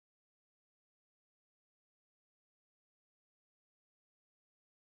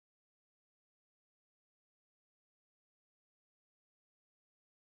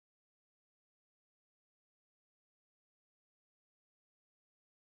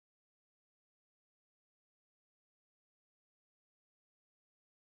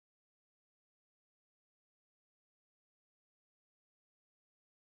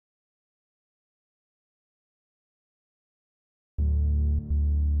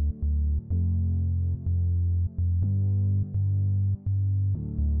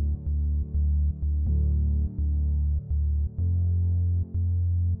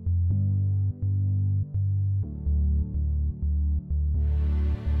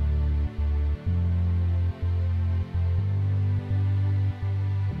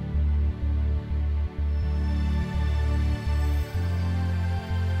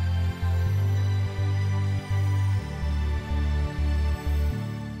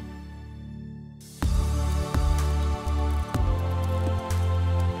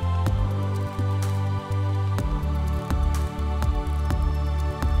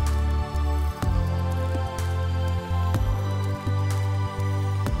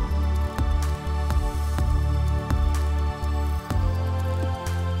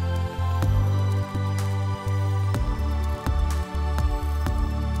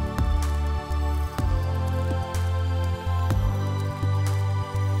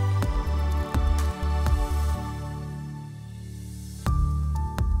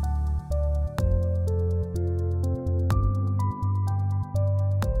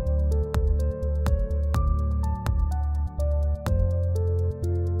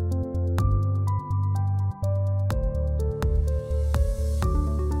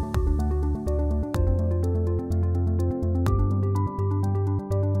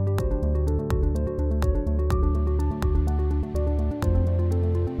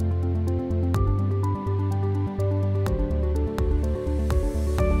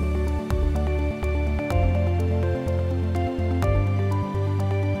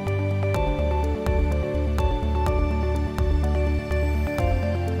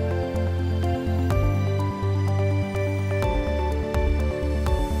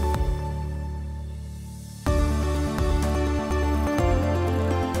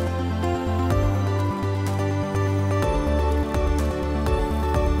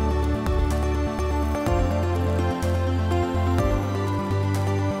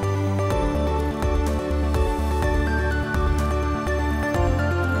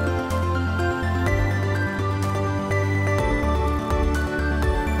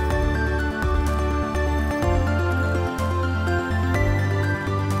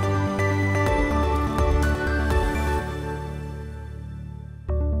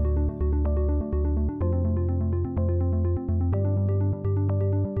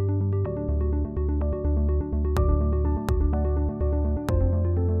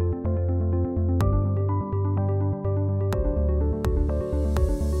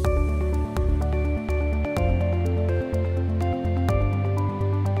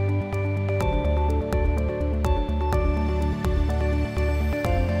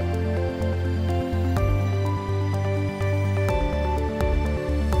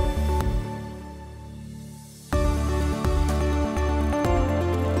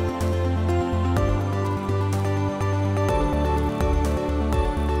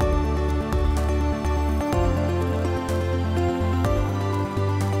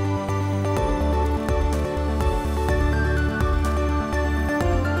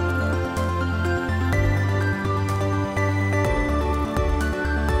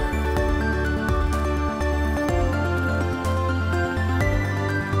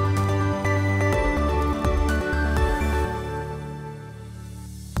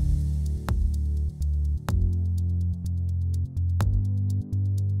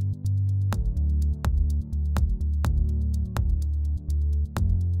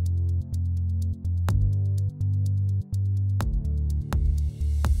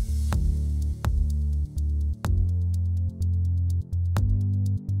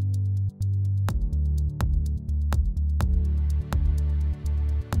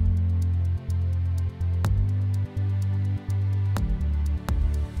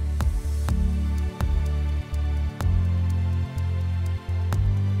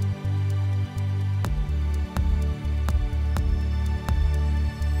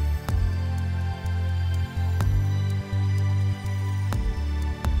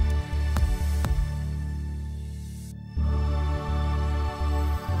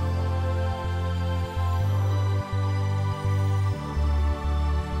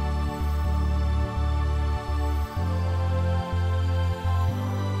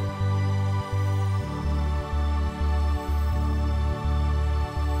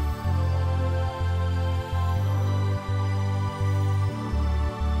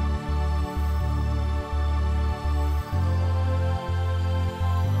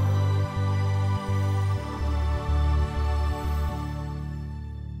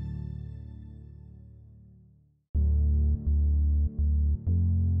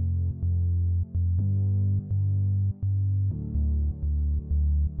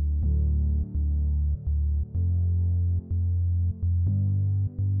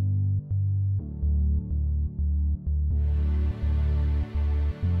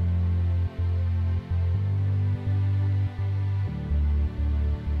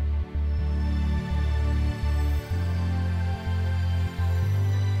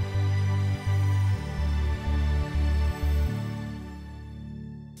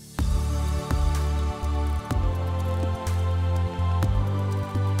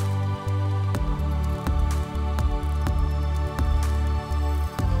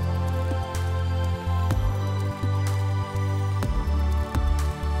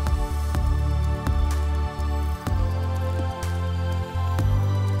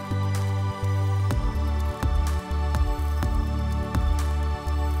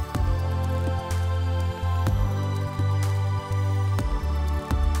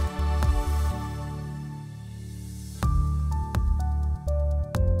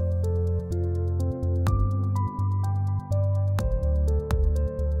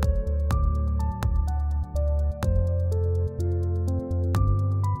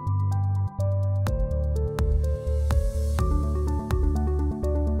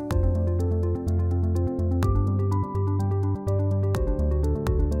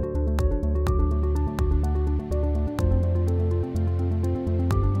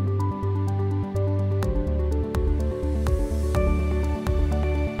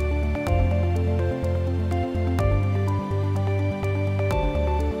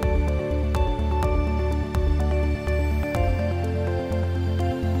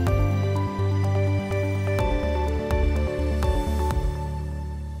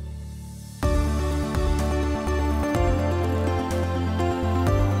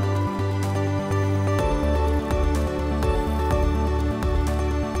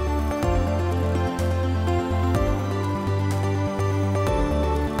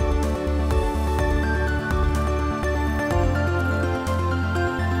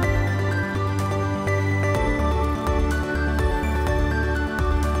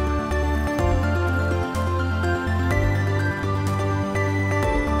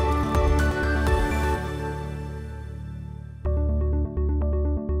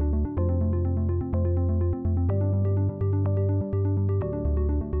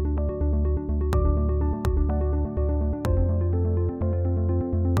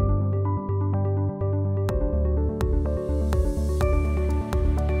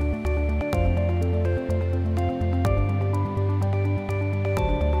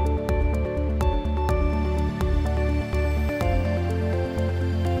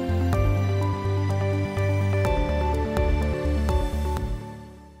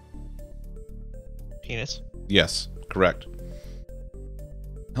Yes. Yes, correct.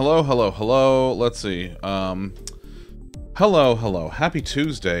 Hello, hello, hello. Let's see. Hello, hello. Happy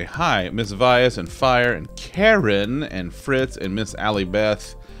Tuesday. Hi, Miss Vias and Fire and Karen and Fritz and Miss Allie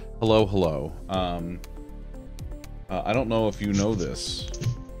Beth. Hello, hello. I don't know if you know this,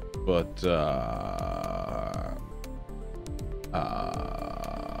 but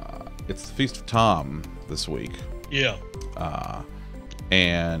it's the Feast of Tom this week. Yeah.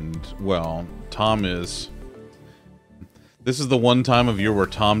 And well, Tom is. This is the one time of year where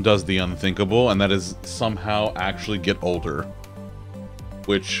Tom does the unthinkable, and that is somehow actually get older.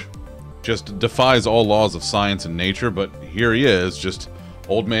 Which just defies all laws of science and nature, but here he is, just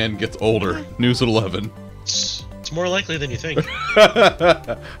old man gets older. News at 11. It's more likely than you think.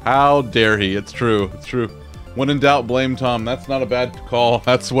 How dare he? It's true. It's true. When in doubt, blame Tom. That's not a bad call.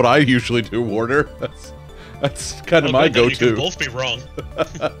 That's what I usually do, Warder. That's kind of my go-to. You can both be wrong.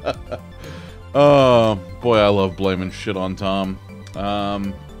 Oh boy, I love blaming shit on Tom.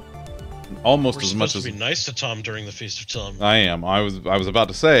 Almost We're as much supposed as to be nice to Tom during the Feast of Tom. I am. I was about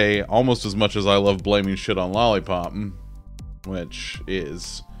to say almost as much as I love blaming shit on Lollipop, which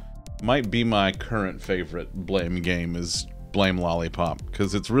might be my current favorite blame game is blame Lollipop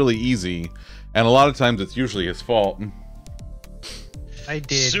because it's really easy, and a lot of times it's usually his fault. I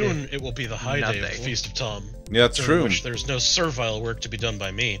did. Soon it will be the high day of the Feast of Tom. Yeah, that's true. Which there's no servile work to be done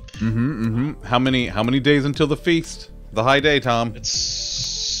by me. How many days until the feast? The high day, Tom?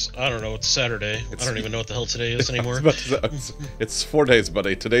 I don't know, it's Saturday. I don't even know what the hell today is anymore. It's 4 days,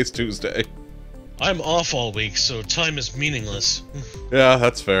 buddy. Today's Tuesday. I'm off all week, so time is meaningless. Yeah,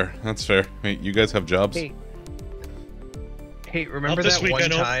 that's fair. That's fair. Hey, you guys have jobs? Hey, remember that one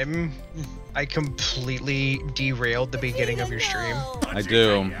time I completely derailed the beginning of your stream? I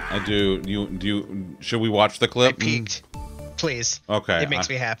do. Should we watch the clip? I peeked. Please. Okay. It makes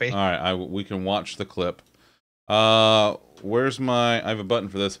me happy. All right, we can watch the clip. Where's my... I have a button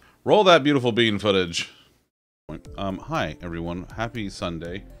for this. Roll that beautiful bean footage. Hi, everyone. Happy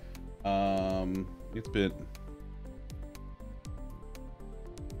Sunday. It's been...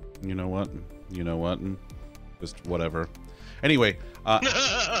 You know what? Just whatever. Anyway,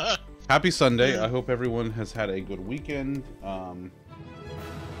 happy Sunday. I hope everyone has had a good weekend.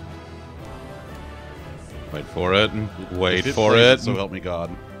 Wait for it. Wait for it. So help me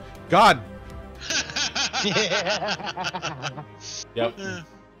God. God! Yep.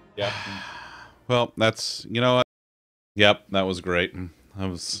 Yep. Well, that's... You know what? Yep, that was great.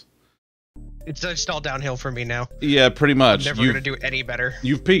 It's just all downhill for me now. Yeah, pretty much. I'm never gonna do any better.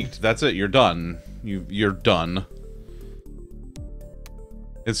 You've peaked. That's it. You're done. You're done.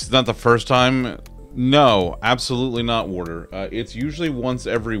 It's not the first time. No, absolutely not, Warder. It's usually once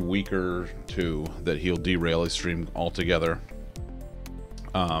every week or two that he'll derail a stream altogether.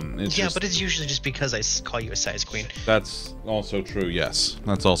 Yeah, but it's usually just because I call you a size queen. That's also true. Yes,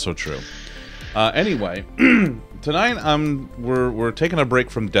 that's also true. Anyway, tonight we're taking a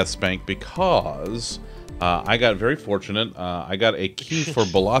break from Death Spank because I got very fortunate. I got a key for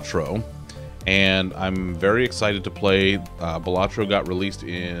Balatro. And I'm very excited to play. Balatro got released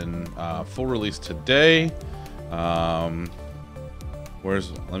in full release today. Let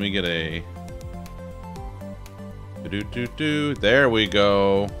me get a... There we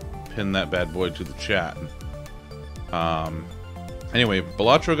go. Pin that bad boy to the chat. Anyway,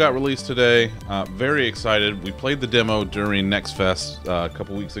 Balatro got released today. Very excited. We played the demo during Next Fest a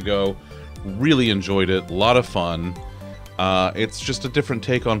couple weeks ago. Really enjoyed it. A lot of fun. It's just a different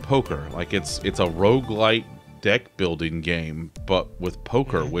take on poker. Like it's a roguelite deck building game, but with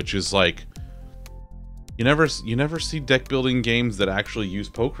poker, which is like you never see deck building games that actually use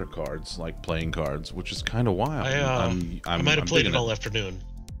poker cards, like playing cards, which is kind of wild. I might have played it all afternoon.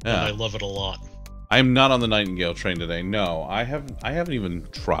 Yeah, and I love it a lot. I'm not on the Nightingale train today. No, I haven't even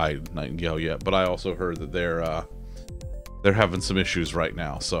tried Nightingale yet, but I also heard that they're having some issues right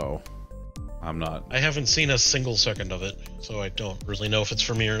now, so. I'm not. I haven't seen a single second of it, so I don't really know if it's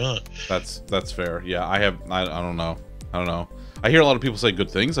for me or not. That's fair. Yeah, I don't know. I hear a lot of people say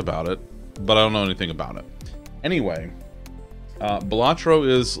good things about it, but I don't know anything about it. Anyway, Balatro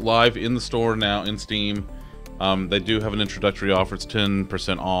is live in the store now in Steam. They do have an introductory offer. It's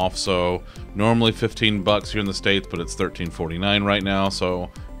 10% off, so normally $15 here in the States, but it's $13.49 right now. So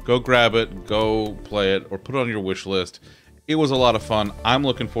go grab it, go play it, or put it on your wish list. It was a lot of fun. I'm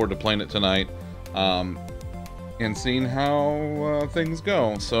looking forward to playing it tonight and seeing how things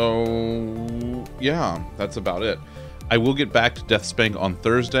go. So, yeah, that's about it. I will get back to Death Spank on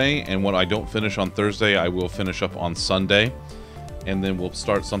Thursday, and what I don't finish on Thursday, I will finish up on Sunday. And then we'll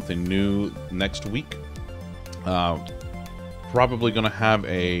start something new next week. Probably going to have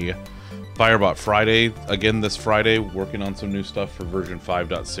a Firebot Friday, again this Friday, working on some new stuff for version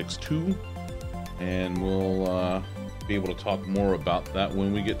 5.62. And we'll be able to talk more about that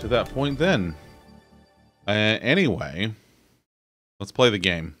when we get to that point then. Anyway, let's play the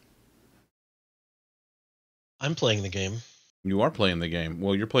game. I'm playing the game. You are playing the game.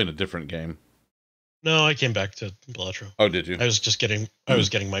 Well, you're playing a different game. No, I came back to Balatro. Oh, did you? I was just getting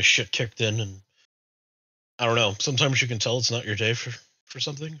my shit kicked in, and I don't know. Sometimes you can tell it's not your day for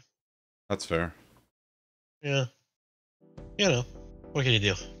something. That's fair. Yeah. You know, what can you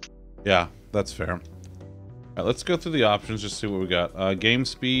do? Yeah, that's fair. All right, let's go through the options, just see what we got. Game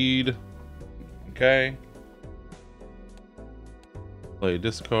speed. Okay. Play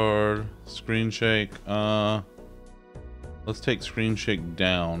discard. Screen shake. Let's take screen shake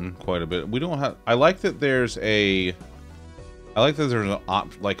down quite a bit. We don't have... I like that there's a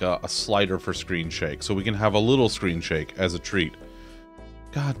slider for screen shake, so we can have a little screen shake as a treat.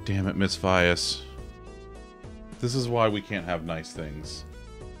 God damn it, Miss Vias. This is why we can't have nice things.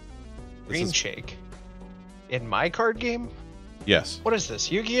 Screen shake. In my card game? Yes. What is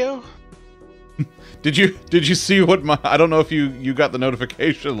this, Yu-Gi-Oh? Did you see what my... I don't know if you got the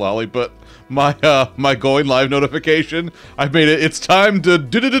notification, Lolly, but my my going live notification, I made it. It's time to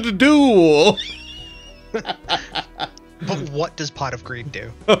duel. But what does Pot of Greed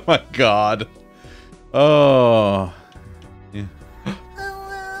do? Oh my god. Oh. Yeah.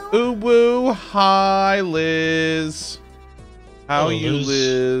 Ooh woo. Hi, Liz. How are you,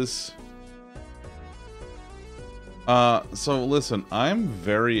 Liz? So listen, I'm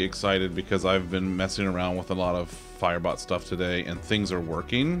very excited because I've been messing around with a lot of Firebot stuff today, and things are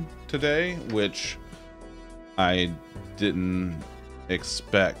working today, which I didn't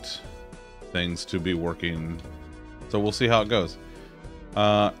expect things to be working. So we'll see how it goes.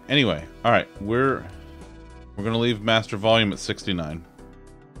 Anyway, all right, we're gonna leave master volume at 69.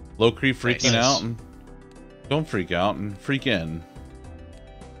 Low-Cree freaking out, and don't freak out and freak in.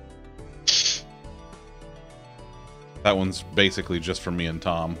 That one's basically just for me and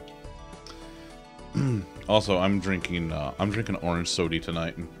Tom. Also, I'm drinking orange soda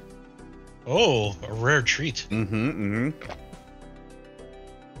tonight. Oh, a rare treat. You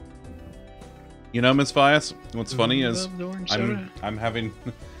know, Miss Vias, what's funny is I'm having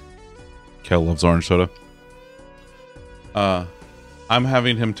Kel loves orange soda. I'm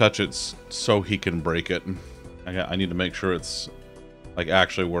having him touch it so he can break it. I need to make sure it's like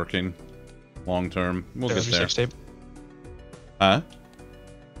actually working long term. We'll get there. Sex tape. Huh?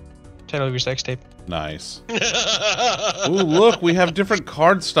 Title of your sex tape. Nice. Ooh, look, we have different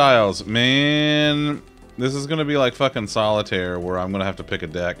card styles. Man, this is gonna be like fucking solitaire, where I'm gonna have to pick a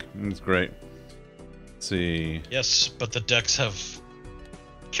deck. It's great. Let's see. Yes, but the decks have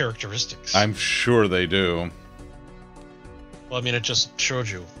characteristics. I'm sure they do. Well, I mean, it just showed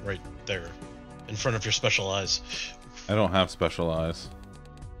you right there, in front of your special eyes. I don't have special eyes.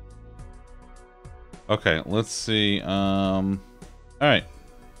 Okay, let's see. Alright.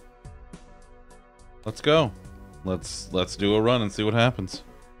 Let's go. Let's do a run and see what happens.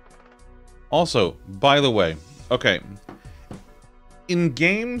 Also, by the way, okay. In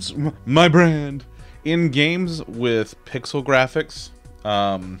games, my brand. In games with pixel graphics,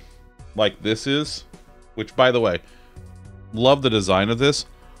 like this is, which by the way, love the design of this.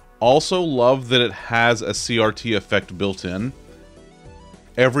 Also love that it has a CRT effect built in.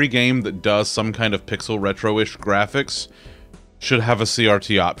 Every game that does some kind of pixel retro-ish graphics should have a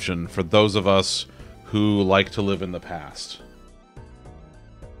CRT option for those of us who like to live in the past.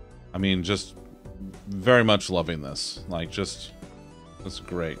 I mean, just very much loving this. Like, just, it's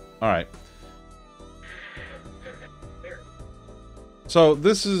great. Alright. So,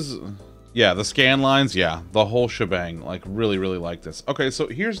 this is, yeah, the scan lines, yeah, the whole shebang. Like, really, really like this. Okay, so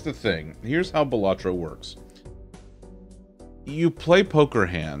here's the thing. Here's how Balatro works. You play poker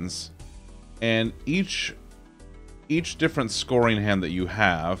hands, and each different scoring hand that you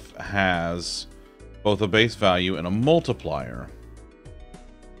have has both a base value and a multiplier.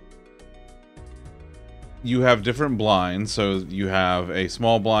 You have different blinds, so you have a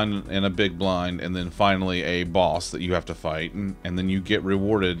small blind and a big blind, and then finally a boss that you have to fight, and then you get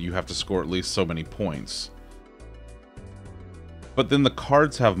rewarded. You have to score at least so many points. But then the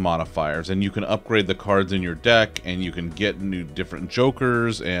cards have modifiers, and you can upgrade the cards in your deck, and you can get new different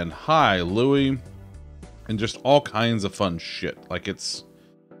jokers, and hi, Louie, and just all kinds of fun shit. Like, it's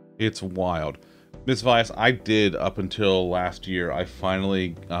wild. Miss Vice, I did, up until last year, I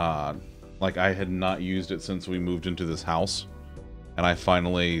finally, like, I had not used it since we moved into this house, and I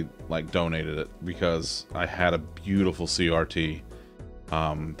finally, like, donated it, because I had a beautiful CRT,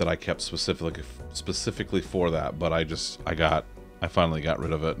 that I kept specifically for that, but I finally got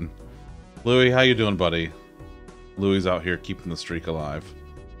rid of it, and Louis, how you doing, buddy? Louis out here keeping the streak alive.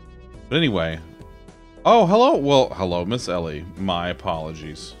 But anyway. Oh, hello. Well, hello, Miss Ellie. My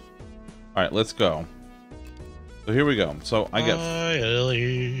apologies. All right, let's go. So here we go. So I get. Hi,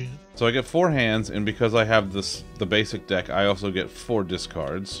 Ellie. So I get 4 hands, and because I have the basic deck, I also get 4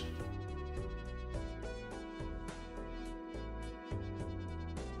 discards.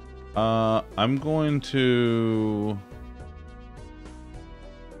 I'm going to.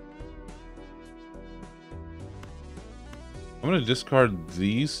 I'm going to discard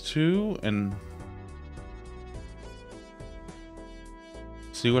these 2 and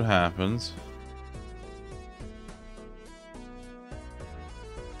see what happens.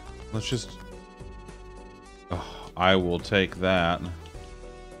 Let's just... Oh, I will take that.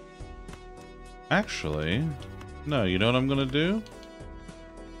 Actually, no, you know what I'm going to do?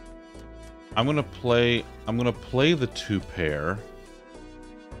 I'm going to play the 2 pair.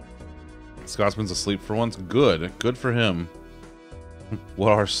 Scotsman's asleep for once. Good. Good for him.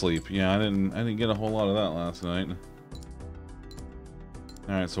 What are sleep? Yeah, I didn't get a whole lot of that last night.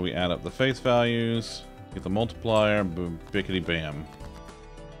 Alright, so we add up the face values, get the multiplier, boom, bickety bam.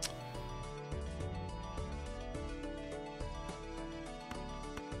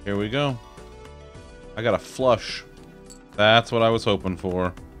 Here we go. I got a flush. That's what I was hoping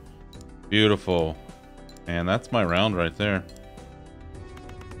for. Beautiful. And that's my round right there.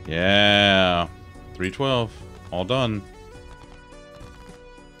 Yeah. 312. All done.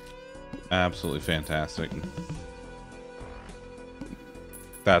 Absolutely fantastic.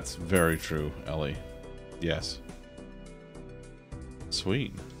 That's very true, Ellie. Yes.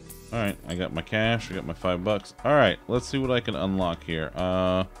 Sweet. Alright, I got my cash, I got my $5. Alright, let's see what I can unlock here.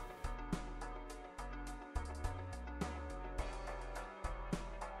 Oh.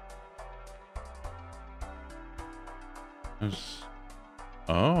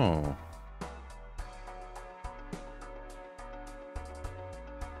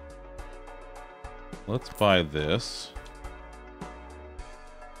 Let's buy this.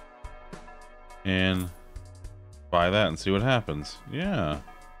 And buy that and see what happens. Yeah.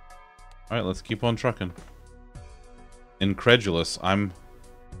 Alright, let's keep on trucking. Incredulous. I'm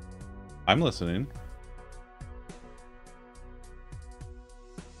listening.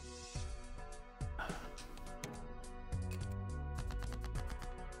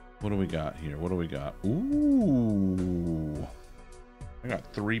 What do we got here? What do we got? Ooh. I got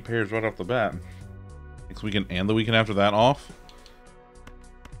 3 pairs right off the bat. Next weekend and the weekend after that off.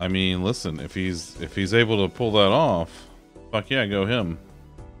 I mean, listen, if he's able to pull that off, fuck yeah, go him.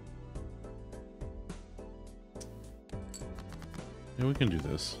 Yeah, we can do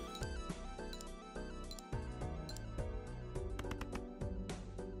this.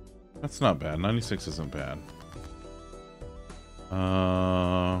 That's not bad. 96 isn't bad.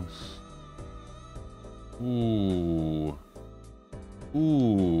 Ooh.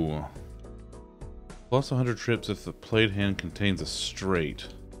 Ooh. Plus 100 trips if the played hand contains a straight.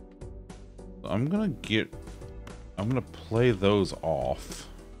 I'm gonna play those off.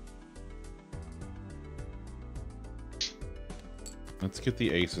 Let's get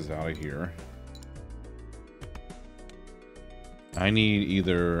the aces out of here. I need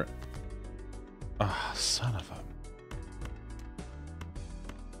either... Ah, son of a...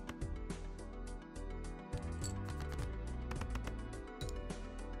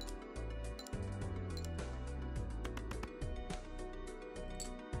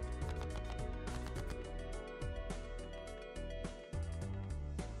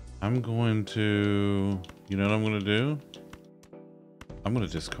 I'm going to... You know what I'm going to do? I'm going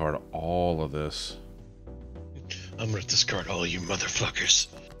to discard all of this. I'm going to discard all you motherfuckers.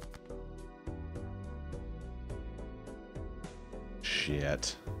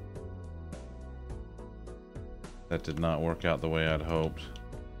 Shit. That did not work out the way I'd hoped.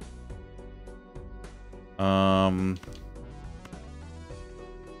 Alright,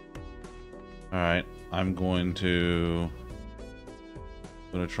 I'm going to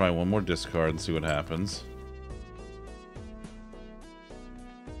try one more discard and see what happens.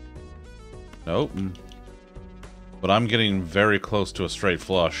 Nope. But I'm getting very close to a straight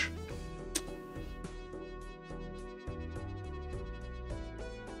flush.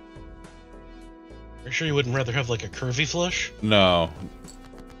 Are you sure you wouldn't rather have like a curvy flush? No.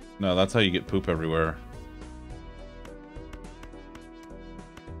 No, that's how you get poop everywhere.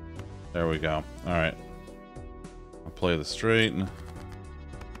 There we go. Alright. I'll play the straight.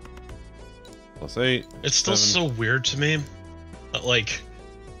 Plus 8. It's still 7. so weird to me that, like,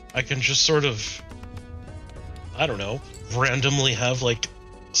 I can just sort of, I don't know, randomly have like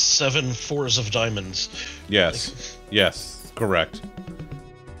 7 4s of diamonds. Yes. Like, yes. Correct.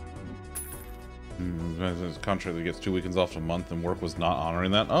 There's a contract that gets 2 weekends off a month and work was not honoring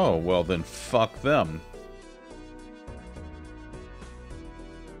that. Oh, well then fuck them.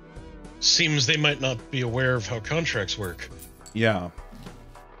 Seems they might not be aware of how contracts work. Yeah.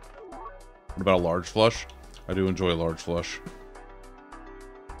 What about a large flush? I do enjoy a large flush.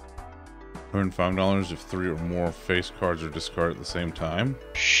 $105 if 3 or more face cards are discarded at the same time.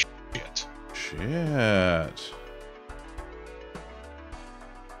 Shit. Shit.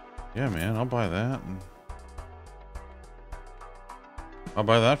 Yeah, man, I'll buy that. I'll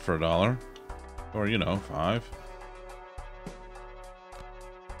buy that for $1. Or, you know, 5.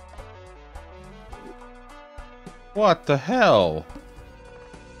 What the hell?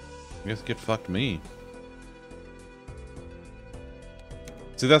 I guess get fucked me.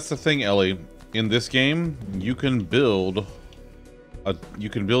 See, that's the thing, Ellie. In this game, you can build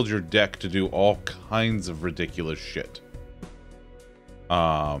your deck to do all kinds of ridiculous shit.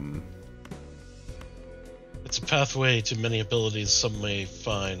 It's a pathway to many abilities some may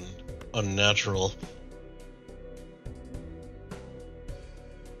find unnatural.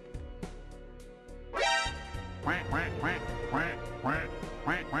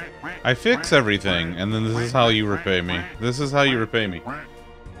 I fix everything, and then this is how you repay me. This is how you repay me.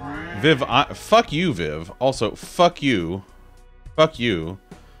 Viv, fuck you, Viv. Also, fuck you. Fuck you.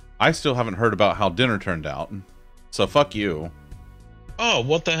 I still haven't heard about how dinner turned out. So, fuck you. Oh,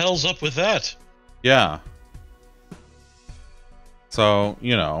 what the hell's up with that? Yeah. So,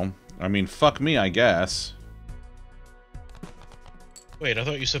 you know, I mean, fuck me, I guess. Wait, I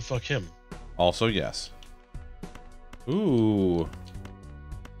thought you said fuck him. Also, yes. Ooh.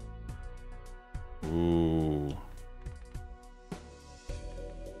 Ooh.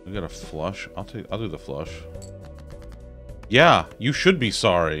 We got a flush. I'll do the flush. Yeah, you should be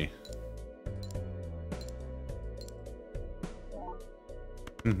sorry.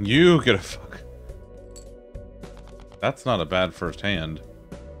 You get a fuck. That's not a bad first hand.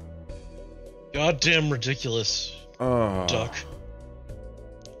 Goddamn ridiculous. Duck.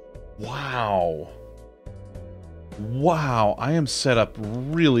 Wow. Wow, I am set up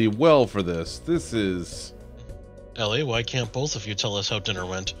really well for this. This is... Ellie, why can't both of you tell us how dinner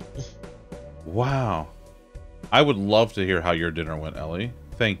went? Wow. I would love to hear how your dinner went, Ellie.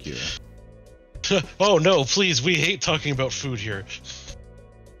 Thank you. Oh no, please, we hate talking about food here.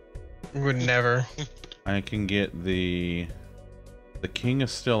 Would never. I can get the king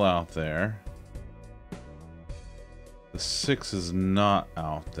is still out there. The 6 is not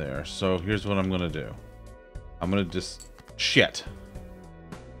out there. So here's what I'm gonna do. I'm gonna just... Shit.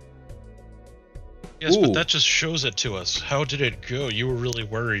 Yes, Ooh. but that just shows it to us. How did it go? You were really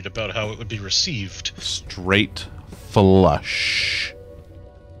worried about how it would be received. Straight flush.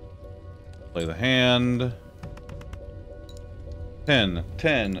 Play the hand. 10,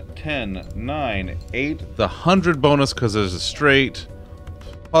 10, 10, 9, 8. The 100 bonus because there's a straight.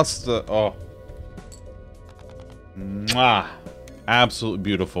 Plus the... Oh. Mwah. Absolutely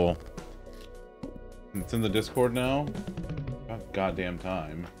beautiful. It's in the Discord now. About goddamn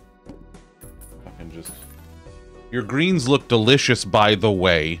time. I can just... Your greens look delicious, by the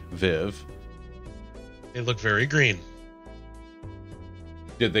way, Viv. They look very green.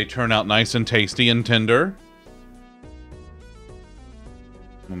 Did they turn out nice and tasty and tender?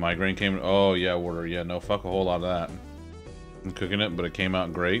 The migraine came... Oh, yeah, water. Yeah, no, fuck a whole lot of that. I'm cooking it, but it came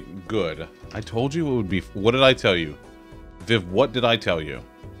out great. Good. I told you it would be... What did I tell you? Viv, what did I tell you?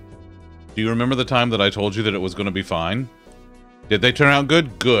 Do you remember the time that I told you that it was going to be fine? Did they turn out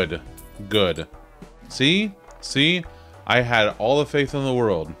good? Good. Good. See? See? I had all the faith in the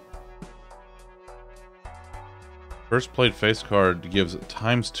world. First played face card gives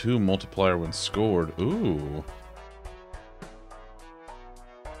 ×2 multiplier when scored. Ooh.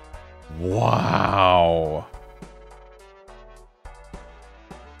 Wow.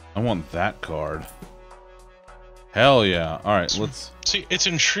 I want that card. Hell yeah. Alright, let's... See, it's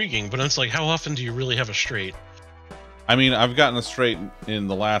intriguing, but it's like, how often do you really have a straight? I mean, I've gotten a straight in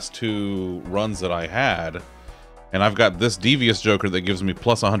the last 2 runs that I had, and I've got this devious joker that gives me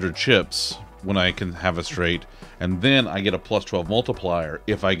plus 100 chips when I can have a straight, and then I get a plus 12 multiplier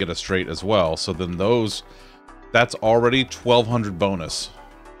if I get a straight as well. So then those... That's already 1200 bonus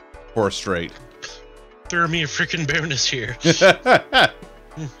for a straight. Throw me a freaking bonus here.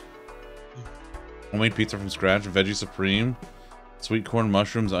 Homemade pizza from scratch, veggie supreme, sweet corn,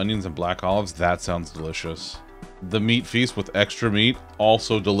 mushrooms, onions, and black olives. That sounds delicious. The meat feast with extra meat,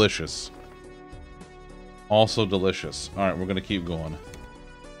 also delicious. Also delicious. Alright, we're gonna keep going.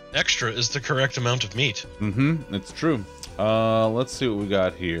 Extra is the correct amount of meat. Mm-hmm, it's true. Let's see what we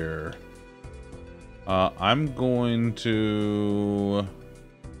got here. I'm going to...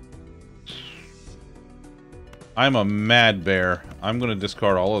 I'm a mad bear. I'm gonna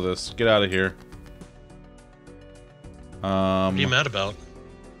discard all of this. Get out of here. What are you mad about?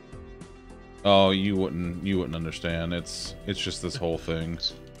 Oh, you wouldn't understand. It's just this whole thing.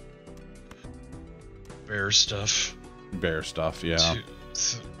 Bear stuff. Bear stuff, yeah.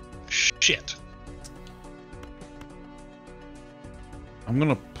 Shit. I'm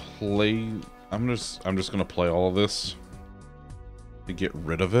gonna play. I'm just gonna play all of this to get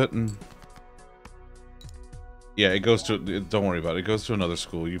rid of it, and yeah, it goes to. Don't worry about it. It goes to another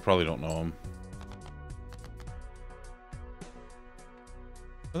school. You probably don't know him.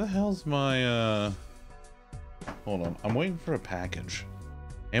 Where the hell's my? Hold on. I'm waiting for a package.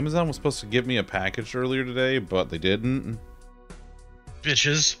 Amazon was supposed to give me a package earlier today, but they didn't.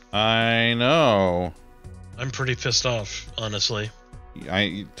 Bitches. I know. I'm pretty pissed off, honestly.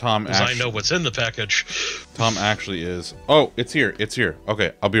 Tom Because actually, I know what's in the package. Tom actually is. Oh, it's here. It's here.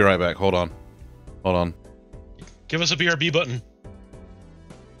 Okay, I'll be right back. Hold on. Hold on. Give us a BRB button.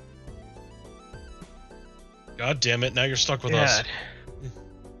 God damn it, now you're stuck with us.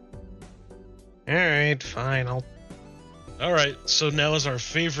 Alright, fine, I'll... Alright, so now is our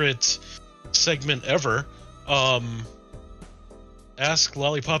favorite segment ever. Ask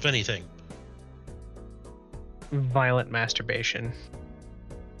Lollipop anything. Violent masturbation.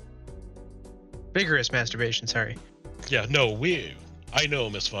 Vigorous masturbation, sorry. Yeah, no, I know,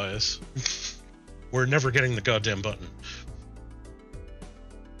 Miss Vias. We're never getting the goddamn button.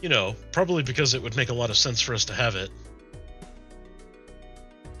 You know, probably because it would make a lot of sense for us to have it.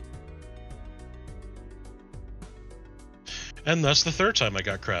 And that's the third time I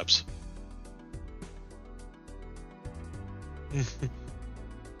got crabs.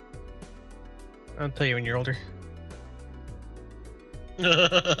 I'll tell you when you're older.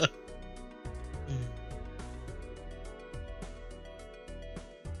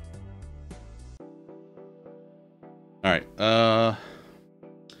 Alright,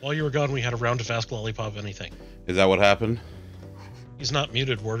 While you were gone, we had a round of Ask Lollipop anything. is that what happened? He's not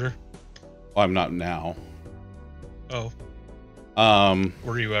muted, Warder. Oh, I'm not now. Oh.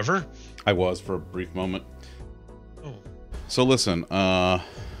 Were you ever? I was for a brief moment. Oh. So listen, I'm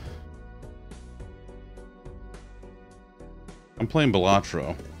playing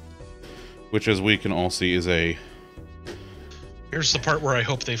Balatro, which as we can all see is a... Here's the part where I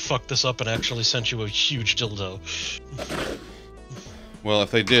hope they fucked this up and actually sent you a huge dildo. Well,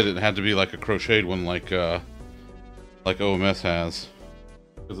 if they did, it had to be like a crocheted one like OMS has.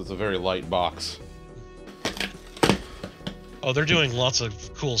 Because it's a very light box. Oh, they're doing lots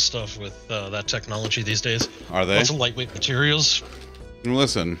of cool stuff with that technology these days. Are they? Lots of lightweight materials.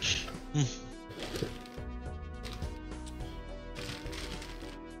 Listen. If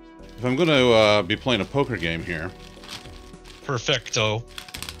I'm going to be playing a poker game here... Perfecto.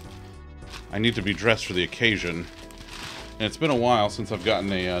 I need to be dressed for the occasion. And it's been a while since I've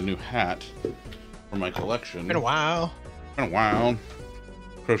gotten a new hat for my collection. Been a while. Been a while.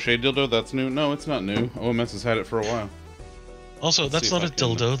 Crochet dildo, that's new? No, it's not new. OMS has had it for a while. Also, that's not a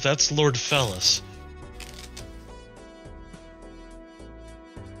dildo, that's Lord Phallus.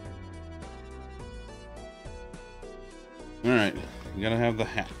 Alright, you gotta have the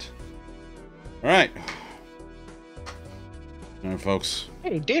hat. Alright. Alright, folks.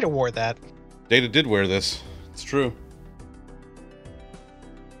 Hey, Data wore that. Data did wear this. It's true.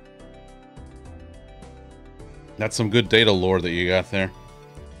 That's some good Data lore that you got there.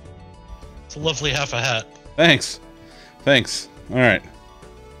 It's a lovely half a hat. Thanks. Thanks. Alright.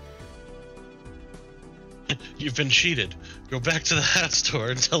 You've been cheated. Go back to the hat store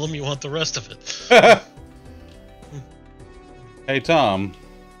and tell them you want the rest of it. Hey, Tom.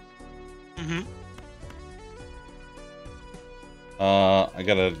 Mm-hmm. I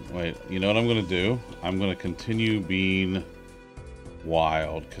gotta... Wait, you know what I'm gonna do? I'm gonna continue being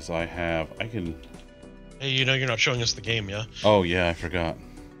wild, because I can... Hey, you know you're not showing us the game, yeah? Oh, yeah, I forgot.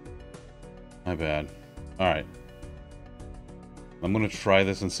 My bad. Alright. I'm gonna try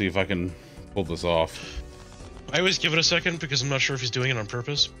this and see if I can pull this off. I always give it a second because I'm not sure if he's doing it on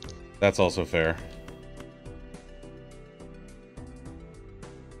purpose. That's also fair.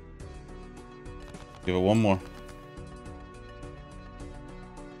 Give it one more.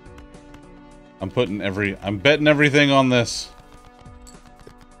 I'm betting everything on this.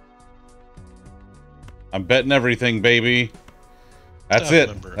 I'm betting everything, baby. That's it.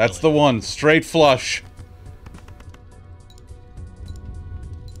 That's the one. Straight flush.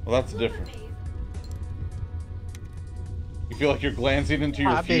 Well, that's different. You feel like you're glancing into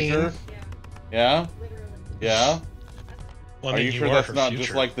your future? Yeah? Yeah? Well, I Are mean, you sure that's not just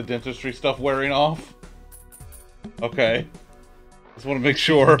future. like the dentistry stuff wearing off? Okay. Just want to make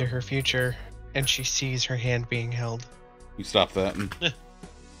sure. Into her future. and she sees her hand being held. You stop that.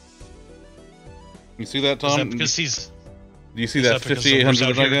 You see that, Is Tom? that because he's Do you see is that that because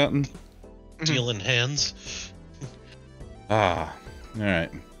 5,800 that I someone's got? dealing hands? Ah, all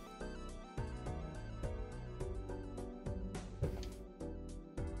right.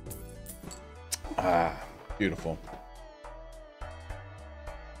 Ah, beautiful.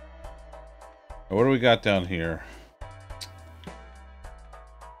 Now, what do we got down here?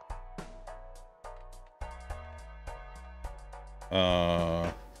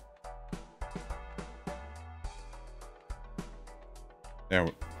 There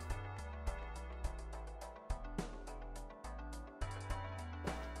we...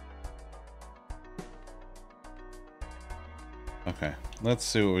 Okay, let's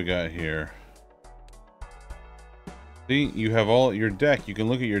see what we got here. See, you have all your deck. You can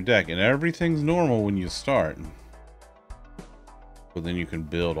look at your deck, and everything's normal when you start. But then you can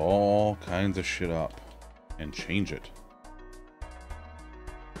build all kinds of shit up and change it.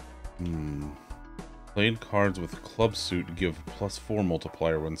 Played cards with club suit give +4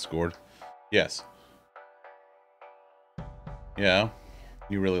 multiplier when scored. Yes. Yeah.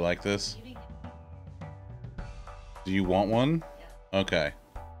 You really like this? Do you want one? Okay.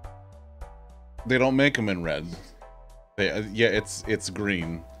 They don't make them in red. Yeah, it's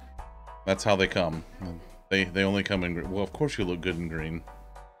green. That's how they come. They only come in green. Well, of course you look good in green.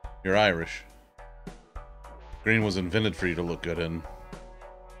 You're Irish. Green was invented for you to look good in.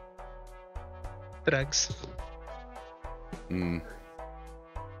 Drugs. Oh,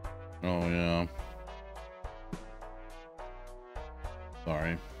 yeah.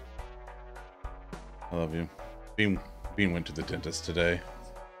 Sorry. I love you. Bean went to the dentist today.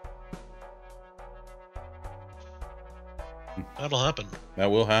 That'll happen.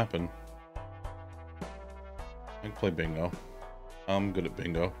 That will happen. I can play bingo. I'm good at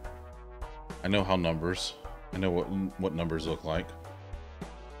bingo. I know how numbers. I know what numbers look like.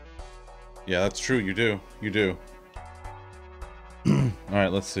 Yeah, that's true. You do. You do.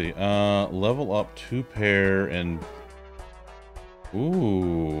 Alright, let's see. Level up 2 pair and...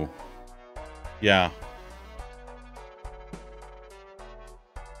 Ooh. Yeah.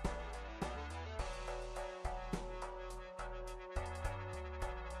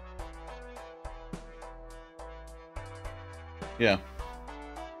 Yeah.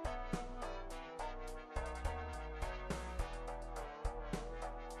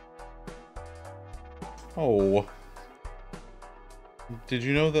 Oh. Did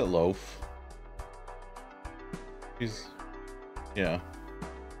you know that Loaf? He's... Yeah.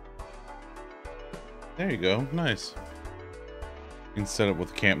 There you go. Nice. You can set up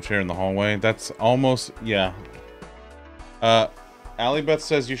with a camp chair in the hallway. That's almost... Yeah. Allie Beth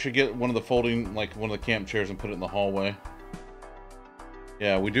says you should get one of the folding... Like, one of the camp chairs and put it in the hallway.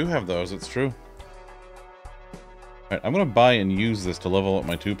 Yeah, we do have those. It's true. Alright, I'm gonna buy and use this to level up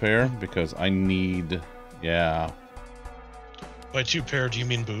my 2 pair because I need... Yeah. By 2 pair, do you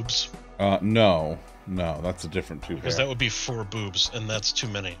mean boobs? No. No, that's a different 2 pair. Because that would be 4 boobs, and that's too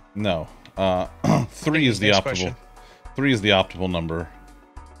many. No. 3 is the optimal. Question. 3 is the optimal number.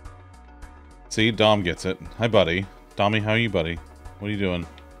 See, Dom gets it. Hi, buddy. Dommy, how are you, buddy? What are you doing?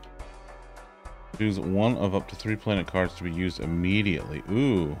 Choose one of up to 3 planet cards to be used immediately.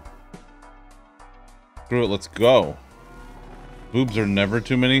 Ooh. Screw it, let's go. Boobs are never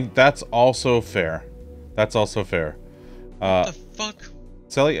too many. That's also fair. That's also fair. What the fuck?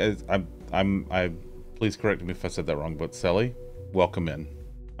 Sally, I please correct me if I said that wrong, but Sally, welcome in.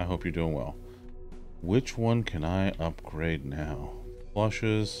 I hope you're doing well. Which one can I upgrade now?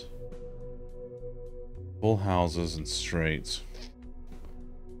 Flushes, full houses, and straights.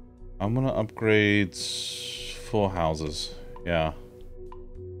 I'm gonna upgrade full houses. Yeah.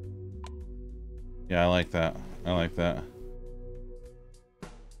 Yeah, I like that. I like that.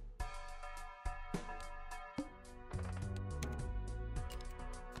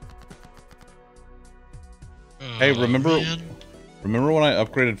 Hey, remember when I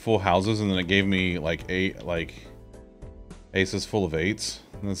upgraded full houses and then it gave me like aces full of 8s?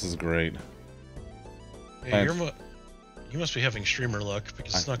 This is great. Hey, you must be having streamer luck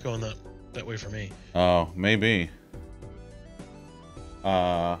because it's not going that way for me. Oh, maybe.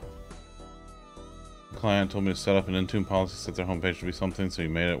 Client told me to set up an Intune policy, set their homepage to be something, so he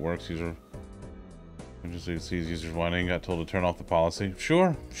made it work. User just so you see users whining, got told to turn off the policy.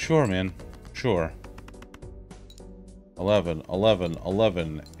 Sure, man. Sure. 11, 11,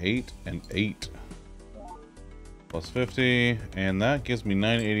 11, 8, and 8. Plus 50, and that gives me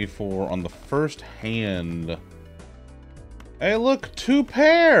 984 on the first hand. Hey, look, 2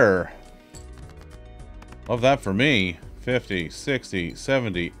 pair! Love that for me. 50, 60,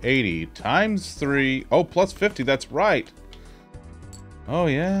 70, 80 times 3. Oh, plus 50, that's right. Oh,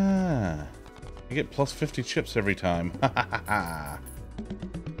 yeah. I get plus 50 chips every time.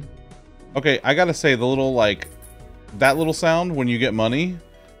 Okay, I gotta say, the little, like, that little sound when you get money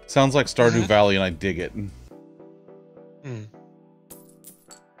sounds like Stardew Valley, and I dig it.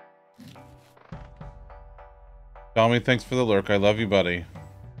 Tommy, thanks for the lurk. I love you, buddy.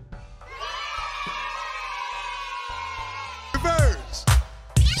 Reverse!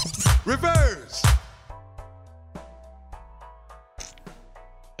 Reverse!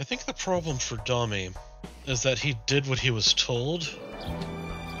 I think the problem for Dami is that he did what he was told.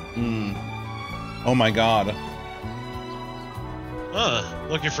 Oh my god. Ah,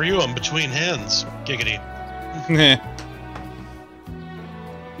 lucky for you, I'm between hands. Giggity.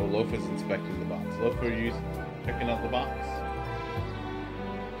 Well, Loaf is inspecting the box. Loaf, are you checking out the box?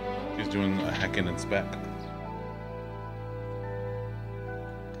 She's doing a heckin' inspect.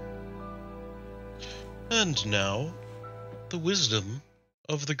 And now, the wisdom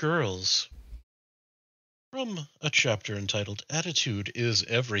of the girls. From a chapter entitled Attitude is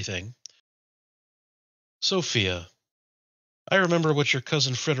Everything. Sophia, I remember what your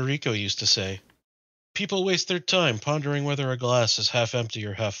cousin Federico used to say. People waste their time pondering whether a glass is half empty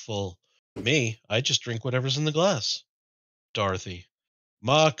or half full. Me, I just drink whatever's in the glass. Dorothy,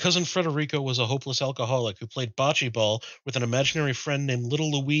 Ma, cousin Federico was a hopeless alcoholic who played bocce ball with an imaginary friend named Little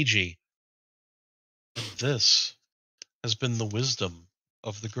Luigi. And this has been the wisdom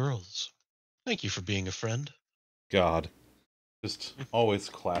of the girls. Thank you for being a friend. God. Just always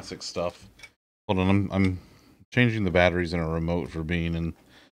classic stuff. Hold on, I'm changing the batteries in a remote for Bean, and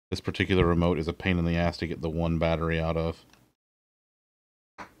this particular remote is a pain in the ass to get the one battery out of.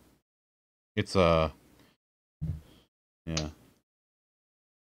 It's yeah.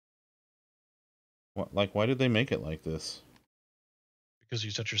 What, like, why did they make it like this? Because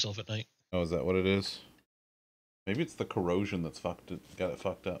you touch yourself at night. Oh, is that what it is? Maybe it's the corrosion that's got it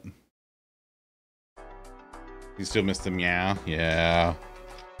fucked up. You still missed the meow? Yeah.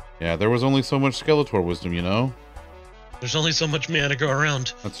 Yeah, there was only so much Skeletor wisdom, you know? There's only so much Mia to go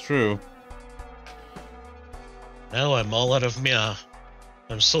around. That's true. Now I'm all out of Mia.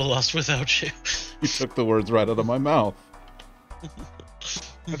 I'm so lost without you. You took the words right out of my mouth.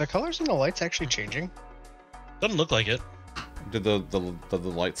 Are the colors in the lights actually changing? Doesn't look like it. Did the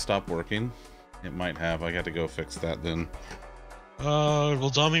light stop working? It might have. I got to go fix that then.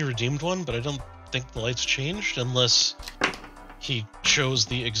 Well, Dami redeemed one, but I don't think the lights changed unless he chose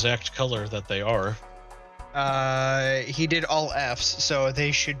the exact color that they are. He did all Fs, so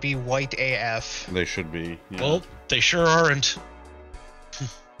they should be white AF. They should be. Yeah. Well, they sure aren't.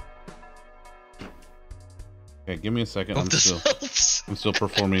 Okay, give me a second. Hope this helps. I'm still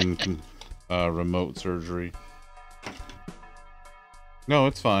performing remote surgery. No,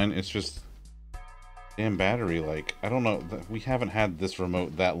 it's fine. It's just damn battery. Like, I don't know. We haven't had this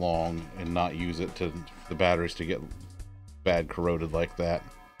remote that long and not use it to the batteries to get bad corroded like that.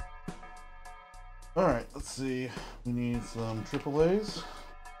 All right, let's see. We need some AAAs.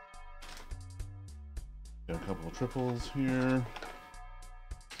 Got a couple of triples here.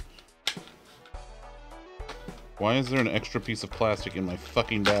 Why is there an extra piece of plastic in my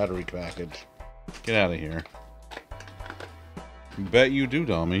fucking battery package? Get out of here. Bet you do,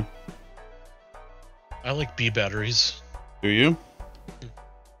 Dami. I like B batteries. Do you?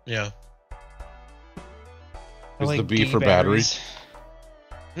 Yeah. Is like the B D for batteries.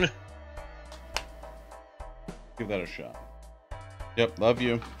 battery? Give that a shot. Yep, love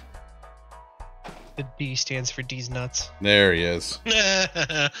you. The D stands for D's nuts. There he is.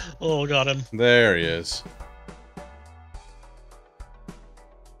 Oh, got him. There he is.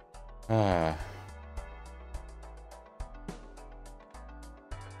 Ah.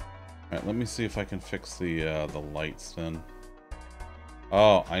 Alright, let me see if I can fix the lights then.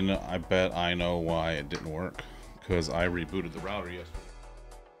 Oh, I know. I bet I know why it didn't work. Because I rebooted the router yesterday.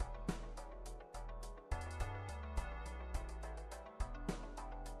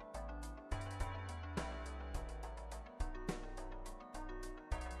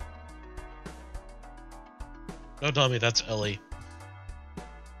 No, Dami, that's Ellie.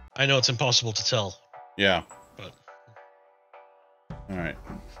 I know it's impossible to tell. Yeah. But Alright.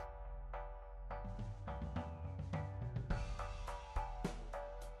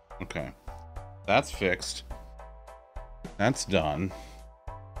 Okay. That's fixed. That's done.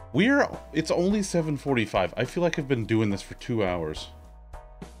 It's only 7:45. I feel like I've been doing this for 2 hours.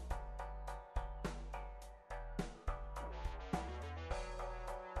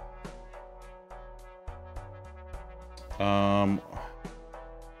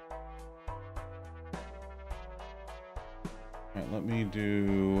 let me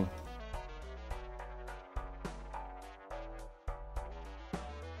do...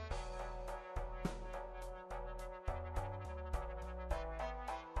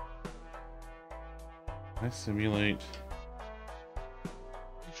 I simulate...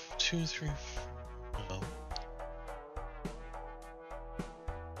 2, 3, 4. No.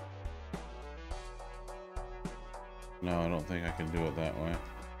 No, I don't think I can do it that way.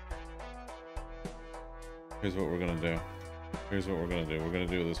 Here's what we're gonna do. Here's what we're gonna do. We're gonna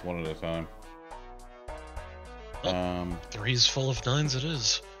do this one at a time. Oh, 3's full of 9s it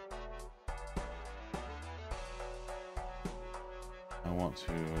is. I want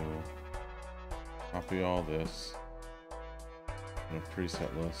to copy all this in a preset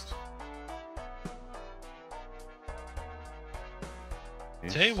list.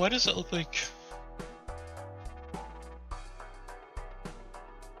 Hey, why does it look like...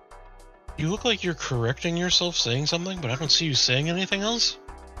 You look like you're correcting yourself saying something, but I don't see you saying anything else?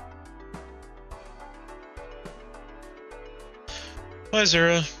 Hi,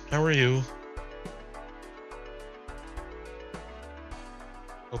 Zara. How are you?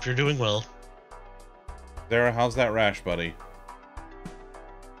 Hope you're doing well. Zara, how's that rash, buddy?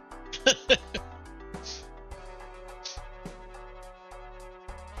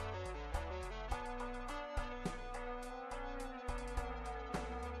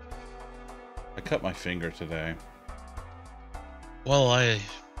 I cut my finger today. Well,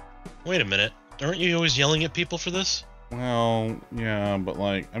 Wait a minute. Aren't you always yelling at people for this? Well, yeah, but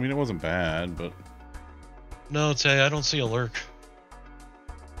like, I mean, it wasn't bad, but... No, Tay, I don't see a lurk.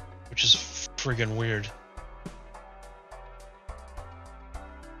 Which is friggin' weird.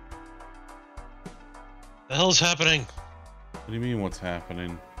 The hell's happening? What do you mean, what's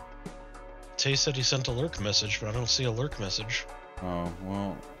happening? Tay said he sent a lurk message, but I don't see a lurk message. Oh,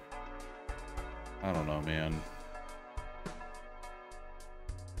 well... I don't know, man.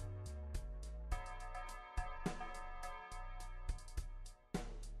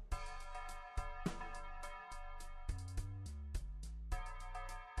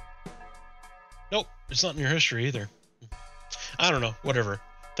 Nope, it's not in your history either. I don't know, whatever.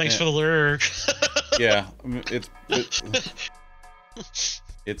 Thanks for the lurk. Yeah, I mean,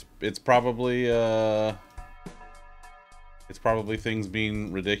 it's probably it's probably things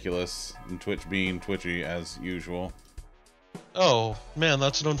being ridiculous and Twitch being twitchy as usual. Oh, man,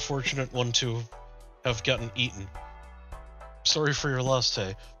 that's an unfortunate one to have gotten eaten. Sorry for your loss,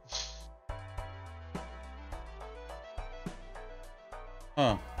 Tay.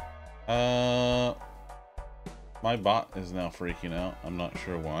 Huh. My bot is now freaking out. I'm not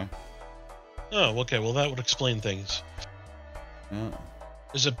sure why. Oh, okay, well that would explain things. Yeah.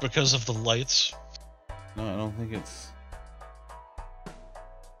 Is it because of the lights? No, I don't think it's...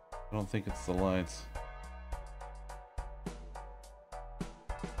 I don't think it's the lights.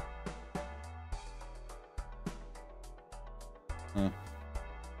 Huh.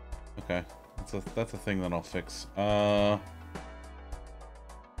 Okay. That's a thing that I'll fix. Oh,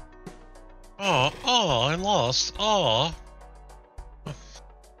 I lost. Oh.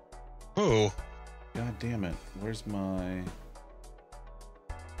 Who? God damn it. Where's my...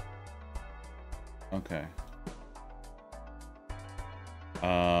 Okay.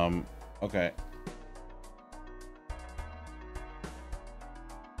 Okay.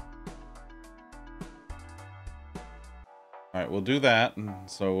 Alright, we'll do that, and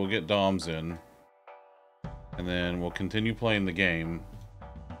so we'll get DOMs in. And then we'll continue playing the game.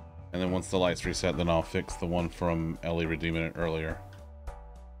 And then once the lights reset, then I'll fix the one from Ellie redeeming it earlier.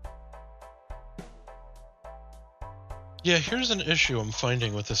 Yeah, here's an issue I'm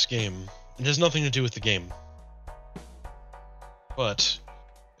finding with this game. It has nothing to do with the game. But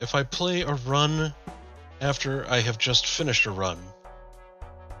if I play a run after I have just finished a run,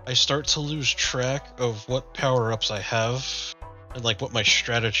 I start to lose track of what power-ups I have and like what my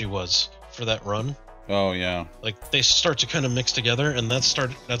strategy was for that run. Oh, yeah. Like, they start to kind of mix together, and that's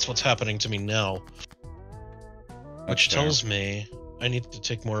what's happening to me now. Which tells me I need to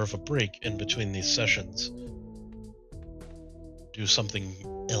take more of a break in between these sessions. Do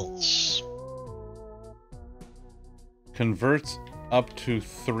something else. Converts up to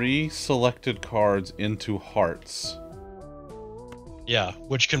 3 selected cards into hearts. Yeah,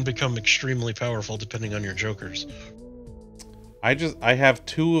 which can become extremely powerful depending on your jokers. I have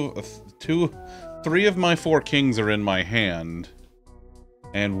 3 of my 4 kings are in my hand,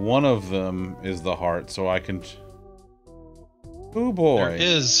 and one of them is the heart, so I can... Oh boy. There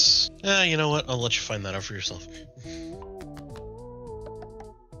is... you know what? I'll let you find that out for yourself.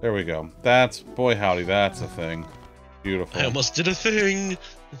 There we go. That's... Boy howdy, that's a thing. Beautiful. I almost did a thing!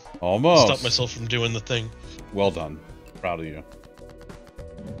 Almost. Stop myself from doing the thing. Well done. Proud of you.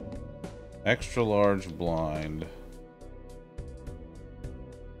 Extra large blind.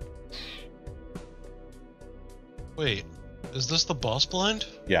 Wait, is this the boss blind?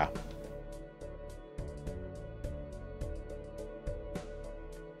 Yeah.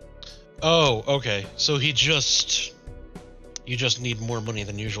 Oh, okay. So you just need more money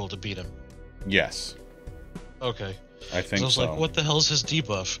than usual to beat him. Yes. Okay. I think I was so. like, what the hell's his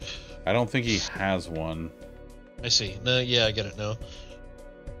debuff? I don't think he has one. I see. No, yeah, I get it now.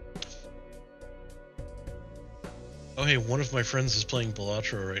 Oh, hey, one of my friends is playing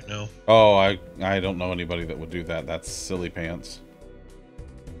Balatro right now. Oh, I don't know anybody that would do that. That's silly pants.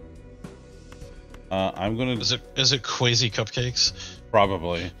 I'm gonna... Is it Quasi Cupcakes?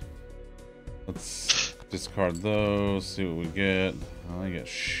 Probably. Let's discard those, see what we get. Oh, I get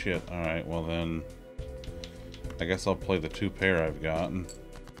shit. Alright, well then... I guess I'll play the 2 pair I've got.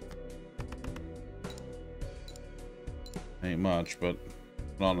 Ain't much, but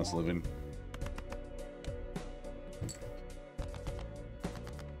an honest living.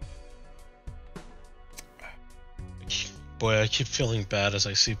 Boy, I keep feeling bad as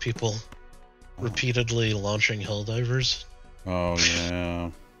I see people repeatedly launching Helldivers. Oh,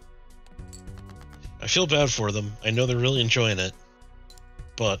 yeah. I feel bad for them. I know they're really enjoying it.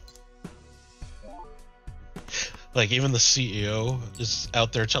 But... like, even the CEO is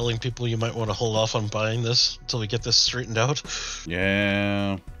out there telling people you might want to hold off on buying this until we get this straightened out.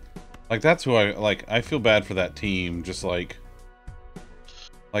 Yeah. Like, that's who I feel bad for that team, just like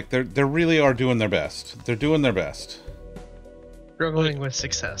they really are doing their best. They're doing their best. Struggling with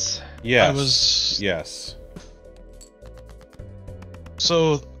success. Yes. Yes.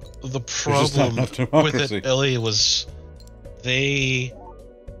 So, the problem with democracy. it, Ellie, was they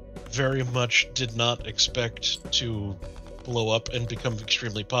very much did not expect to blow up and become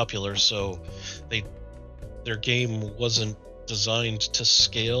extremely popular, so their game wasn't designed to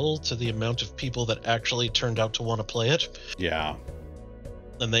scale to the amount of people that actually turned out to want to play it. Yeah.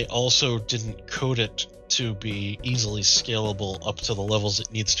 And they also didn't code it to be easily scalable up to the levels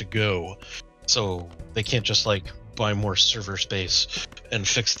it needs to go. So they can't just like buy more server space and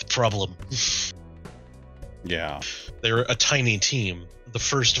fix the problem. Yeah. They're a tiny team. The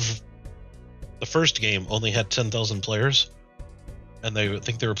first game only had 10,000 players, and I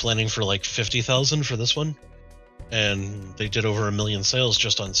think they were planning for like 50,000 for this one, and they did over 1 million sales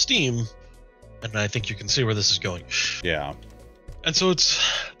just on Steam, and I think you can see where this is going. Yeah. And so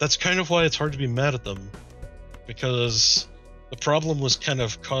that's kind of why it's hard to be mad at them, because the problem was kind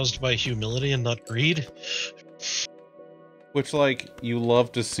of caused by humility and not greed. Which, like, you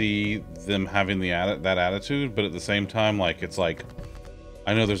love to see them having that attitude, but at the same time, like, it's like,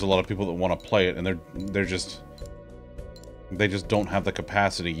 I know there's a lot of people that want to play it, and they just don't have the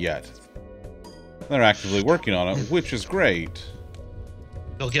capacity yet. They're actively working on it, which is great.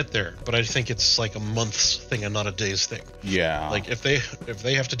 They'll get there, but I think it's like a month's thing and not a day's thing. Yeah. Like if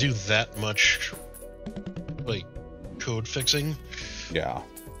they have to do that much, like, code fixing. Yeah.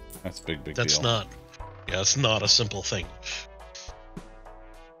 That's a big That's deal. not. Yeah, it's not a simple thing.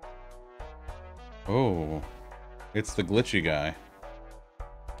 Oh, it's the glitchy guy.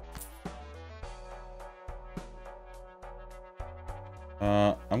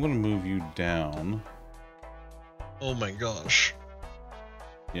 I'm gonna move you down. Oh my gosh.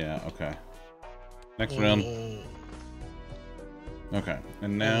 Yeah, okay. Next round. Okay,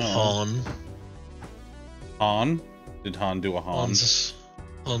 and now... Han. Han? Did Han do a Han?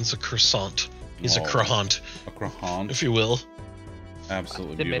 Han's a croissant. He's a Oh. croissant, A croissant? if you will.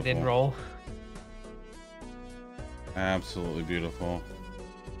 Absolutely The mid-in beautiful. roll. Absolutely beautiful.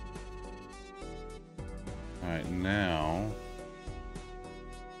 Alright, now...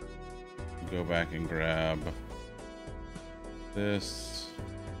 go back and grab... this...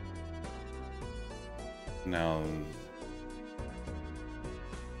 Now...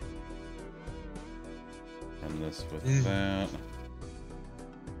 run this with that.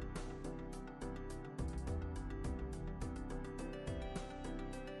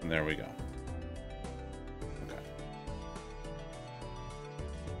 And there we go. Okay.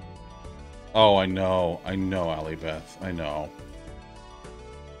 Oh, I know, Allie Beth. I know.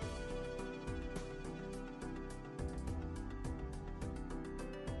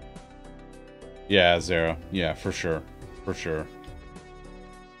 Yeah, Zara. Yeah, for sure. For sure.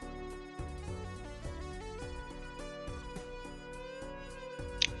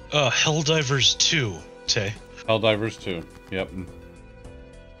 Helldivers 2, Tay. Helldivers 2. Yep.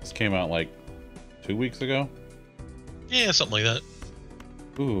 This came out like 2 weeks ago. Yeah, something like that.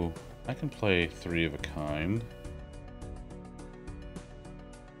 Ooh, I can play 3 of a kind.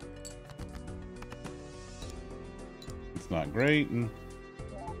 It's not great.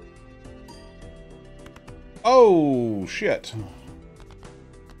 Oh, shit.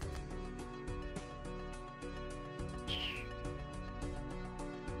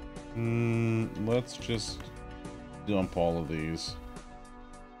 Let's just dump all of these.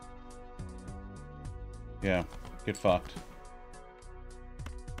 Yeah, get fucked.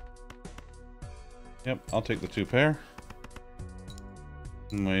 Yep, I'll take the 2 pair.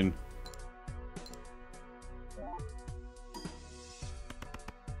 I mean,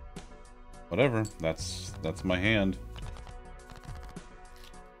 whatever. That's my hand.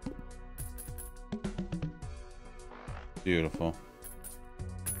 Beautiful.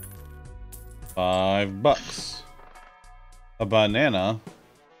 $5. A banana.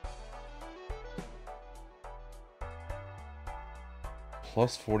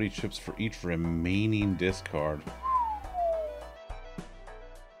 Plus 40 chips for each remaining discard.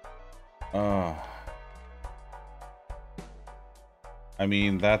 I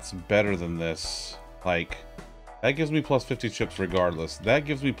mean, that's better than this. Like, that gives me plus 50 chips regardless. That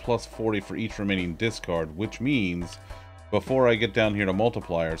gives me plus 40 for each remaining discard, which means before I get down here to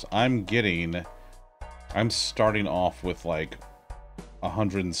multipliers, I'm starting off with like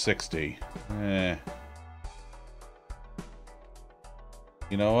 160.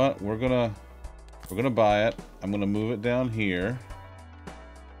 You know what? We're gonna buy it. I'm gonna move it down here.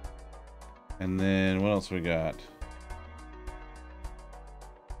 And then what else we got?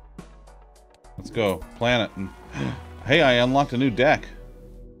 Let's go. Planet. Hey, I unlocked a new deck.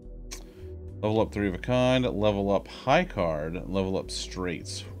 Level up 3 of a kind. Level up high card. Level up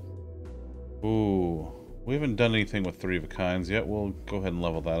straights. Ooh. We haven't done anything with 3 of a kinds yet. We'll go ahead and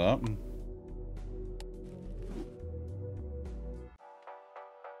level that up.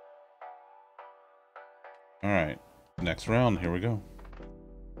 Alright. Next round. Here we go.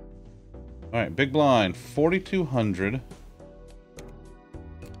 Alright. Big blind. 4,200.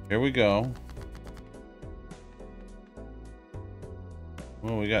 Here we go.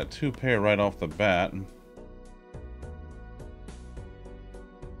 Well, we got 2 pair right off the bat.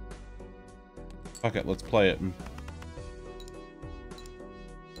 Fuck it, let's play it.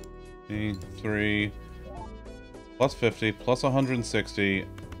 3 plus 50 plus 160.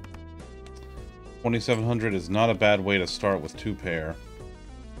 2,700 is not a bad way to start with 2 pair.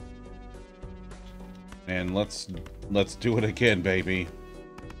 And let's do it again, baby.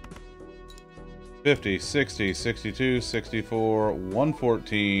 50, 60, 62, 64,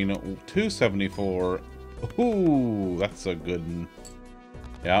 114, 274. Ooh, that's a good one.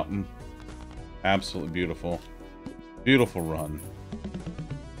 Yeah. Absolutely beautiful. Beautiful run.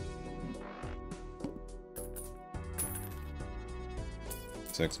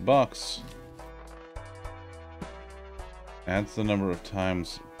 $6. Adds the number of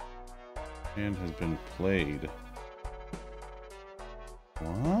times and has been played.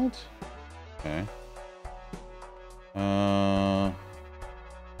 What? Okay.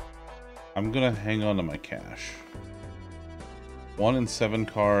 I'm gonna hang on to my cash. 1 in 7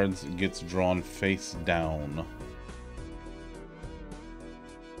 cards gets drawn face down.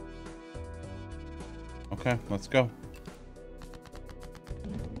 Okay, let's go.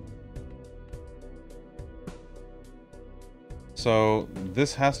 So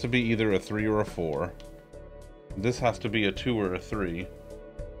this has to be either a 3 or a 4. This has to be a 2 or a 3.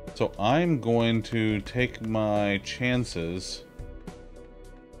 So I'm going to take my chances,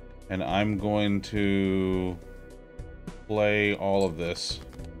 and I'm going to play all of this.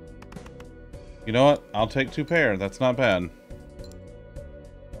 You know what? I'll take 2 pair. That's not bad.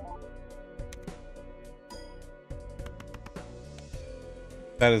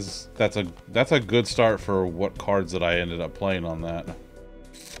 That's a good start for what cards that I ended up playing on that.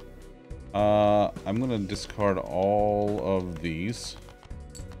 I'm gonna discard all of these.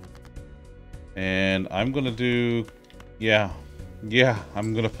 And I'm gonna do, yeah,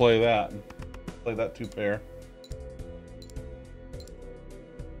 I'm gonna play that. Play that 2 pair.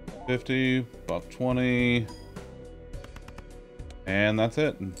 50, about 20. And that's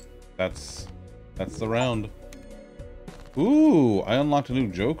it. That's the round. Ooh, I unlocked a new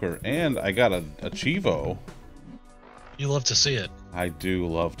Joker, and I got a Chivo. You love to see it. I do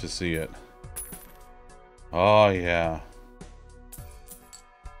love to see it. Oh, yeah.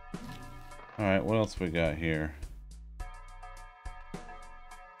 Alright, what else we got here?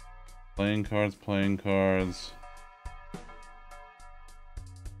 Playing cards, playing cards.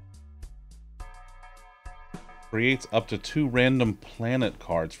 Creates up to 2 random planet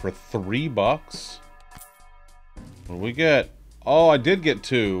cards for $3. What do we get? Oh, I did get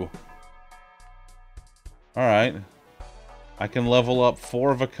 2. Alright. I can level up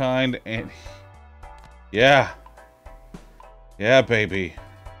 4 of a kind and... Yeah. Yeah, baby.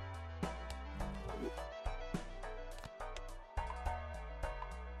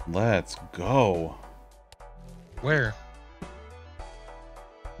 Let's go. Where?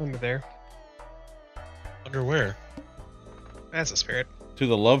 Under there. Under where? That's a spirit. To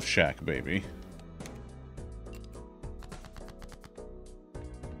the Love Shack, baby.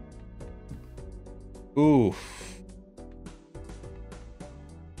 Oof.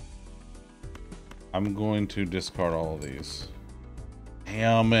 I'm going to discard all of these.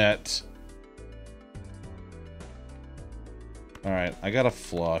 Damn it. Alright, I got a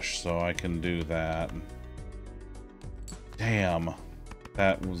flush, so I can do that. Damn.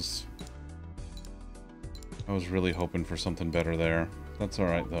 That was... I was really hoping for something better there. That's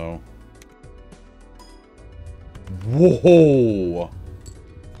alright, though. Whoa!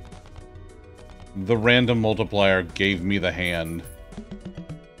 The random multiplier gave me the hand.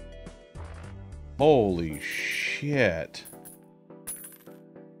 Holy shit.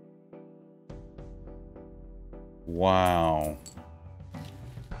 Wow.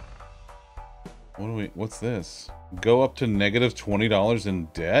 What's this? Go up to negative $20 in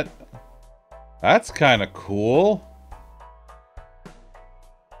debt? That's kind of cool.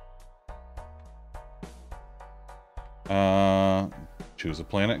 Choose a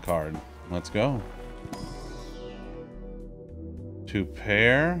planet card. Let's go. To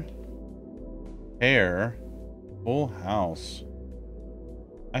pair. Pair. Full house.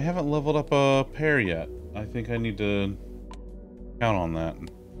 I haven't leveled up a pair yet. I think I need to count on that.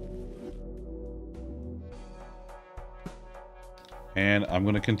 And I'm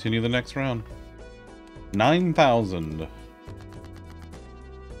going to continue the next round. 9,000.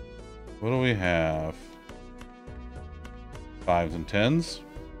 What do we have? 5s and 10s.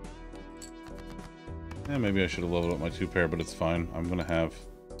 Yeah, maybe I should have leveled up my 2 pair, but it's fine. I'm going to have...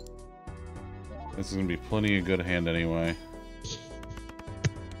 This is going to be plenty of good hand anyway.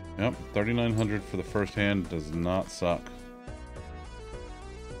 Yep, 3,900 for the first hand does not suck.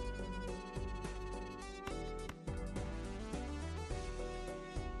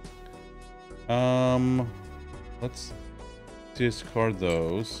 Let's discard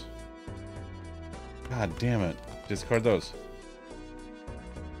those. God damn it. Discard those.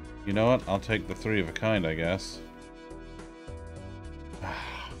 You know what? I'll take the 3 of a kind, I guess.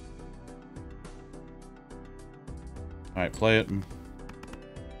 Alright, play it.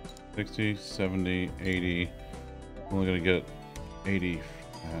 60, 70, 80. I'm only gonna get 80.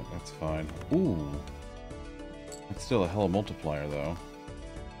 That's fine. Ooh. That's still a hella multiplier, though.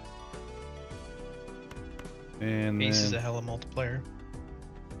 And Ace then is a hella multiplier.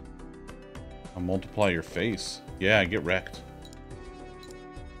 I'll multiply your face. Yeah, get wrecked.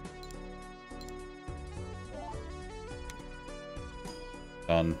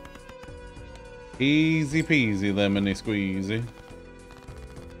 Done. Easy peasy lemony squeezy.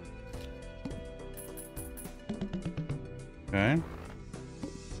 Okay.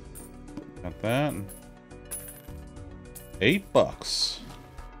 Got that. $8.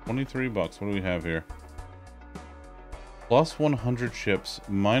 23 bucks. What do we have here? Plus 100 chips,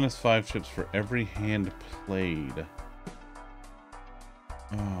 minus 5 chips for every hand played.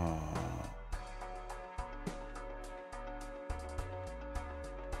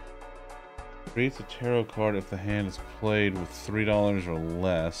 Creates a tarot card if the hand is played with $3 or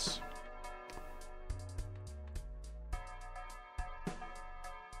less.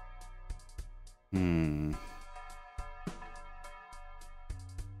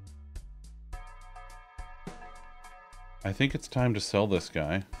 I think it's time to sell this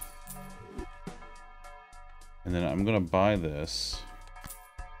guy. And then I'm gonna buy this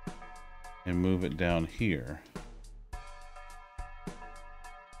and move it down here.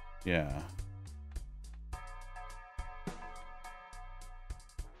 Yeah.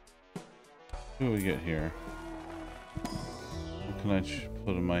 What do we get here? What can I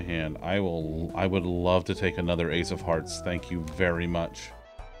put in my hand? I would love to take another Ace of Hearts. Thank you very much.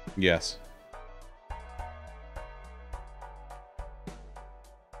 Yes.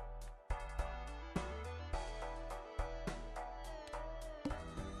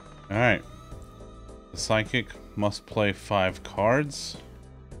 Alright. The Psychic must play 5 cards.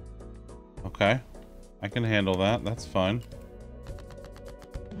 Okay. I can handle that. That's fine.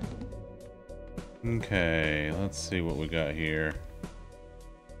 Okay, let's see what we got here.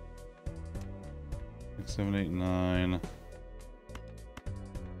 6, 7, 8, 9.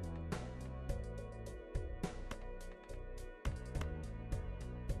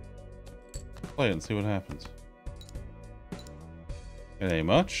 Play it and see what happens. It ain't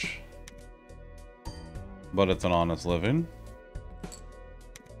much, but it's an honest living.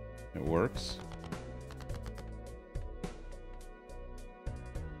 It works.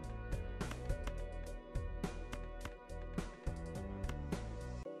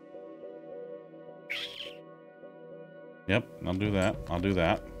 I'll do that. I'll do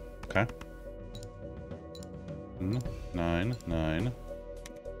that. Okay. 9, 9.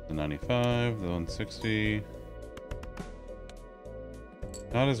 The 95, the 160.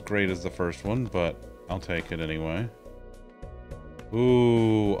 Not as great as the first one, but I'll take it anyway.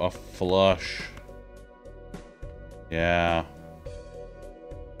 Ooh, a flush. Yeah.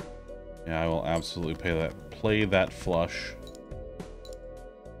 Yeah, I will absolutely play that flush.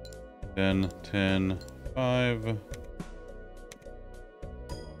 10, 10, 5.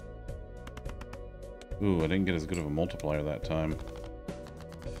 Ooh, I didn't get as good of a multiplier that time.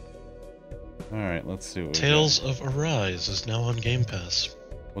 Alright, let's see what we got. Tales of Arise is now on Game Pass.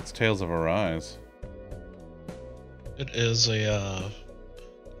 What's Tales of Arise? It is a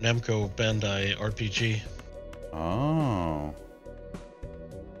Namco Bandai RPG. Oh.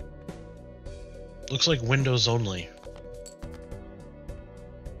 Looks like Windows only.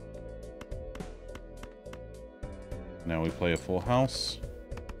 Now we play a full house.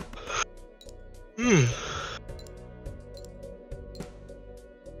 Hmm.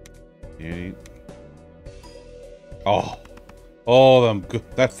 8. Oh. Oh, them good.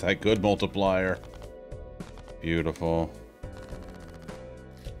 That's that good multiplier. Beautiful.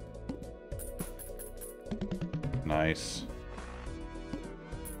 Nice.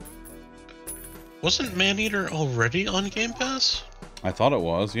 Wasn't Maneater already on Game Pass? I thought it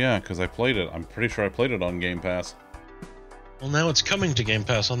was, yeah, because I played it. I'm pretty sure I played it on Game Pass. Well, now it's coming to Game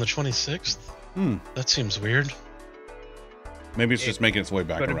Pass on the 26th. Hmm. That seems weird. Maybe it's just making its way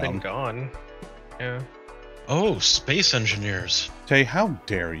back Could have been around. gone. Yeah. Oh, Space Engineers. Tay, how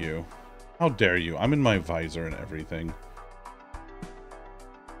dare you? How dare you? I'm in my visor and everything.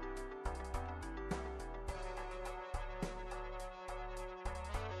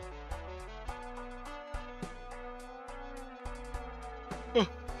 Huh.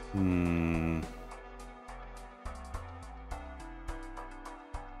 Hmm.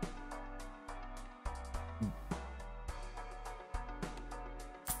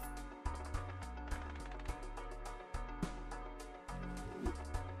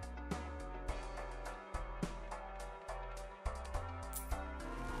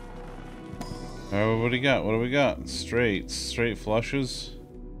 Oh, what do you got? What do we got? Straight flushes?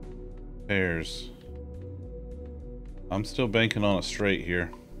 Pairs. I'm still banking on a straight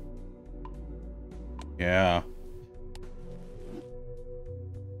here. Yeah.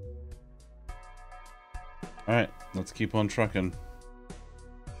 Alright, let's keep on trucking.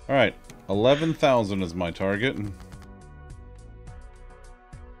 Alright, 11,000 is my target.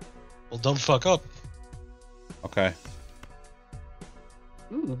 Well, don't fuck up. Okay.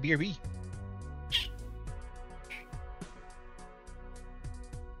 Ooh, BRB.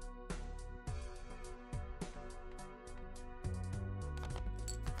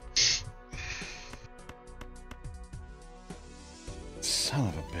 Son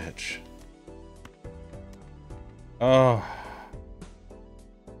of a bitch. Oh.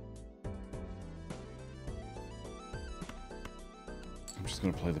 I'm just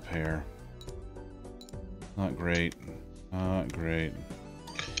gonna play the pair. Not great. Not great.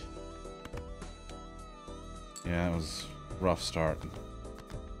 Yeah, it was a rough start.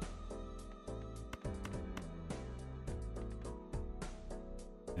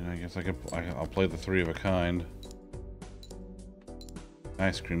 And I guess I'll play the 3 of a kind.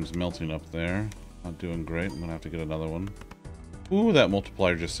 Ice cream's melting up there. Not doing great. I'm gonna have to get another one. Ooh, that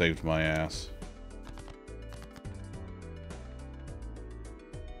multiplier just saved my ass.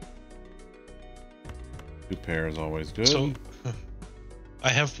 Two pair is always good. So, I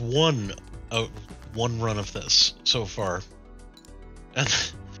have one run of this so far, and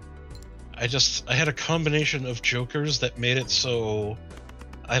I had a combination of jokers that made it so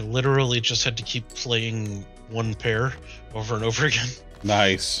I literally just had to keep playing one pair over and over again.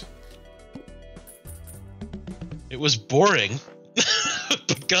 Nice. It was boring,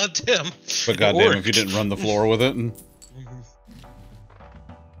 but goddamn. But goddamn, if you didn't run the floor with it.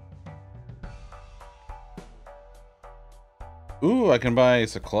 Ooh, I can buy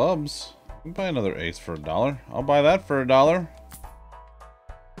ace of clubs. I can buy another ace for $1. I'll buy that for $1.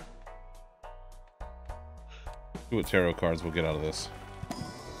 See what tarot cards we'll get out of this.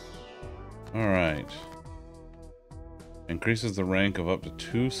 Alright. Increases the rank of up to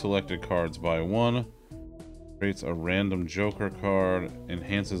 2 selected cards by 1. Creates a random joker card.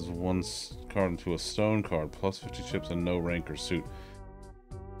 Enhances one card into a stone card. Plus 50 chips and no rank or suit.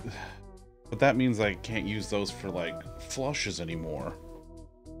 But that means I can't use those for, like, flushes anymore.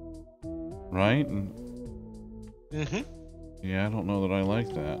 Right? Mm-hmm. Yeah, I don't know that I like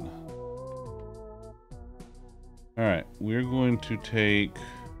that. Alright, we're going to take...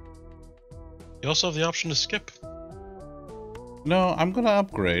 You also have the option to skip. No, I'm gonna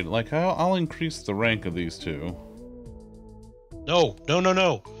upgrade. Like, I'll increase the rank of these two. No, no, no,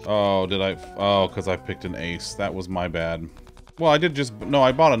 no. Oh, did I? Oh, because I picked an ace. That was my bad. Well, I did just... No,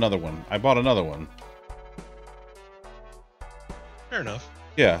 I bought another one. I bought another one. Fair enough.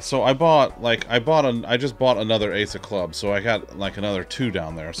 Yeah, so I bought, like, I just bought another ace of clubs, so I got, like, another 2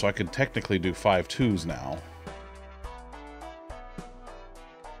 down there, so I could technically do 5 2s now.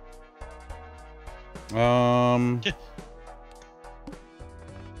 Yeah.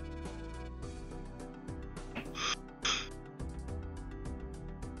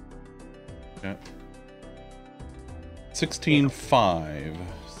 Okay. 16-5.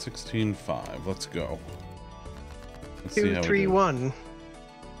 16-5. Let's go. Let's see 2, how 3, we do. 1.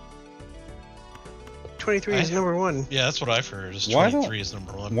 23 is number 1. Yeah, that's what I've heard. Is Why 23 is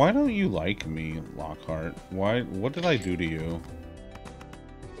number 1. Why don't you like me, Lockhart? Why? What did I do to you?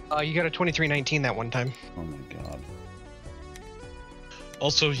 You got a 2319 that one time. Oh my god.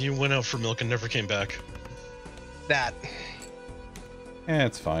 Also, you went out for milk and never came back. That.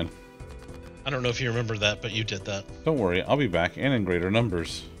 It's fine. I don't know if you remember that, but you did that. Don't worry, I'll be back and in greater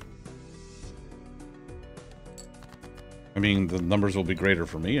numbers. I mean, the numbers will be greater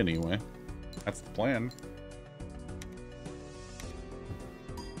for me anyway. That's the plan.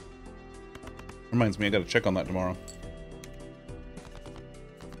 Reminds me, I gotta check on that tomorrow.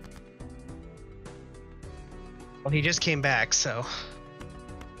 Well, he just came back, so...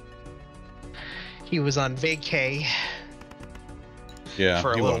 He was on vacay Yeah,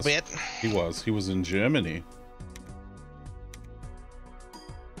 for a he little was. bit. He was. He was in Germany.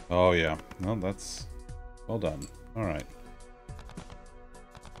 Oh, yeah. Well, that's... Well done. Alright.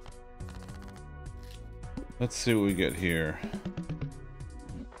 Let's see what we get here.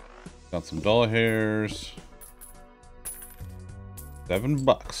 Got some dollar hairs.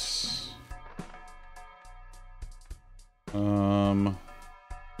 $7.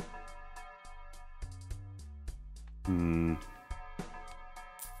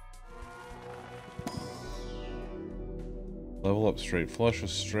 Level up straight flush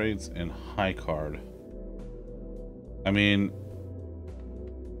with straights and high card. I mean,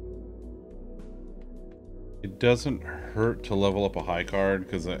 it doesn't hurt to level up a high card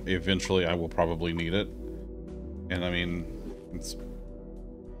because eventually I will probably need it. And I mean, it's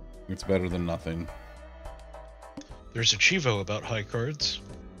better than nothing. There's a Chivo about high cards.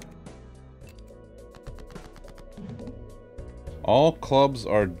 All clubs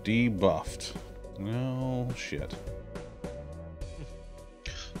are debuffed. No shit.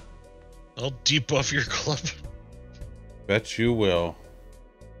 I'll debuff your club. Bet you will.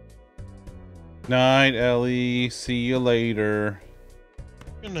 Night, Ellie. See you later.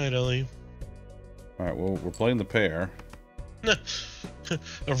 Good night, Ellie. Alright, well, we're playing the pair.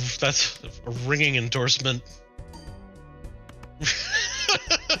 That's a ringing endorsement.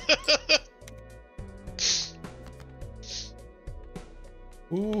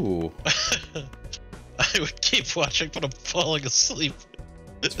 Ooh. I would keep watching, but I'm falling asleep.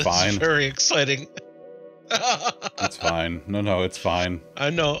 It's This fine. is very exciting. It's fine. No, it's fine. I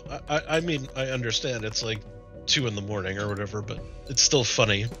know. I mean, I understand. It's like 2 in the morning or whatever, but it's still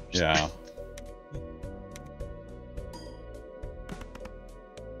funny. Yeah.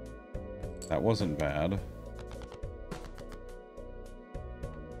 That wasn't bad.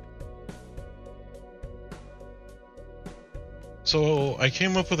 So I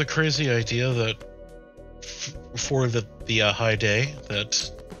came up with a crazy idea that for the high day that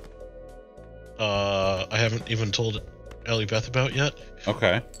I haven't even told Ellie Beth about yet.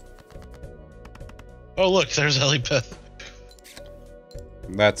 Okay. Oh look, there's Ellie Beth.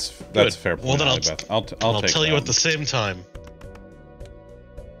 That's Good. fair point. Well, then Beth. I'll take tell you that. at the same time.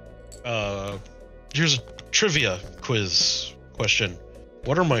 Here's a trivia quiz question.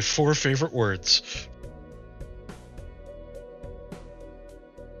 What are my 4 favorite words?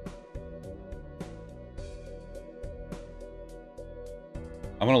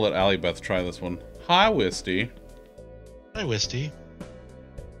 I'm gonna let Allie Beth try this one. Hi, Wisty. Hi, Wisty.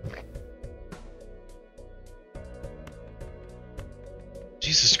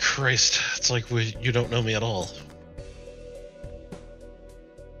 Jesus Christ, it's like you don't know me at all.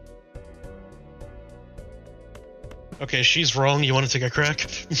 Okay, she's wrong. You want to take a crack?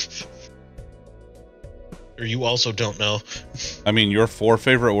 Or you also don't know? I mean, your 4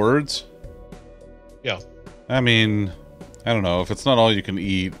 favorite words? Yeah. I mean, I don't know. If it's not all you can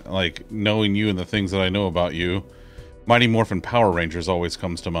eat, like, knowing you and the things that I know about you, Mighty Morphin Power Rangers always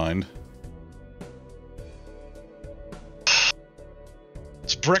comes to mind.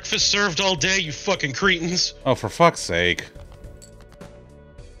 It's breakfast served all day, you fucking cretins. Oh, for fuck's sake.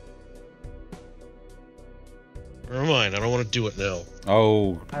 Or am mind. I don't want to do it now.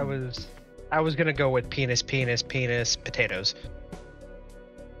 Oh, I was gonna go with penis, potatoes.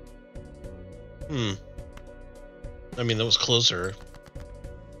 I mean, that was closer.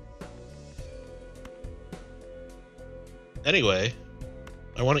 Anyway,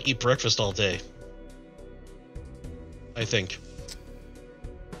 I want to eat breakfast all day. I think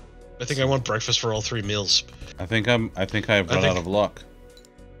I want breakfast for all 3 meals. I think I've run out of luck.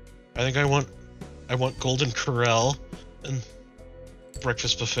 I think I want Golden Corral and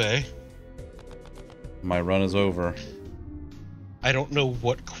breakfast buffet. My run is over. I don't know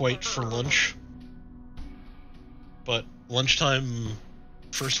what quite for lunch, but lunchtime,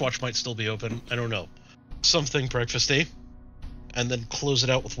 First Watch might still be open. I don't know. Something breakfasty, and then close it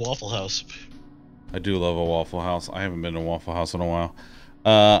out with Waffle House. I do love a Waffle House. I haven't been to Waffle House in a while.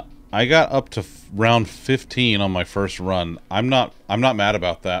 I got up to round 15 on my first run. I'm not mad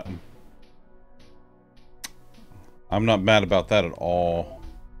about that. I'm not mad about that at all.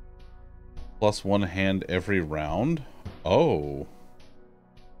 Plus 1 hand every round? Oh.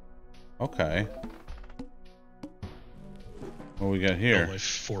 Okay. What we got here? My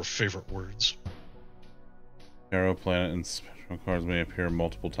 4 favorite words. Arrow planet and special cards may appear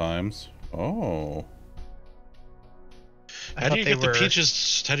multiple times. Oh. How do you get the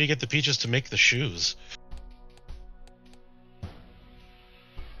peaches? How do you get the peaches to make the shoes?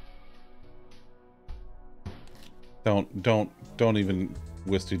 Don't even,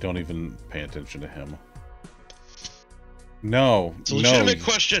 Wisty, don't even pay attention to him. No, It's a legitimate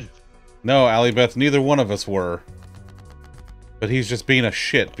question. No, Allie Beth, neither one of us were. But he's just being a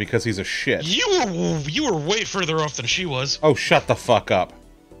shit because he's a shit. You were way further off than she was. Oh, shut the fuck up.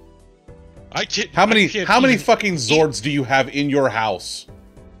 I can't. How many fucking Zords do you have in your house?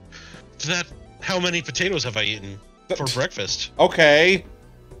 How many potatoes have I eaten for breakfast? Okay.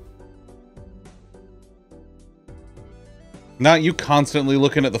 Not you constantly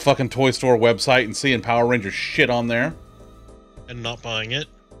looking at the fucking toy store website and seeing Power Rangers shit on there. And not buying it?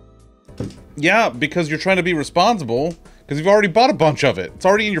 Yeah, because you're trying to be responsible. Because you've already bought a bunch of it. It's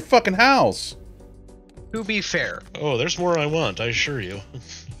already in your fucking house. To be fair. Oh, there's more I want, I assure you.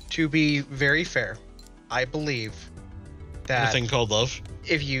 To be very fair, I believe that... A thing called love?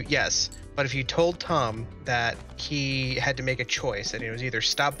 Yes. But if you told Tom that he had to make a choice, and it was either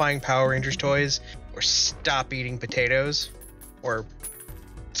stop buying Power Rangers toys, or stop eating potatoes, or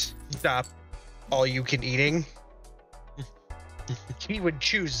stop all-you-can-eating, he would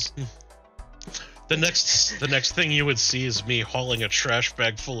choose... The next thing you would see is me hauling a trash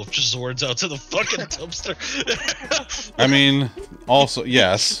bag full of Zords out to the fucking dumpster. I mean, also,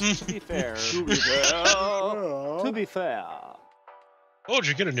 yes. To be fair. To be fair. Oh, did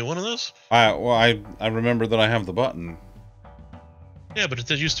you get a new one of those? I remember that I have the button. Yeah, but it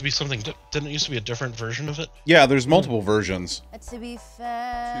used to be something. Didn't it used to be a different version of it? Yeah, there's multiple versions. To be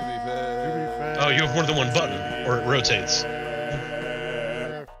fair. Oh, you have more than one button, or it rotates.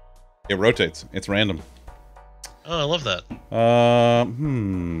 It rotates. It's random. Oh, I love that.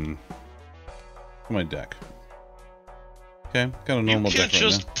 My deck. Okay, got a normal deck right now. You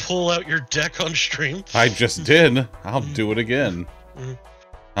can't just pull out your deck on stream. I just did. I'll do it again.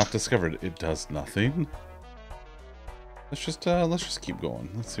 Not discovered. It does nothing. Let's just keep going.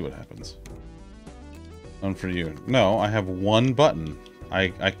 Let's see what happens. One for you. No, I have one button.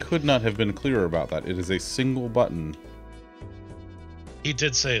 I could not have been clearer about that. It is a single button. He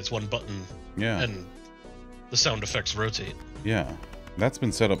did say it's one button. Yeah. And the sound effects rotate. Yeah. That's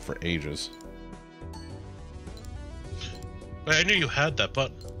been set up for ages. I knew you had that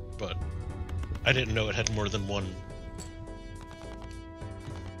button, but I didn't know it had more than one.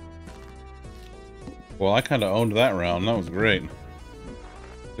 Well, I kind of owned that round. That was great.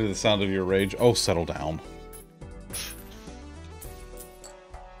 Hear the sound of your rage. Oh, settle down.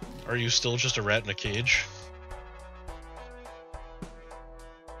 Are you still just a rat in a cage?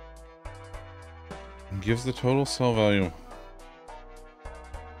 Gives the total sell value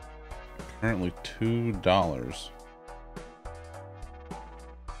currently $2.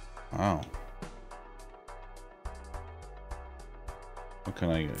 Wow. What can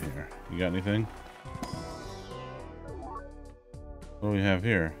I get here? You got anything? What do we have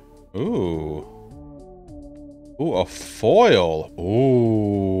here? Ooh. Ooh, a foil.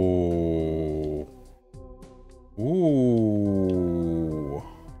 Ooh. Ooh.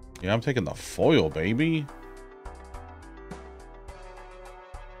 Yeah, I'm taking the foil, baby.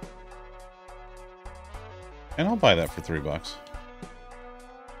 And I'll buy that for $3. You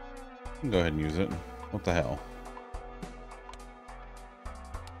can go ahead and use it. What the hell?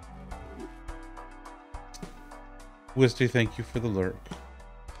 Wisty, thank you for the lurk.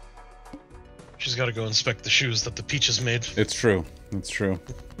 She's got to go inspect the shoes that the Peaches made. It's true. It's true.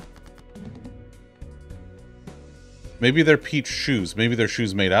 Maybe they're peach shoes. Maybe they're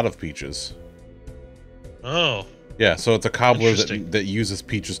shoes made out of peaches. Oh. Yeah, so it's a cobbler that uses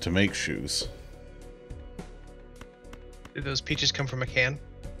peaches to make shoes. Did those peaches come from a can?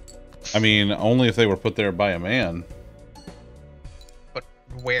 I mean, only if they were put there by a man. But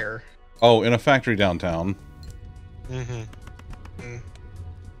where? Oh, in a factory downtown. Mm-hmm. Mm.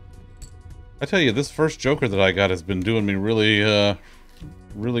 I tell you, this first Joker that I got has been doing me really,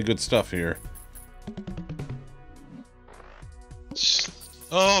 really good stuff here.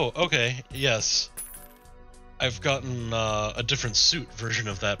 Oh, okay. Yes. I've gotten a different suit version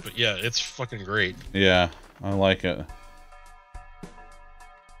of that, but yeah, it's fucking great. Yeah, I like it.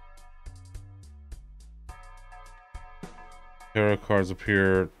 Tarot cards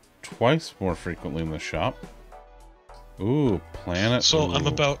appear twice more frequently in the shop. Ooh, planet. So Ooh.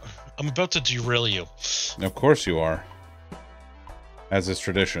 I'm about to derail you. Of course you are. As is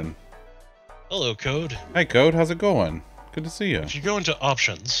tradition. Hello, Code. Hi, Code. How's it going? Good to see you. If you go into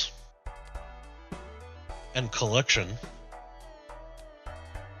options and collection,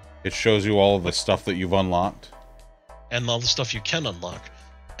 It shows you all of the stuff that you've unlocked. and all the stuff you can unlock,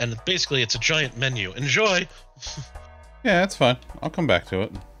 and basically it's a giant menu. Enjoy. Yeah, it's fine. I'll come back to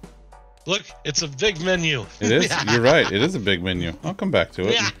it. Look, it's a big menu. It is. You're right. It is a big menu. I'll come back to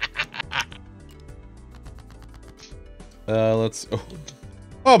it. Let's...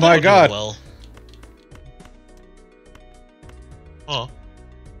 Oh my god! Well. Huh.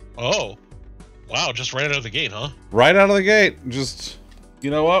 Oh. Wow, just right out of the gate, huh? Right out of the gate. Just... You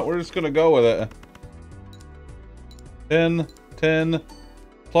know what? We're just gonna go with it. 10, 10,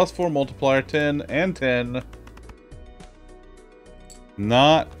 plus 4 multiplier, 10, and 10.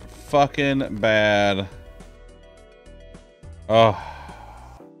 Not fucking bad. Oh.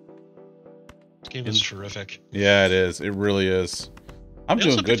 This game is terrific. Yeah, it is. It really is. I'm They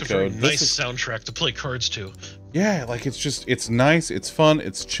doing also good, picked a very Code. nice soundtrack to play cards to. Yeah, like it's just, it's nice, it's fun,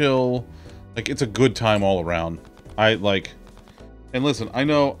 it's chill. Like it's a good time all around. I like, and listen, I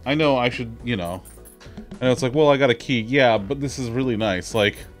know I should, you know, and it's like, well, I got a key. Yeah, but this is really nice.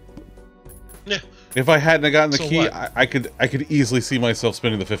 Like, Yeah. if I hadn't have gotten the So key, what? I could easily see myself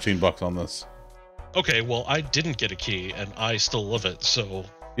spending the $15 on this. Okay, well, I didn't get a key, and I still love it, so...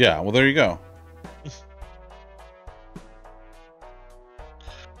 Yeah, well, there you go.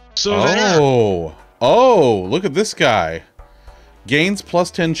 So there. Oh, look at this guy. Gains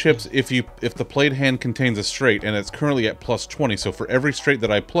plus 10 chips if the played hand contains a straight, and it's currently at plus 20. So for every straight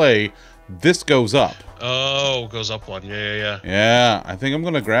that I play, this goes up. Oh, goes up one. Yeah. Yeah, I think I'm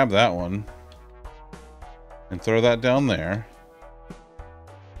gonna grab that one and throw that down there.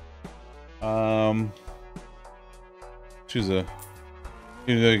 Choose a.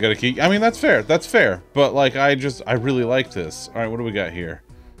 You got a key. I mean, that's fair. That's fair. But like, I really like this. All right, what do we got here?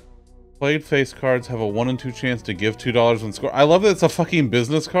 Played face cards have a 1 in 2 chance to give $2 when score. I love that it's a fucking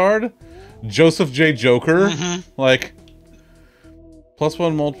business card. Joseph J. Joker. Like, plus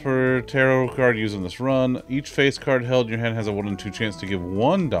 1 multiple per tarot card used in this run. Each face card held in your hand has a 1 in 2 chance to give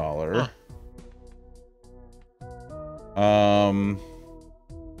 $1.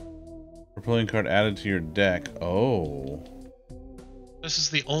 Playing card added to your deck. Oh. This is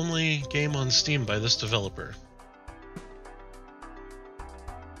the only game on Steam by this developer.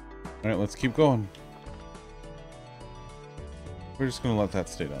 Alright, let's keep going. We're just gonna let that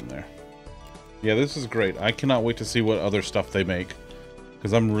stay down there. Yeah, this is great. I cannot wait to see what other stuff they make,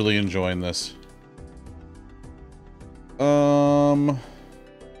 because I'm really enjoying this. I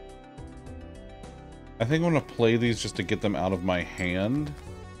think I'm gonna play these just to get them out of my hand.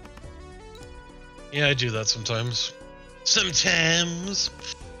 Yeah, I do that sometimes. Sometimes.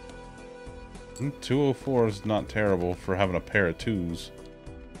 204 is not terrible for having a pair of 2s.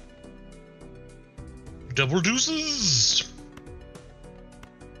 Double deuces.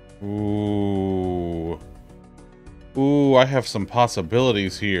 Ooh. Ooh, I have some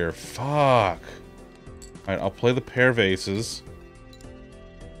possibilities here. Fuck. Alright, I'll play the pair of aces.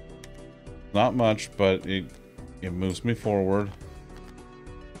 Not much, but it moves me forward.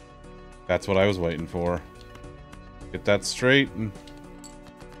 That's what I was waiting for. Get that straight and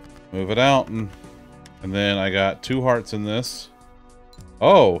move it out, and then I got 2 hearts in this.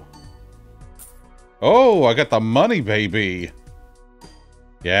 Oh. Oh, I got the money, baby.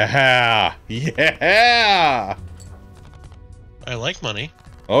 Yeah. Yeah. I like money.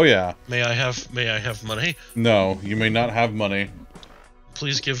 Oh yeah. May I have money? No, you may not have money.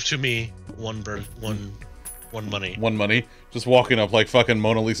 Please give to me one money. One money. Just walking up like fucking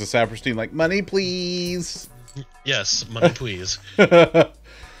Mona Lisa Saperstein, like, money, please. Yes, money please.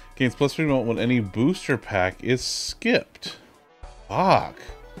 Give Gains plus 3 when any booster pack is skipped. Fuck.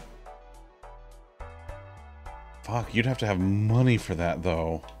 Fuck, you'd have to have money for that,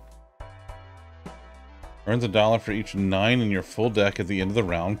 though. Earns $1 for each 9 in your full deck at the end of the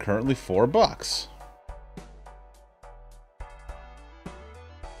round. Currently $4.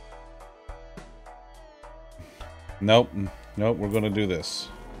 Nope. Nope, we're gonna do this.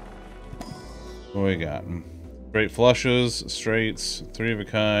 What we got? Straight flushes, straights, 3 of a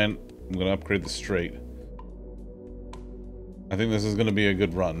kind. I'm gonna upgrade the straight. I think this is gonna be a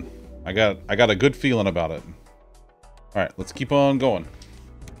good run. I got a good feeling about it. Alright, let's keep on going.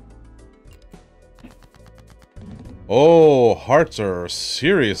 Oh, hearts are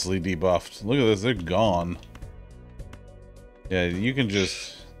seriously debuffed. Look at this, they're gone. Yeah, you can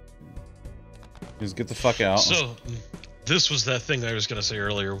just get the fuck out. So, this was that thing I was going to say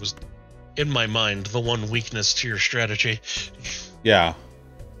earlier, was, in my mind, the one weakness to your strategy. Yeah.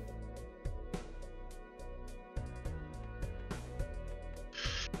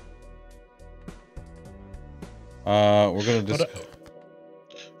 We're gonna just...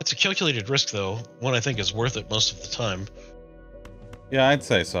 It's a calculated risk, though. One I think is worth it most of the time. Yeah, I'd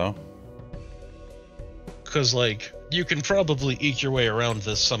say so. Because, like, you can probably eke your way around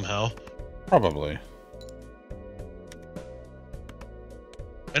this somehow. Probably.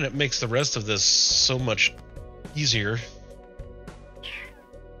 And it makes the rest of this so much easier.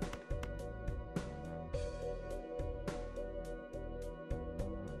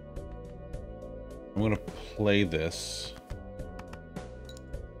 I'm gonna play this.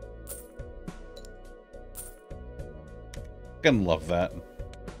 I can love that.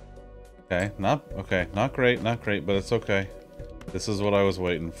 Okay, not great, but it's okay. This is what I was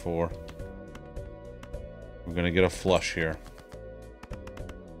waiting for. I'm gonna get a flush here.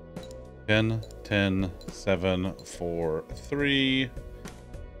 10, 10, 7, 4, 3,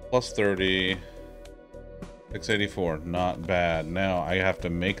 plus 30, 684. Not bad. Now I have to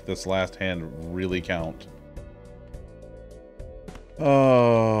make this last hand really count.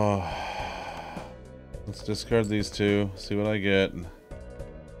 Oh. Let's discard these two, see what I get.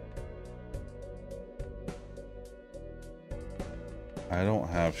 I don't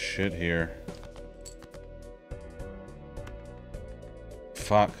have shit here.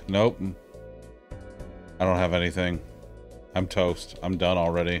 Fuck, nope. I don't have anything. I'm toast. I'm done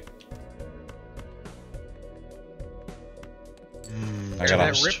already. I got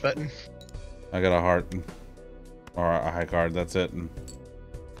that rip button. I got a heart. Or a high card, that's it.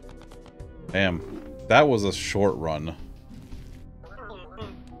 Damn. That was a short run.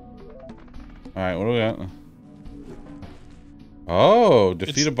 Alright, what do we got? Oh,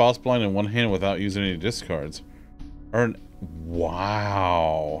 defeat a boss blind in one hand without using any discards. Earn...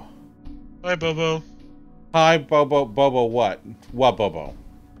 Wow. Hi, Bobo. Hi, Bobo. Bobo what? What, Bobo?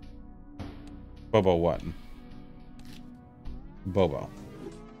 Bobo what? Bobo.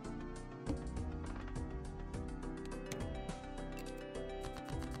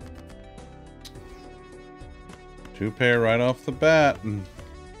 Two pair right off the bat.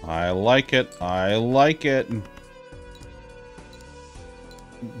 I like it. I like it.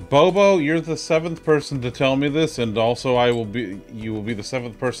 Bobo, you're the 7th person to tell me this, and also you will be the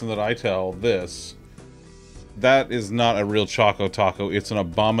 7th person that I tell this. That is not a real Choco Taco. It's an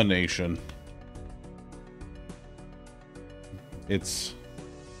abomination. It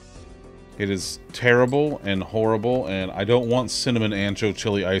is terrible and horrible, and I don't want cinnamon ancho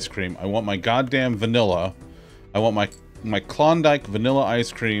chili ice cream. I want my goddamn vanilla. I want my Klondike vanilla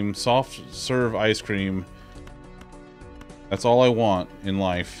ice cream, soft serve ice cream. That's all I want in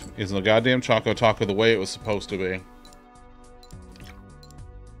life, is a goddamn Choco Taco the way it was supposed to be.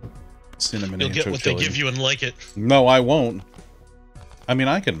 Cinnamon You'll ancho get what chili. they give you and like it. No, I won't. I mean,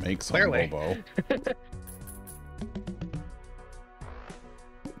 I can make some, Clearly. Bobo.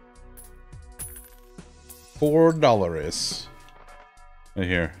 $4. Right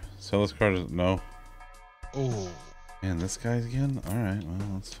here. Sell this card. No. Oh. Man, this guy again? Alright,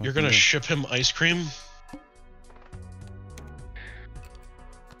 well, let's You're gonna ship him ice cream?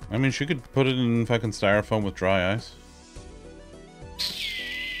 I mean, she could put it in fucking styrofoam with dry ice.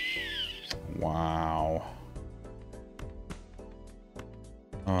 Wow.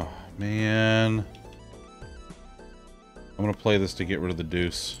 Oh, man. I'm gonna play this to get rid of the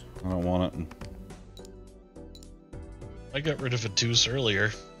deuce. I don't want it. I got rid of a deuce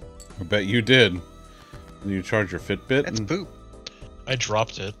earlier. I bet you did. You charge your Fitbit? That's poop. I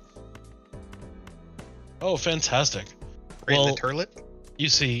dropped it. Oh, fantastic. Right in Well, the turlet? you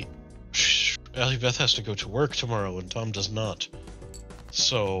see, Allie Beth has to go to work tomorrow and Tom does not.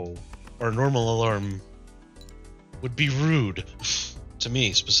 So, our normal alarm would be rude. To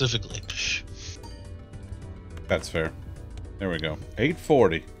me, specifically. That's fair. There we go.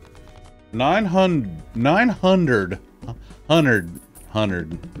 840. 900. 900.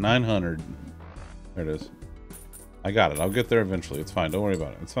 There it is. I got it. I'll get there eventually. It's fine. Don't worry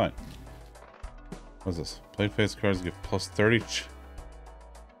about it. It's fine. What's this? Play face cards give plus 30.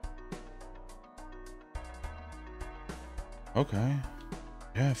 Okay.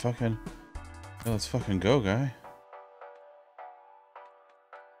 Yeah, fucking. Yeah, let's fucking go, guy.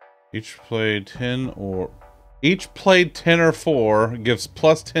 Each played 10 or 4 gives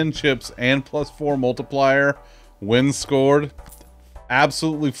plus 10 chips and plus 4 multiplier. Wins scored.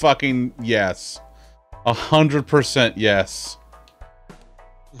 Absolutely fucking yes. 100% yes.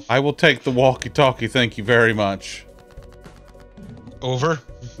 I will take the walkie-talkie, thank you very much. Over?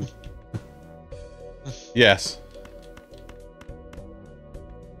 Yes.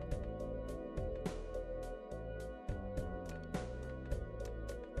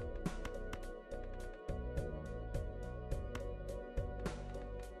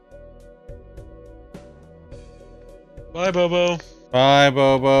 Bye, Bobo. Bye,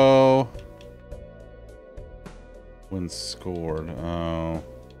 Bobo. When scored. Oh.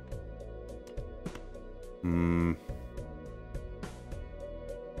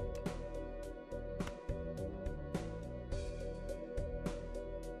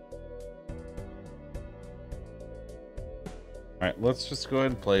 Alright, let's just go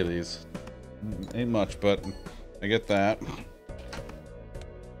ahead and play these. Ain't much, but I get that.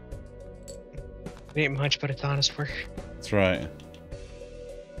 It ain't much, but it's honest work. That's right.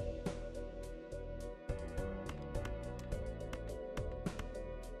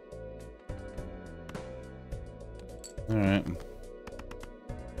 Alright.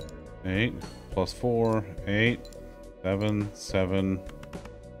 8 plus 4, 8, 7, 7.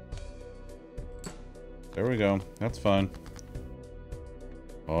 There we go. That's fine.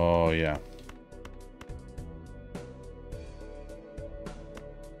 Oh, yeah.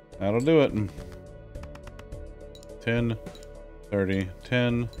 That'll do it. 10, 30,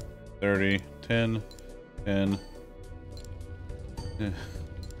 10, 30, 10, 10.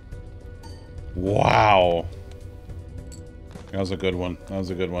 Wow. That was a good one. That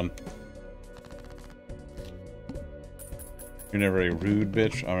was a good one. You're never a rude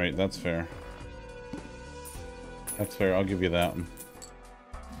bitch. Alright, that's fair. That's fair. I'll give you that one.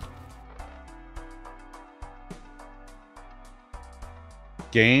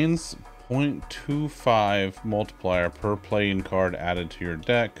 Gains 0.25 multiplier per playing card added to your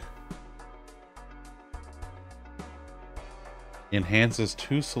deck. Enhances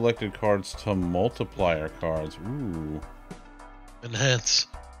 2 selected cards to multiplier cards. Ooh. Enhance.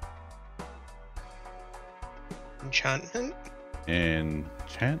 Enchantment?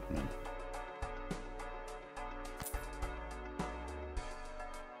 Enchantment.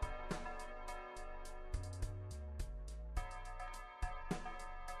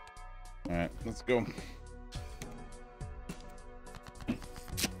 Alright, let's go.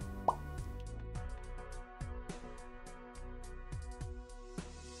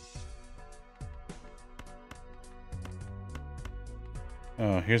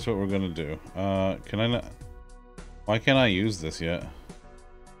 Here's what we're gonna do. Can I not? Why can't I use this yet?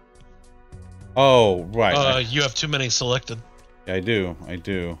 Oh, right. You have too many selected. Yeah, I do. I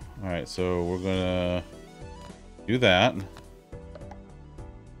do. Alright, so we're gonna do that.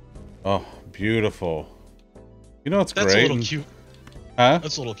 Oh, beautiful. You know what's That's great? a little cute. Huh?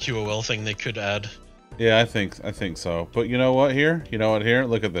 That's a little QOL thing they could add. Yeah, I think so. But you know what here? You know what here?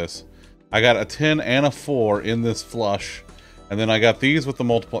 Look at this. I got a 10 and a 4 in this flush. And then I got these with the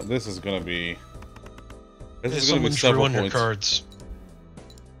multiple. This is gonna be. This is gonna be several on your points. cards.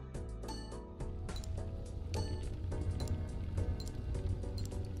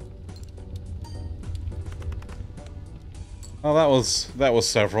 Oh, that was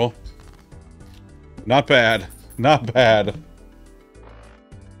several. Not bad. Not bad.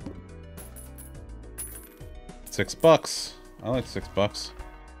 $6. I like $6.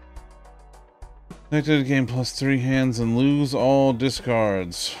 Connected game plus 3 hands and lose all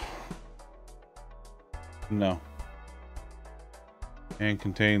discards. No. And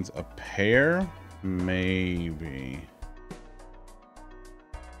contains a pair? Maybe.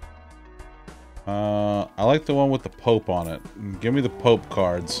 I like the one with the Pope on it. Give me the Pope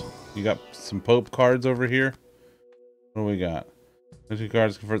cards. You got some Pope cards over here? What do we got? The 2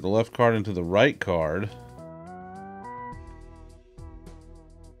 cards convert the left card into the right card.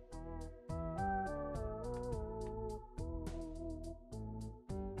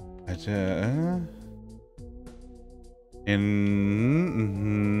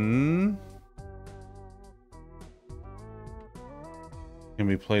 Can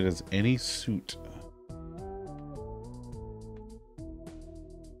be played as any suit.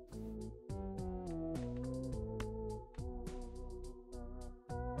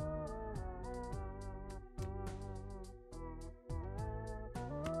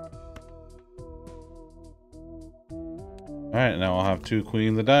 Alright, now I'll have 2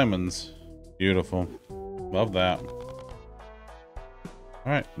 queens of diamonds. Beautiful. Love that.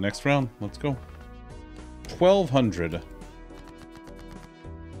 Alright, next round. Let's go. 1,200.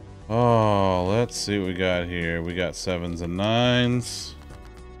 Oh, let's see what we got here. We got 7s and 9s.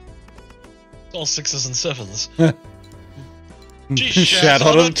 All 6s and 7s.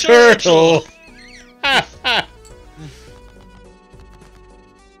 Shadowed of turtle.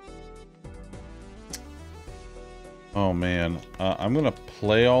 Oh man, I'm gonna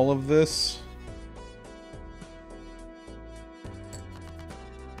play all of this.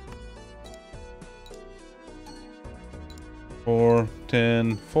 Four,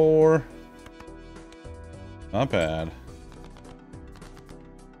 10, 4. Not bad.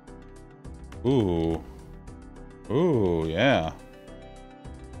 Ooh. Ooh, yeah.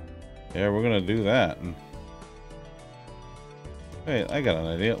 Yeah, we're gonna do that. Hey, I got an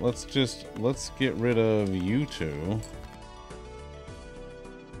idea. Let's get rid of you two.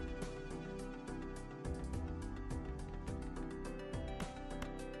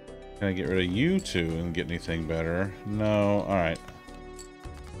 Can I get rid of you two and get anything better? No, alright.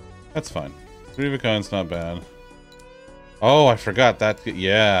 That's fine. 3 of a kind's not bad. Oh, I forgot that.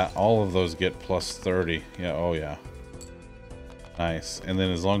 Yeah, all of those get plus 30. Yeah, oh yeah. Nice. And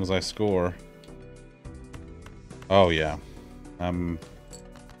then as long as I score. Oh yeah.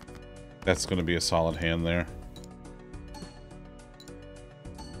 That's going to be a solid hand there.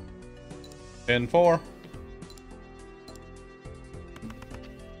 10-4.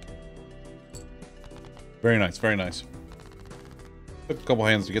 Very nice, very nice. Took a couple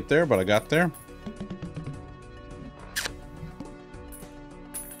hands to get there, but I got there.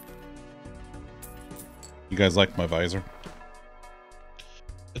 You guys like my visor?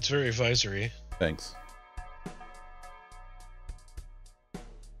 It's very visory. Thanks.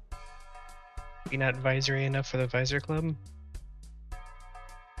 Be not advisory enough for the Visor Club?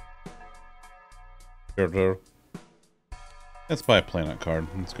 Sure. Let's buy a planet card.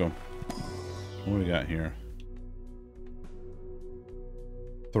 Let's go. What do we got here?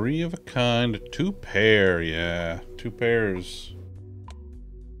 3 of a kind, 2 pair. Yeah, 2 pairs.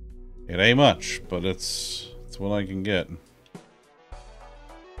 It ain't much, but it's what I can get.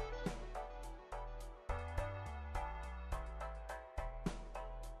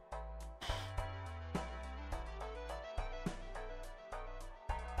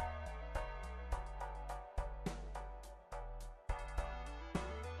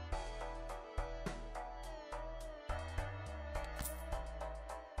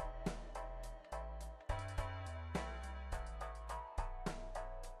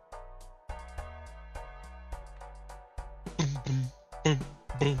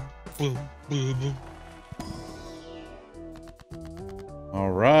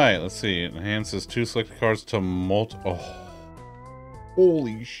 Alright, let's see. It enhances 2 selected cards to Oh.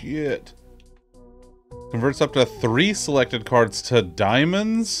 Holy shit. Converts up to 3 selected cards to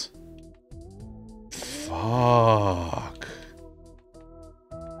diamonds? Fuck.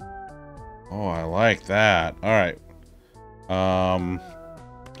 Oh, I like that. Alright. I'm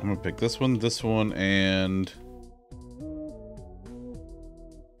gonna pick this one, and...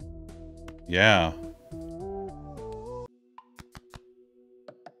 yeah.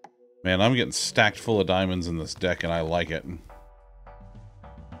 Man, I'm getting stacked full of diamonds in this deck, and I like it.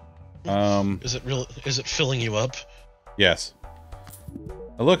 Is it filling you up? Yes.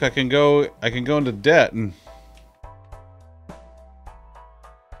 Oh, look, I can go into debt and...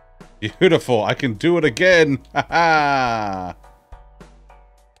 beautiful, I can do it again! Haha!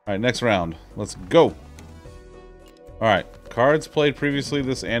 Alright, next round. Let's go! Alright, cards played previously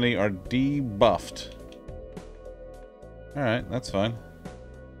this ante are debuffed. Alright, that's fine.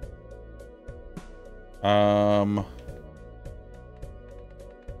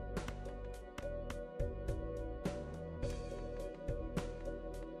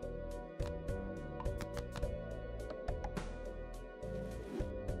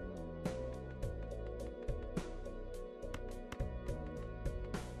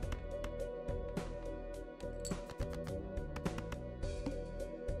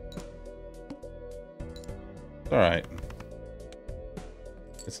 Alright.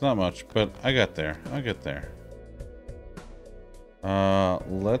 It's not much, but I got there. I'll get there.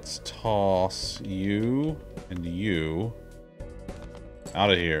 Let's toss you and you out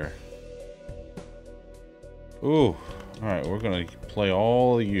of here. Ooh. Alright, we're gonna play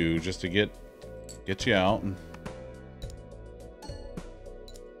all of you just to get you out.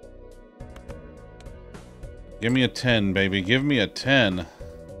 Give me a 10, baby. Give me a 10.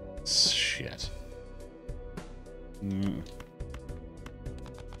 Shit. Get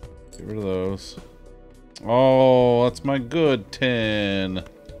rid of those. Oh, that's my good 10.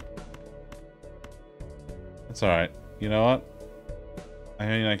 That's alright. You know what? I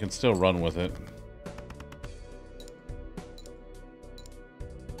mean, I can still run with it.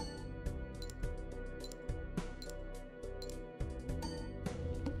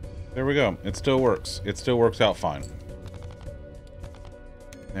 There we go. It still works. It still works out fine.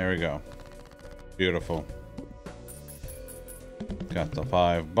 There we go. Beautiful. Got the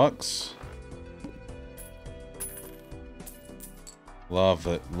 $5. Love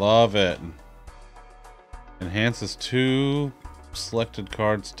it. Love it. Enhances 2 selected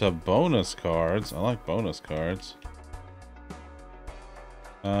cards to bonus cards. I like bonus cards.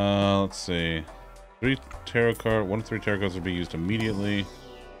 Let's see. 1 of 3 tarot cards will be used immediately.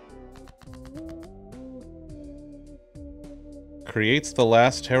 Creates the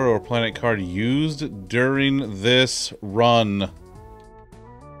last tarot or planet card used during this run.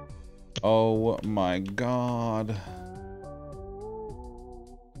 Oh my god.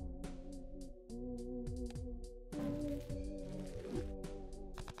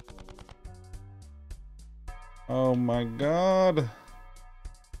 Oh my god.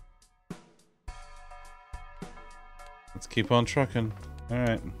 Let's keep on trucking.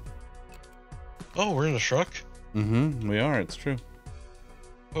 Alright. Oh, we're in a truck? Mm-hmm, we are, it's true.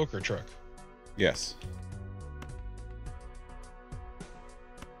 Poker truck. Yes.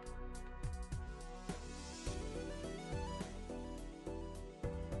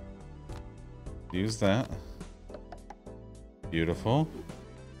 Use that. Beautiful.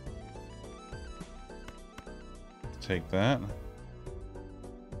 Take that.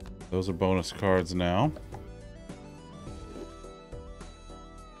 Those are bonus cards now.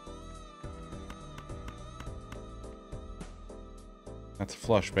 That's a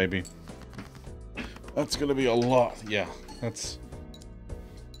flush, baby. That's gonna be a lot. Yeah, that's...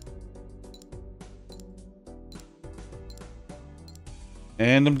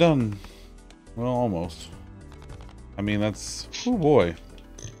 And I'm done. Well, almost. I mean, that's... Oh boy.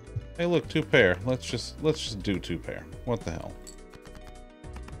 Hey, look, 2 pair. Let's just do 2 pair. What the hell?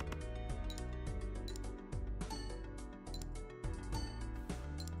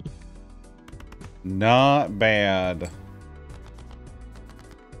 Not bad.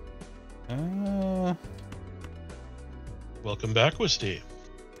 Welcome back, Wisty.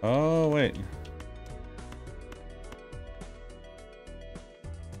 Oh, wait.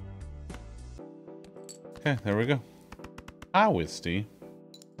 Okay, there we go. Hi, Wisty.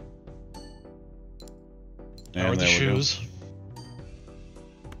 How are the shoes?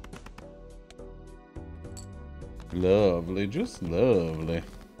 Lovely, just lovely.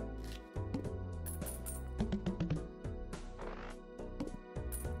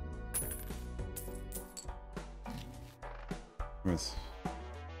 Yes.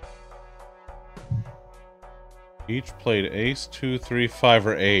 Each played ace, 2, 3, 5,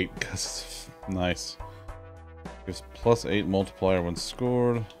 or 8. Nice. Gives +8 multiplier when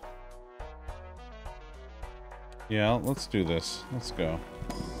scored. Yeah, let's do this. Let's go.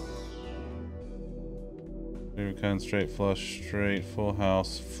 Favorite kind, straight flush, straight, full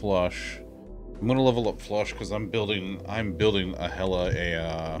house, flush. I'm gonna level up flush because I'm building a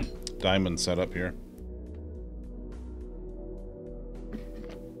hella diamond setup here.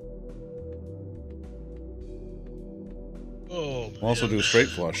 Oh, I'll also do a straight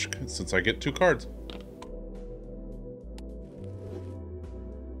flush since I get 2 cards.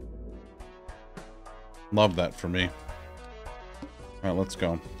 Love that for me. Alright, let's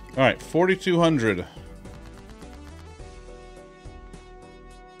go. Alright, 4,200.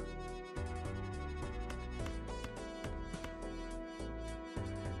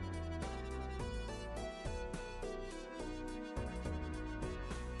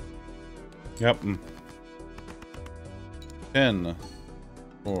 Yep. 10,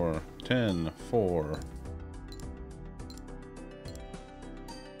 4, 10, 4.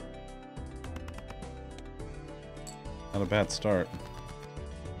 Not a bad start.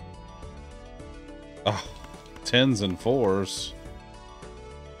 Ah, 10s and 4s.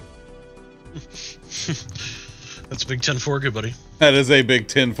 That's a big 10-4 good, buddy. That is a big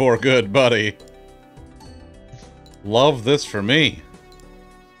 10-4 good, buddy. Love this for me.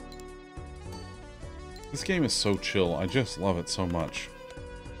 This game is so chill. I just love it so much.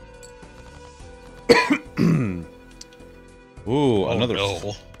 Ooh, oh, another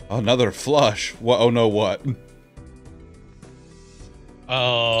no. another flush. What? Oh no, what?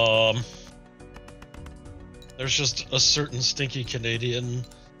 There's just a certain stinky Canadian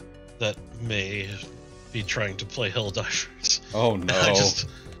that may be trying to play Helldivers. Oh no.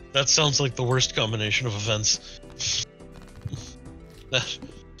 That sounds like the worst combination of events. That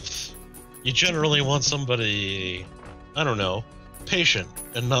you generally want somebody, I don't know, patient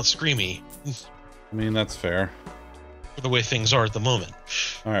and not screamy. I mean, that's fair. For the way things are at the moment.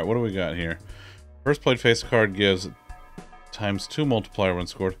 Alright, what do we got here? First played face card gives ×2 multiplier when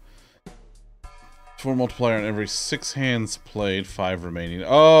scored. 4 multiplier on every 6 hands played, 5 remaining.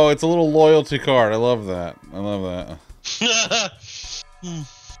 Oh, it's a little loyalty card. I love that. I love that.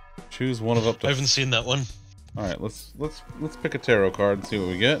 Choose one of up to... I haven't seen that one. Alright, let's pick a tarot card and see what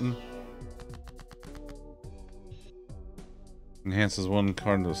we get. Enhances 1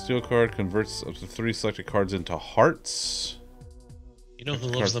 card into a steel card, converts up to 3 selected cards into hearts. You know who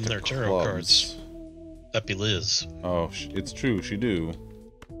loves them their tarot cards? That'd be Liz. Oh, it's true, she do.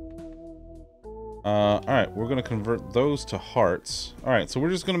 Alright, we're gonna convert those to hearts. Alright, so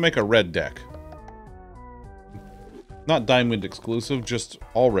we're just gonna make a red deck. Not Diamond exclusive, just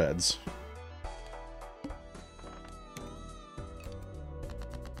all reds.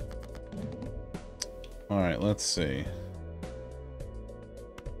 Alright, let's see.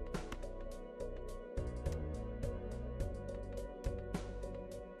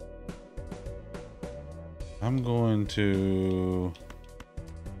 I'm going to...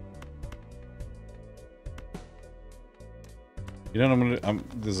 You know what I'm gonna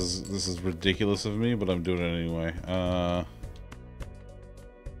do? This is ridiculous of me, but I'm doing it anyway.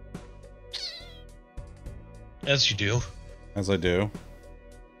 As you do. As I do.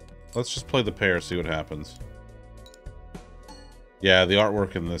 Let's just play the pair, see what happens. Yeah, the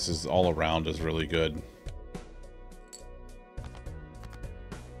artwork in this is all around is really good.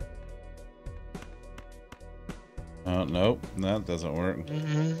 Nope, that doesn't work.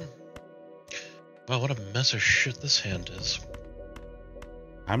 Wow, what a mess of shit this hand is.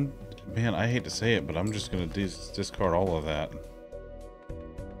 Man, I hate to say it, but I'm just gonna discard all of that.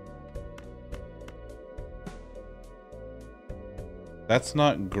 That's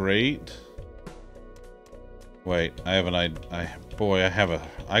not great. Wait, I have an idea.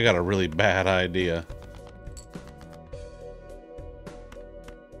 I got a really bad idea.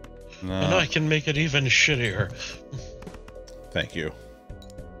 No. And I can make it even shittier. Thank you.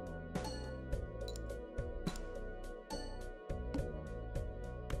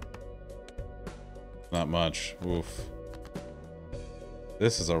 Not much. Oof.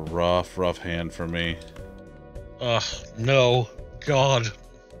 This is a rough hand for me. Ugh, no. God.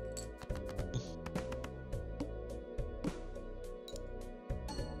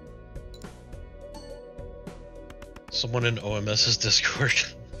 Someone in OMS's Discord.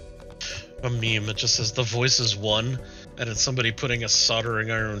 A meme that just says the voice is one, and it's somebody putting a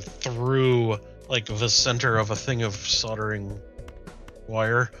soldering iron through, like, the center of a thing of soldering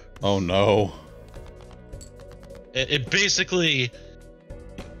wire. Oh no. It basically,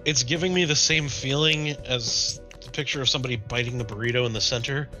 it's giving me the same feeling as the picture of somebody biting the burrito in the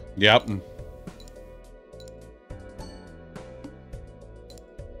center. Yep.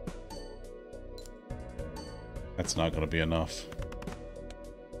 That's not going to be enough.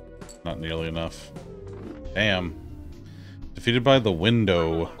 Not nearly enough. Damn. Defeated by the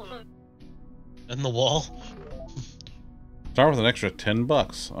window. And the wall. Start with an extra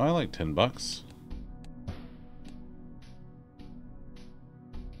 $10. I like $10.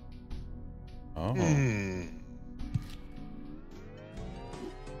 Oh.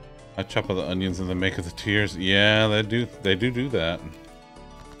 I chop up the onions and then make of the tears. Yeah, they do that.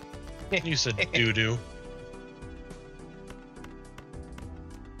 You said doo-doo.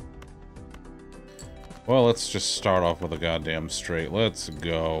 Well, let's just start off with a goddamn straight. Let's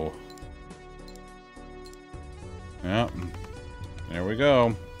go. Yep. There we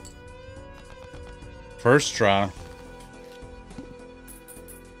go. First try.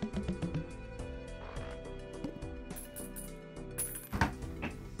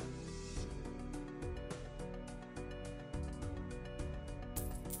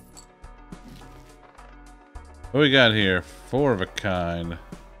 What we got here? 4 of a kind.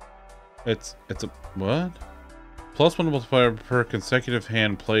 It's a what? +1 multiplier per consecutive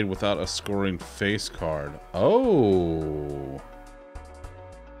hand played without a scoring face card. Oh.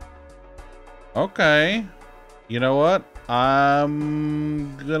 Okay. You know what?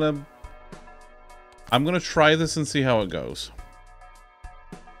 I'm gonna try this and see how it goes.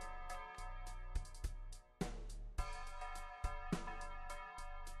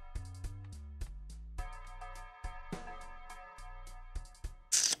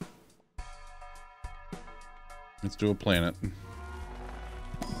 Let's do a planet.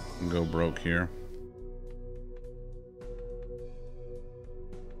 go broke here.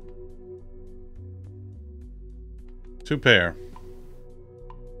 Two pair.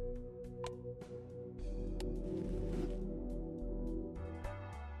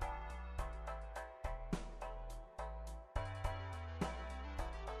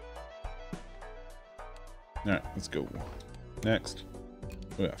 Alright, let's go. Next.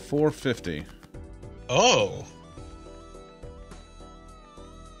 We got 450. Oh!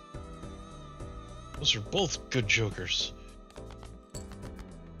 Those are both good jokers.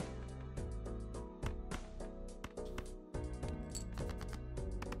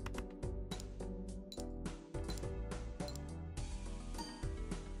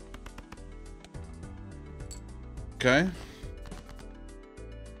 Okay.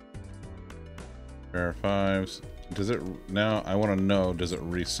 Pair of fives. Does it now? I want to know. Does it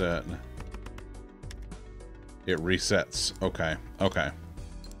reset? It resets. Okay. Okay.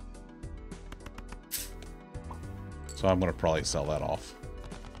 So I'm gonna probably sell that off.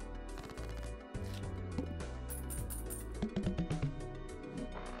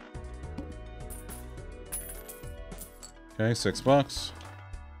 Okay, $6.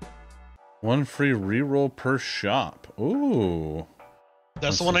 One free reroll per shop. Ooh.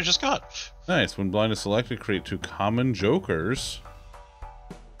 That's the one I just got. Nice. When blind is selected, create 2 common jokers.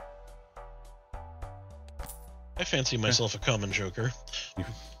 I fancy myself a common joker.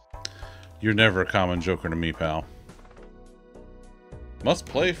 You're never a common joker to me, pal. Must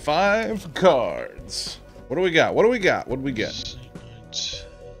play 5 cards. What do we got? What do we got? What do we get?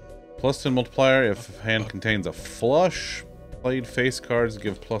 Plus 10 multiplier if hand contains a flush. Played face cards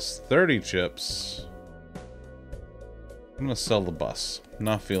give plus 30 chips. I'm gonna sell the bus.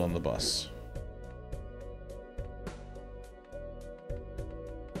 Not feeling the bus.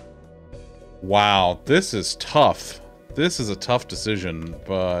 Wow, this is tough. This is a tough decision,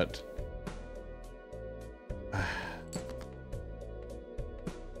 but...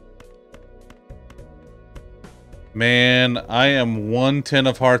 Man, I am 1 10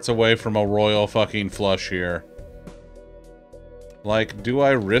 of hearts away from a royal fucking flush here. Like, do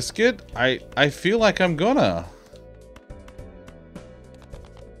I risk it? I feel like I'm gonna.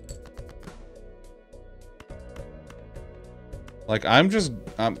 Like,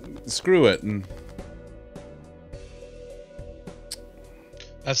 screw it. And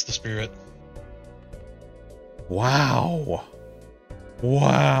That's the spirit. wow.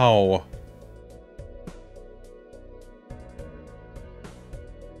 Wow.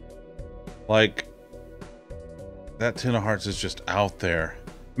 Like, that 10 of hearts is just out there.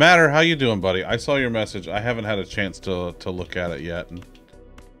 Matter, how you doing, buddy? I saw your message. I haven't had a chance to look at it yet.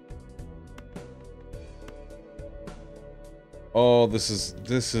 Oh, this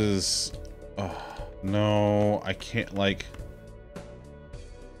is... Oh, no, I can't, like...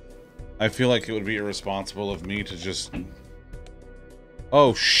 I feel like it would be irresponsible of me to just...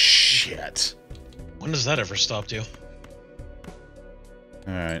 Oh, shit. When does that ever stop you?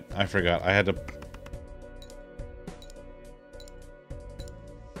 Alright, I forgot. I had to...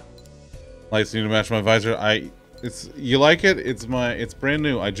 Lights need to match my visor. You like it? It's brand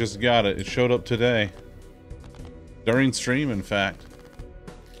new. I just got it. It showed up today. During stream, in fact.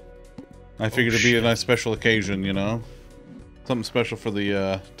 I figured it'd be a nice special occasion, you know? Something special for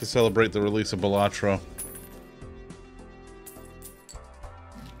the, to celebrate the release of Balatro.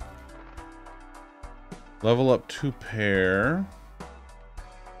 Level up 2 pair.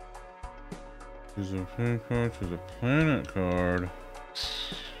 Choose a pair card, choose a planet card.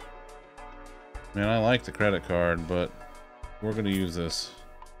 Man, I like the credit card, but we're gonna use this.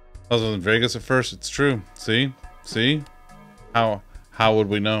 Other than Vegas at first, it's true. See? See? How would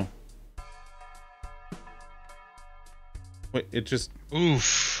we know? Wait, it just...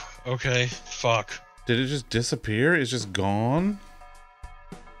 Oof. Okay. Fuck. Did it just disappear? It's just gone?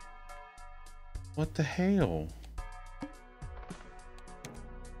 What the hell?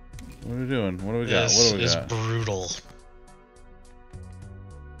 What are we doing? What do we got? What do we got? This is brutal.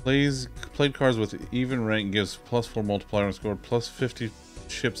 Played cards with even rank gives plus 4 multiplier on score, plus 50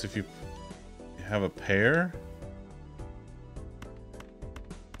 chips if you have a pair?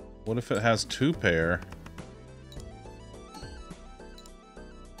 What if it has 2 pair?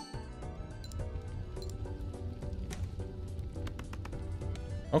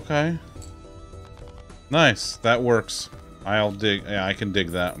 Okay. Nice. That works. I'll dig. Yeah, I can dig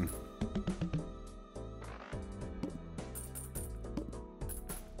that one.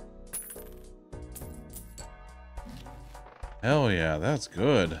 Hell yeah, that's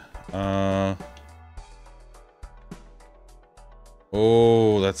good. Oh,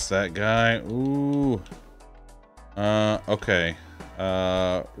 that's that guy. Ooh. Okay.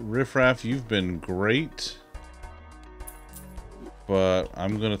 Riffraff, you've been great. But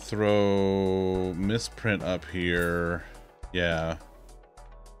I'm gonna throw Misprint up here. Yeah.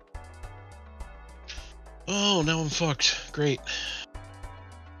 Oh, now I'm fucked. Great.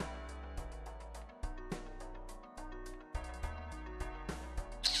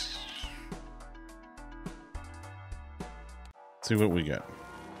 See what we get.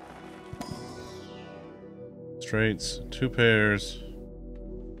 Straights, 2 pairs.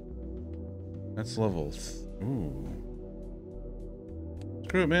 That's level. Ooh.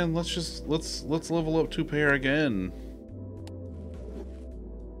 Screw it, man. Let's level up 2 pair again.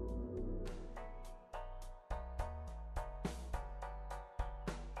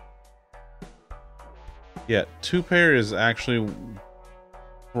 Yeah, 2 pair is actually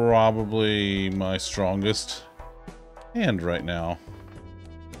probably my strongest hand right now.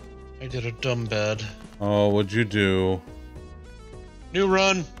 I did a dumb bad. Oh, what'd you do? New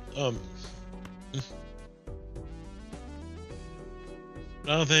run.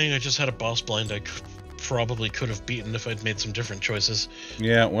 Nothing. I just had a boss blind I probably could have beaten if I'd made some different choices.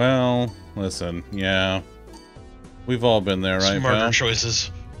 Yeah, well, listen, yeah. We've all been there, right, Smarter pal?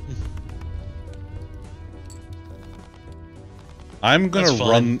 choices. I'm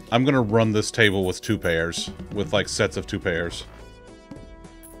gonna run this table with 2 pairs. With like sets of 2 pairs.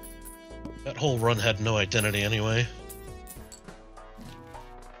 That whole run had no identity anyway.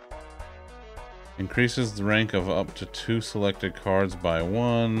 Increases the rank of up to 2 selected cards by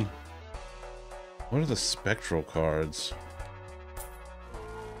 1. What are the spectral cards?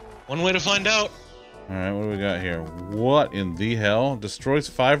 One way to find out. Alright, what do we got here? What in the hell? Destroys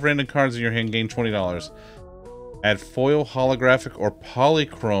 5 random cards in your hand, gain $20. Add foil, holographic, or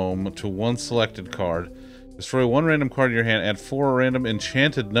polychrome to 1 selected card. Destroy 1 random card in your hand. Add 4 random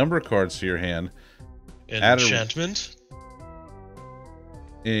enchanted number cards to your hand. Enchantment?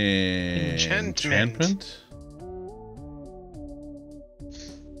 Enchantment?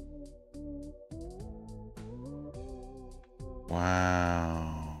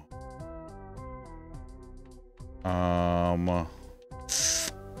 Wow.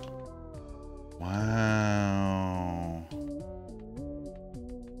 Wow.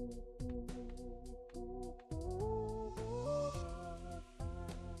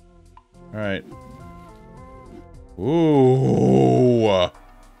 All right. Ooh.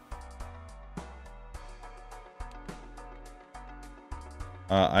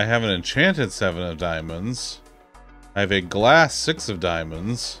 I have an enchanted 7 of diamonds. I have a glass 6 of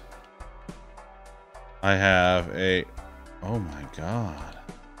diamonds. I have a... Oh my god.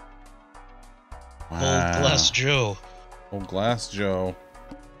 Wow. Old Glass Joe. Old Glass Joe.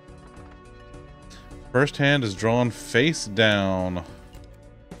 First hand is drawn face down.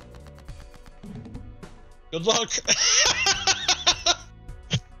 Good luck.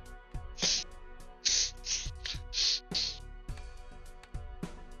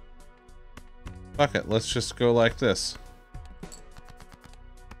 Fuck it, let's just go like this.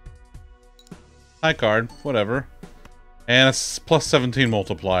 High card, whatever. And it's plus 17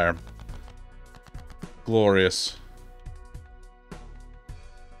 multiplier. Glorious.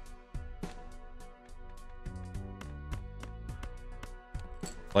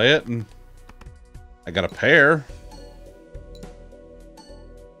 Play it, and I got a pair.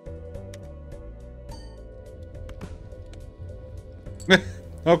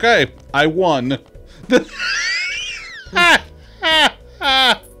 Okay, I won.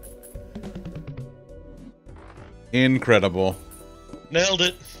 Incredible. Nailed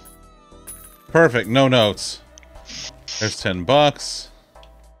it. Perfect, no notes. There's $10.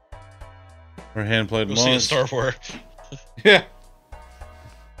 For hand played Go see a Star Wars. Yeah.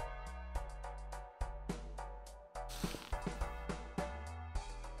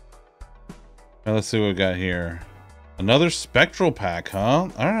 Now let's see what we got here. Another spectral pack, huh?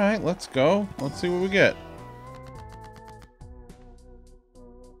 Alright, let's go. Let's see what we get.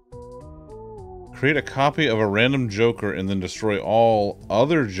 Create a copy of a random Joker and then destroy all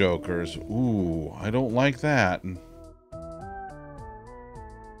other Jokers. Ooh, I don't like that.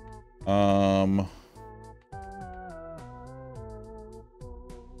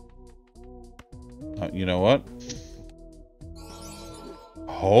 You know what?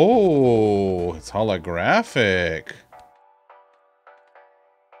 Oh, it's holographic.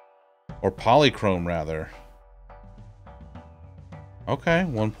 Or polychrome, rather. Okay,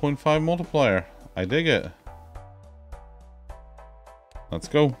 1.5 multiplier. I dig it. Let's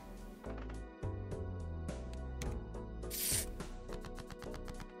go.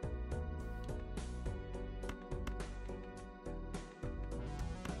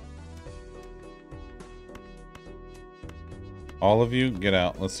 All of you, get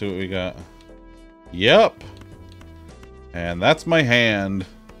out. Let's see what we got. Yep. And that's my hand.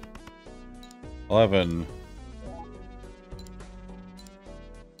 11.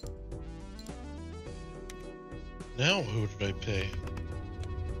 Now who did I pay?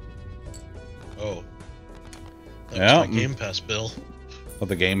 Oh. That Yeah. was my Game Pass bill. With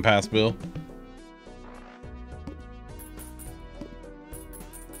the Game Pass bill.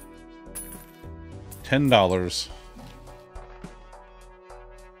 $10.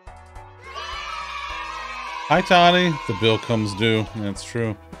 Hi, Tani. The bill comes due. That's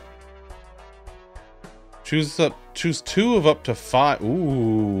true. Choose 2 of up to 5.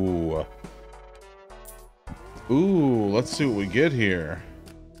 Ooh. Ooh, let's see what we get here.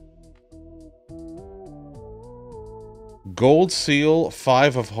 Gold seal,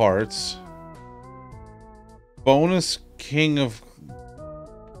 5 of hearts. Bonus king of...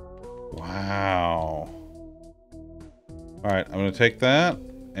 Wow. Alright, I'm going to take that.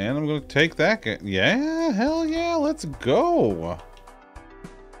 And I'm going to take that. Yeah, hell yeah, let's go.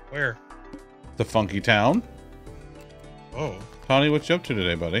 Where? The Funky Town. Oh. Tony, what you up to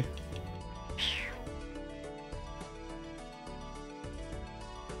today, buddy?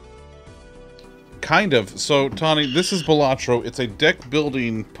 Kind of. So, Tony, this is Balatro. It's a deck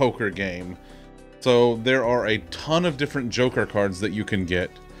building poker game. So, there are a ton of different Joker cards that you can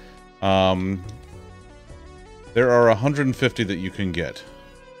get. There are 150 that you can get.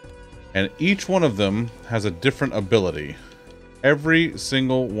 And each one of them has a different ability. Every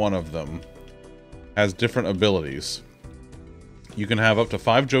single one of them has different abilities. You can have up to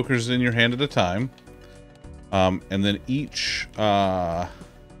 5 Jokers in your hand at a time. And then each time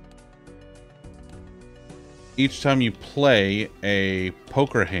you play a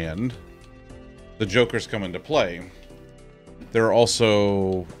poker hand, the Jokers come into play. There are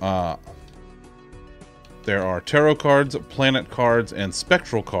also there are tarot cards, planet cards, and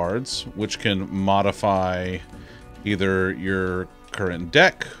spectral cards, which can modify either your current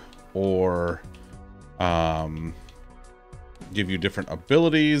deck or give you different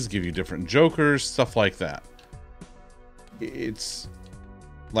abilities, give you different Jokers, stuff like that. It's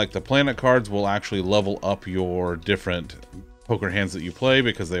like the planet cards will actually level up your different poker hands that you play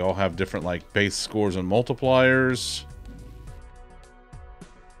because they all have different like base scores and multipliers.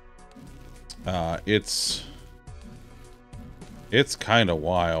 It's kind of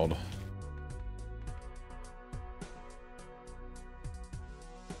wild.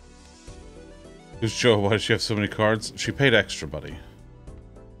 Who's Joe? Why does she have so many cards? She paid extra, buddy.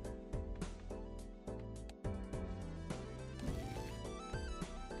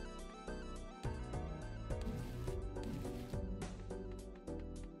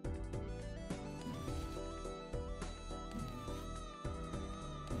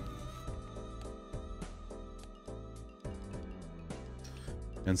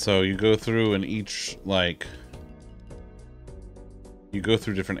 And so you go through and each, like, you go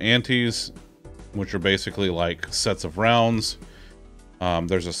through different antes, which are basically like sets of rounds.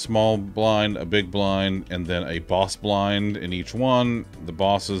 There's a small blind, a big blind, and then a boss blind in each one. The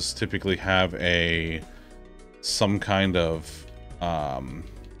bosses typically have some kind of like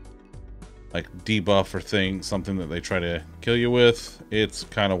debuff or thing, something that they try to kill you with. It's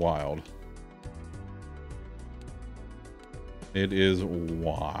kind of wild. It is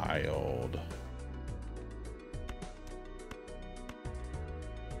wild.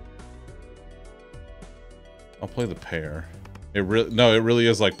 I'll play the pair. It really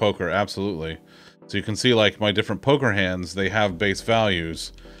is like poker, absolutely. So you can see like my different poker hands, they have base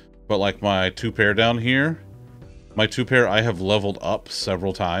values. But like my 2-pair down here, my 2-pair I have leveled up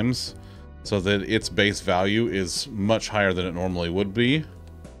several times so that its base value is much higher than it normally would be.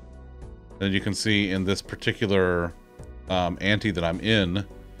 And you can see in this particular ante that I'm in,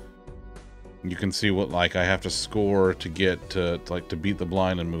 you can see what like I have to score to get to beat the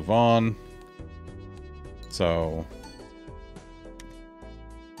blind and move on. So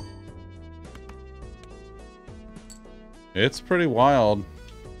it's pretty wild.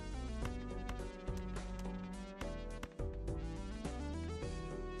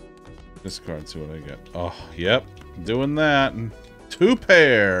 Discard, see what I get. Oh, yep, doing that.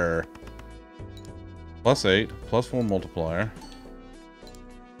 2-pair. +8, +4 multiplier.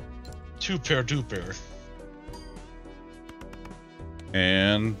 2-pair, 2-pair.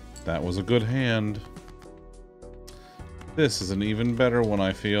 And that was a good hand. This is an even better one,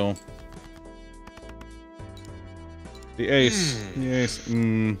 I feel. The ace. The ace.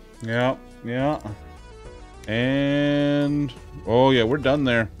 Yeah, yeah. And... oh, yeah, we're done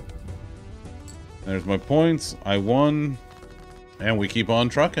there. There's my points. I won. And we keep on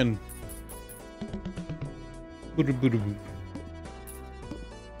trucking.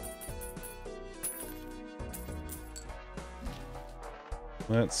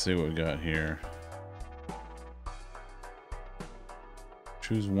 Let's see what we got here.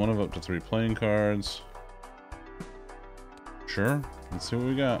 Choose one of up to 3 playing cards. Sure. Let's see what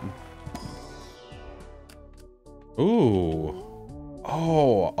we got. Ooh.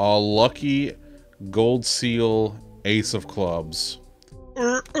 Oh, a lucky gold seal ace of clubs.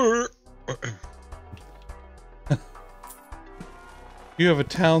 You have a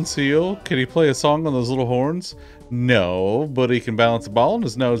town seal. Can he play a song on those little horns? No, but he can balance a ball on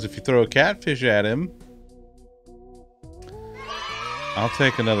his nose if you throw a catfish at him. I'll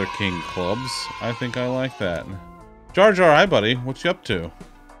take another king clubs. I think I like that. Jar Jar, hi buddy. What you up to?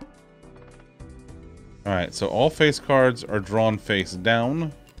 Alright, so all face cards are drawn face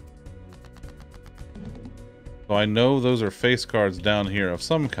down. So I know those are face cards down here of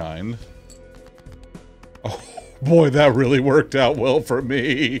some kind. Oh boy, that really worked out well for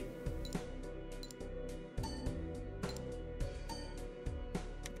me.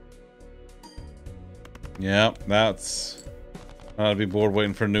 Yeah, that's... I'd be bored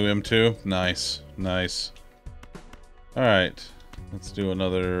waiting for a new M2. Nice, nice. Alright, let's do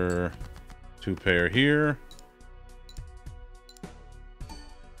another 2-pair here.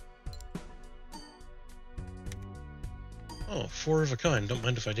 Oh, 4 of a kind. Don't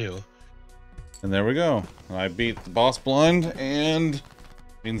mind if I do. And there we go. I beat the boss blind, and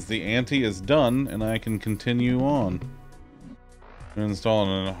means the ante is done, and I can continue on.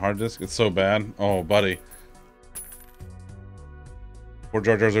 Installing a hard disk. It's so bad. Oh, buddy. Poor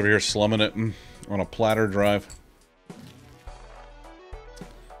Jar Jar's over here slumming it on a platter drive.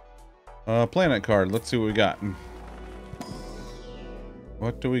 Planet card. Let's see what we got.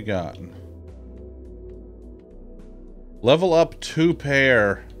 What do we got? Level up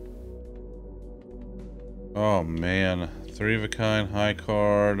 2-pair. Oh man, 3 of a kind, high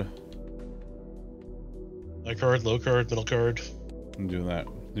card. High card, low card, middle card. Do that.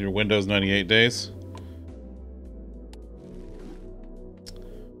 Your Windows 98 days.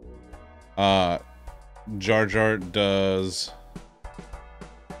 Jar Jar, does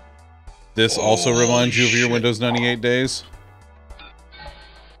this also remind you of your Windows 98 days?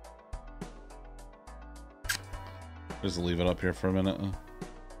 Just leave it up here for a minute.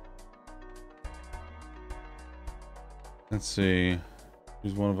 Let's see.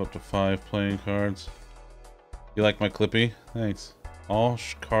 Use one of up to 5 playing cards. You like my Clippy? Thanks. All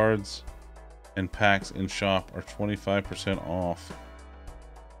cards and packs in shop are 25% off.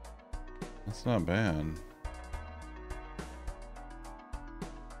 That's not bad.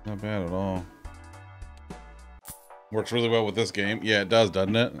 Not bad at all. Works really well with this game. Yeah, it does,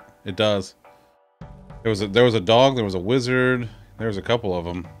 doesn't it? It does. There was a dog, there was a wizard, there was a couple of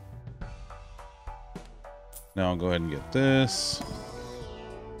them. Now I'll go ahead and get this.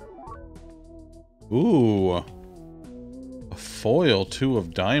 Ooh. A foil 2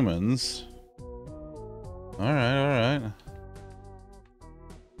 of diamonds. Alright, alright.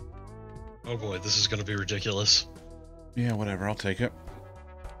 Oh boy, this is gonna be ridiculous. Yeah, whatever, I'll take it.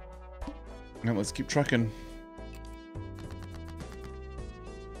 Now let's keep trucking.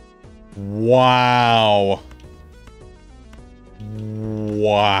 Wow.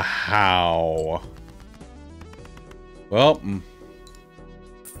 Wow. Well,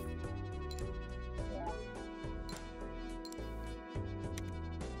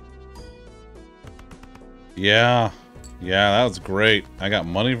 yeah. Yeah, that was great. I got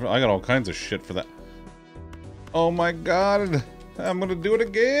money for, I got all kinds of shit for that. Oh my god. I'm gonna do it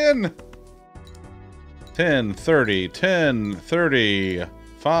again. 10, 30, 10, 30,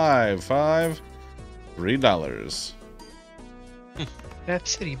 5, $3. Math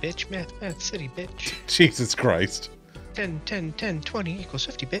City, bitch. Math City, bitch. Jesus Christ. 10, 10, 10, 20 equals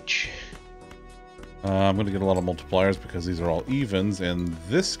 50, bitch. I'm going to get a lot of multipliers because these are all evens, and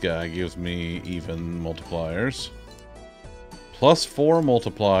this guy gives me even multipliers. +4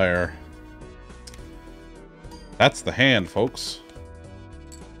 multiplier. That's the hand, folks.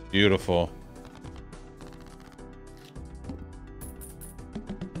 Beautiful.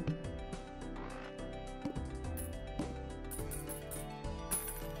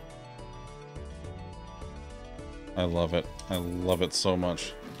 I love it. I love it so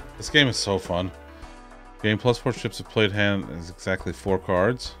much. This game is so fun. Game +4 chips of played hand is exactly 4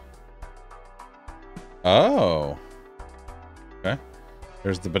 cards. Oh. Okay.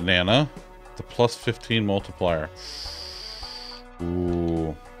 There's the banana. The +15 multiplier.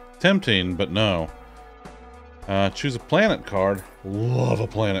 Ooh. Tempting, but no. Choose a planet card. Love a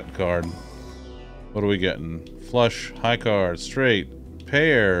planet card. What are we getting? Flush, high card, straight,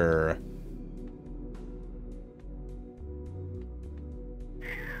 pair.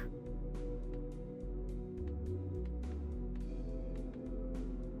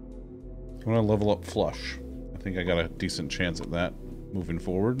 I'm gonna level up flush. I think I got a decent chance at that moving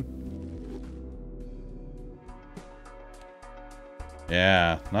forward.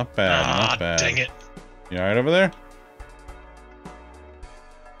 Yeah, not bad, not bad. Dang it. You alright over there?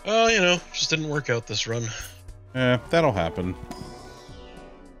 Oh, you know, just didn't work out this run. That'll happen.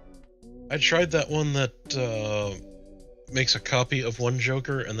 I tried that one that makes a copy of one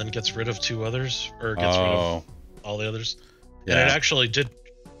Joker and then gets rid of two others, or gets rid of all the others. Yeah. And it actually did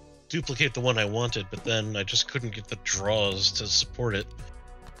duplicate the one I wanted, but then I just couldn't get the draws to support it.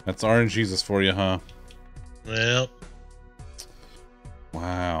 That's RNGesus for you, huh? Well.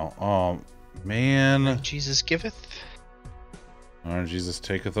 Wow. Oh, man. Jesus giveth. RNGesus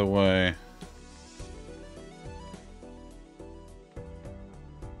taketh away.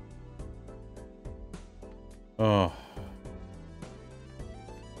 Oh.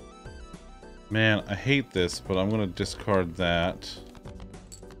 Man, I hate this, but I'm gonna discard that.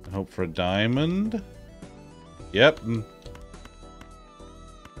 And hope for a diamond. Yep.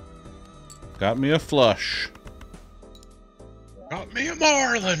 Got me a flush. Got me a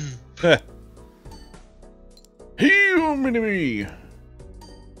Marlin! Heal me!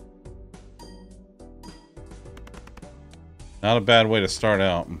 Not a bad way to start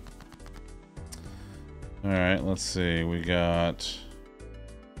out. Alright, let's see. We got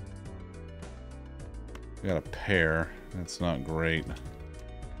a pair. That's not great.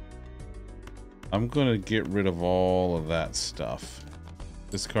 I'm gonna get rid of all of that stuff.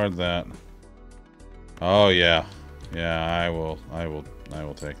 Discard that. Oh yeah. Yeah, I will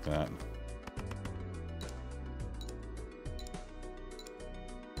take that.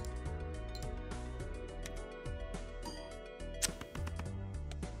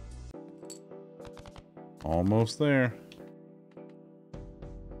 Almost there.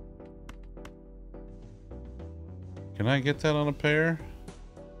 Can I get that on a pair?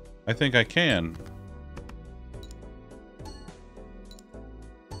 I think I can.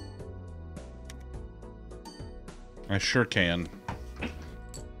 I sure can.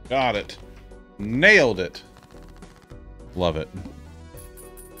 Got it. Nailed it. Love it.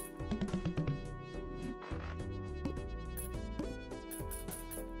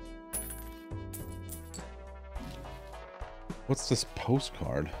 What's this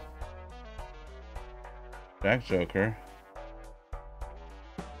postcard? Jack Joker.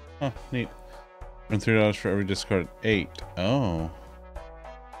 Huh, neat. Earn $3 for every discarded 8. Oh.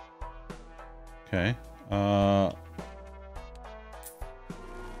 Okay.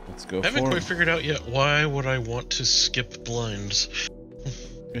 Let's go. I haven't quite figured out yet why would I want to skip blinds.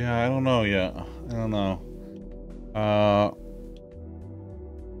 Yeah, I don't know yet. I don't know.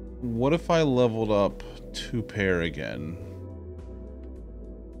 What if I leveled up 2 pair again?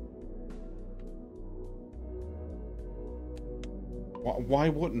 Why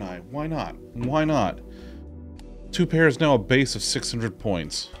wouldn't I? Why not? Why not? 2 pair is now a base of 600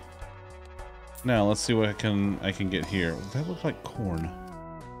 points. Now let's see what I can get here. That looks like corn.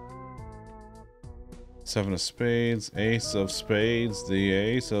 7 of spades, ace of spades, the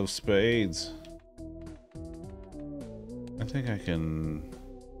ace of spades. I think I can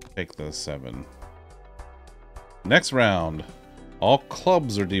take the 7. Next round. All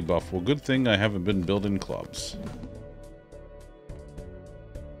clubs are debuffed. Well, good thing I haven't been building clubs.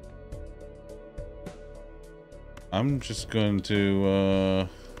 I'm just going to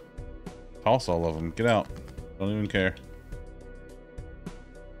toss all of them. Get out. Don't even care.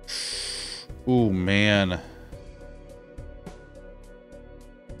 Ooh, man.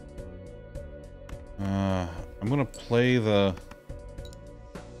 I'm gonna play the...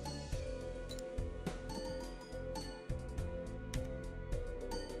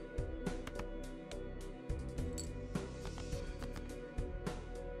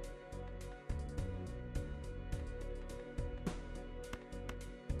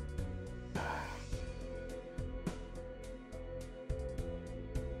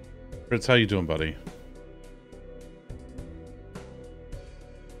 Fritz, how you doing, buddy?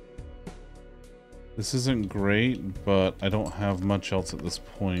 This isn't great, but I don't have much else at this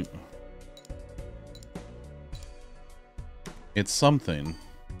point. It's something.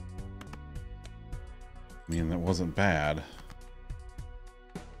 I mean, that wasn't bad.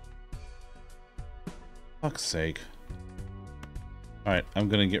 Fuck's sake. Alright, I'm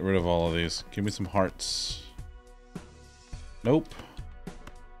gonna get rid of all of these. Give me some hearts. Nope.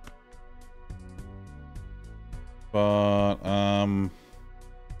 But, I'm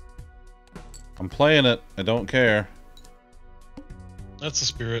playing it. I don't care. That's the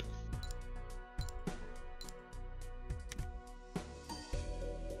spirit.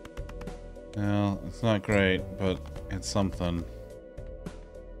 Well, it's not great, but it's something.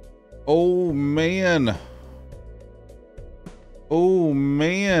 Oh, man. Oh,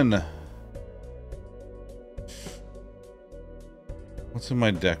 man. What's in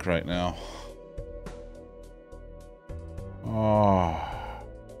my deck right now? Oh.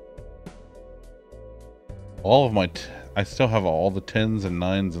 All of my... I still have all the 10s and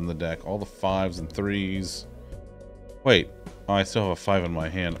 9s in the deck. All the 5s and 3s. Wait. Oh, I still have a 5 in my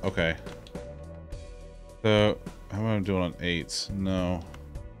hand. Okay. So, how am I doing on 8s? No.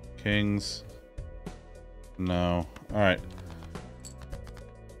 Kings? No. Alright.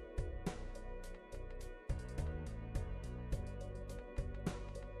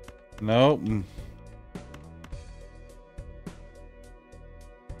 Nope.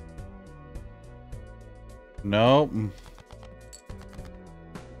 Nope.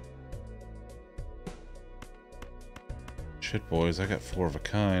 Shit, boys, I got 4 of a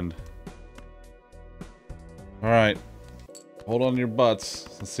kind. Alright. Hold on to your butts.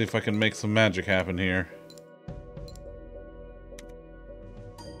 Let's see if I can make some magic happen here.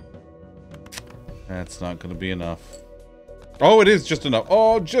 That's not gonna be enough. Oh, it is just enough.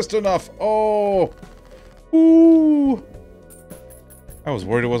 Oh, just enough. Oh. Ooh. I was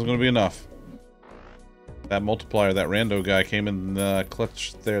worried it wasn't gonna be enough. That multiplier, that rando guy came in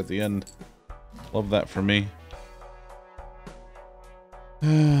clutch there at the end. Love that for me.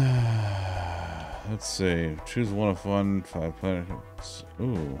 Let's see. Choose one of 5 planets.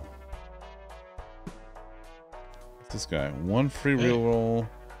 Ooh. What's this guy? 1 free reroll.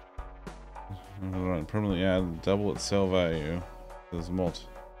 Permanently add double its sell value. There's multi.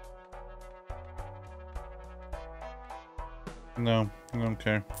 No, I don't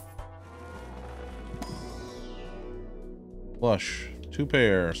care. Flush. 2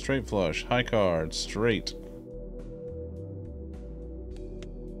 pair. Straight flush. High card. Straight.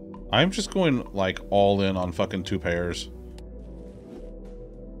 I'm just going, like, all in on fucking 2 pairs.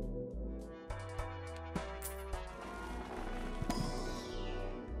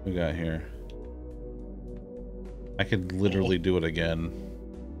 What we got here? I could literally do it again.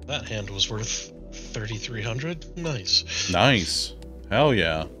 That hand was worth 3,300. Nice. Nice. Hell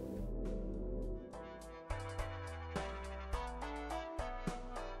yeah.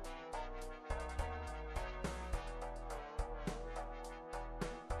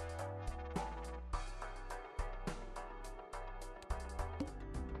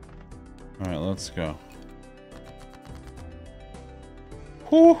 Alright, let's go.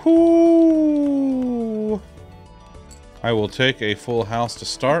 Woohoo! I will take a full house to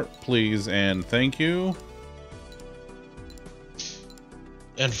start, please and thank you.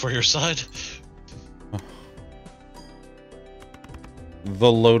 And for your side?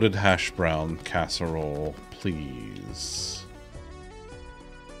 The loaded hash brown casserole, please.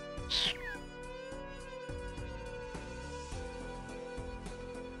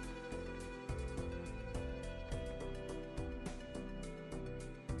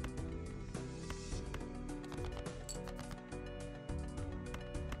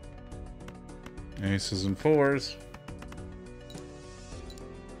 Aces and 4s.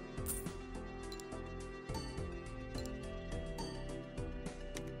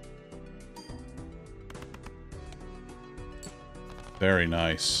 Very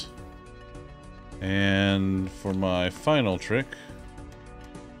nice. And for my final trick,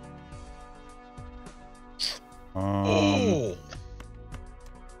 Oh.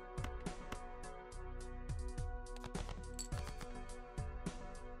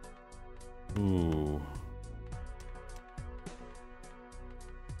 Ooh.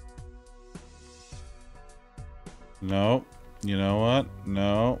 No. You know what?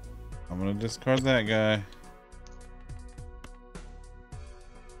 No. I'm gonna discard that guy.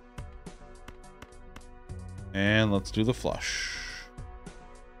 And let's do the flush.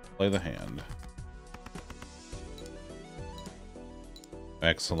 Play the hand.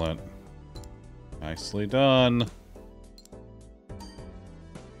 Excellent. Nicely done.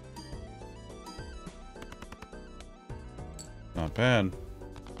 Not bad.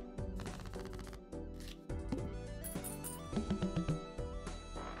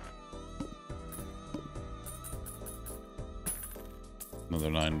 Another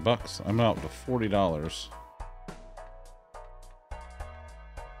 $9. I'm out to $40.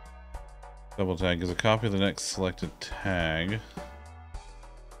 Double tag is a copy of the next selected tag.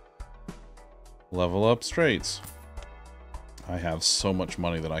 Level up straights. I have so much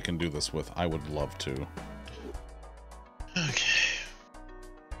money that I can do this with. I would love to. Okay.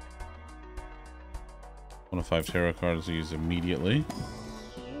 1 of 5 tarot cards to use immediately.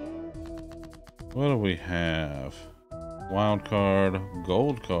 What do we have? Wild card,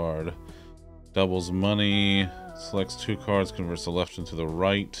 gold card, doubles money, selects 2 cards, converts the left into the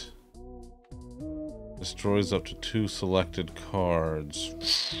right. Destroys up to 2 selected cards.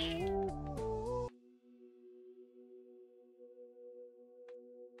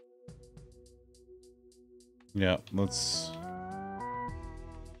 Yeah, let's...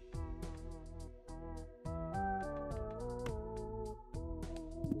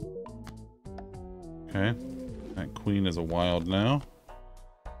 Okay. That queen is a wild now.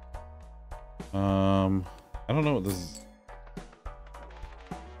 I don't know what this is.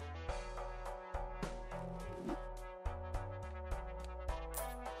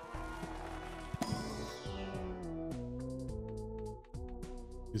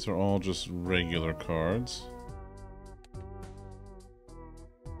 These are all just regular cards.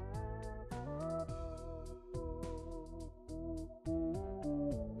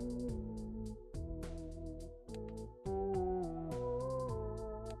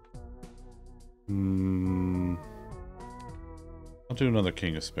 I'll do another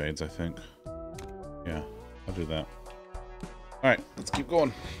King of Spades, I think. Yeah, I'll do that. Alright, let's keep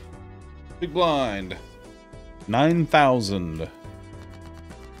going. Big blind. 9,000.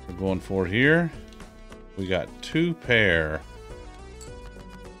 We're going for here. We got 2 pair.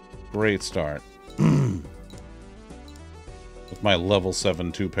 Great start. With my level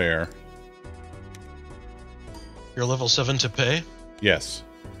 7 2 pair. You're level 7 to pay? Yes.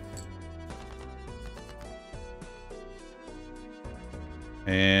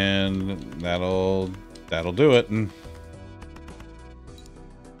 And that'll do it. And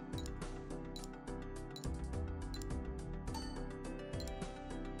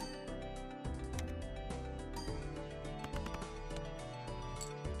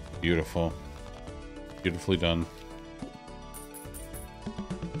beautiful. Beautifully done.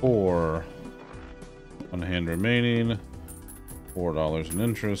 4. 1 hand remaining. $4 in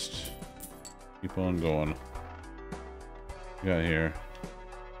interest. Keep on going. We got here.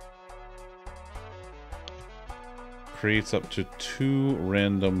 Creates up to 2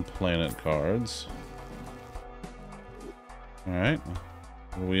 random planet cards. Alright.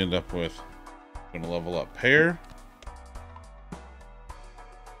 What do we end up with? Gonna level up pair.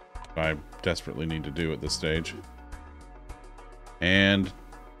 I desperately need to do at this stage. And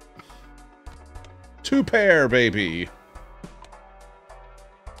 2 pair, baby!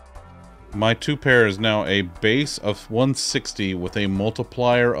 My 2 pair is now a base of 160 with a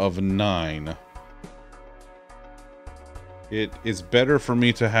multiplier of 9. It is better for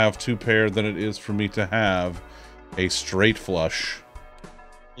me to have 2 pair than it is for me to have a straight flush.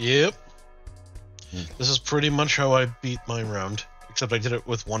 Yep. This is pretty much how I beat my round, except I did it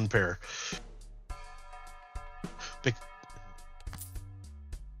with 1 pair. Because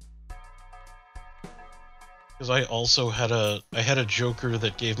I also had a joker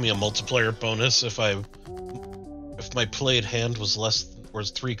that gave me a multiplier bonus if my played hand was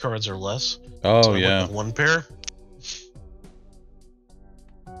 3 cards or less. Oh, so I yeah. went with 1 pair.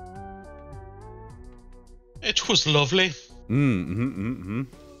 It was lovely. Oh,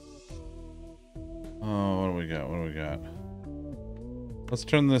 what do we got? What do we got? Let's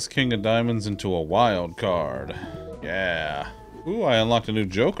turn this King of Diamonds into a wild card. Yeah. Ooh, I unlocked a new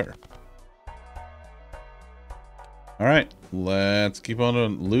joker. Alright, let's keep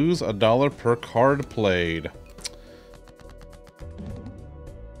on. Lose $1 per card played.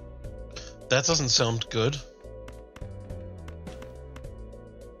 That doesn't sound good.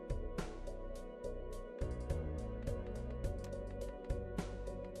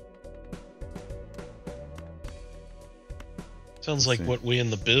 Sounds like what we in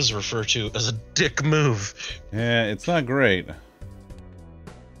the biz refer to as a dick move. Yeah, it's not great.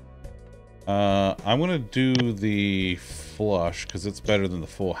 I'm gonna do the flush because it's better than the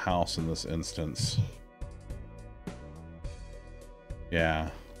full house in this instance.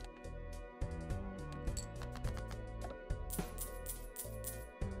 Yeah.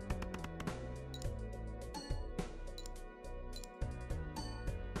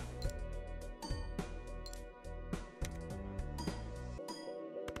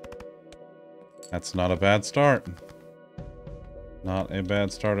 That's not a bad start. Not a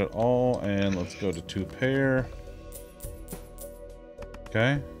bad start at all. And let's go to 2 pair.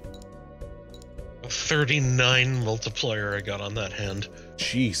 Okay. A 39 multiplier I got on that hand.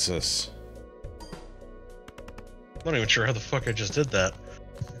 Jesus. I'm not even sure how the fuck I just did that.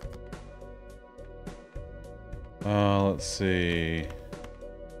 Let's see.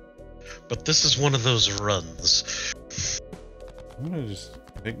 But this is one of those runs. I'm gonna just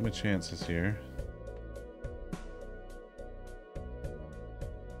take my chances here.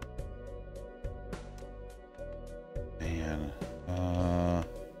 Man.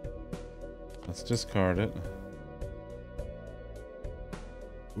 Let's discard it.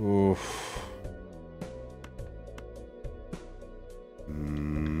 Oof.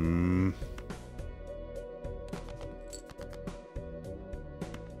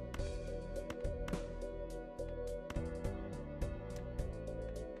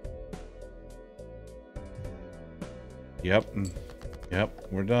 Yep. Yep,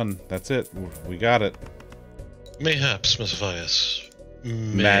 we're done. That's it. We got it. Mayhaps, Mephias.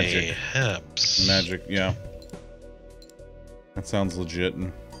 Magic. Mayhaps. Magic, yeah. That sounds legit.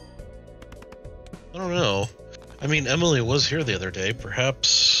 I don't know. I mean, Emily was here the other day.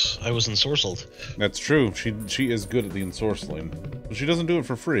 Perhaps I was ensorcelled. That's true. She is good at the ensorceling. But she doesn't do it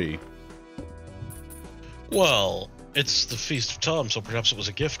for free. Well, it's the Feast of Tom, so perhaps it was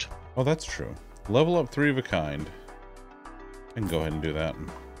a gift. Oh, that's true. Level up 3 of a kind. I can go ahead and do that.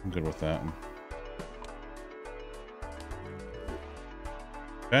 I'm good with that.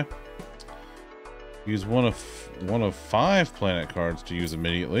 Okay. Use one of 5 planet cards to use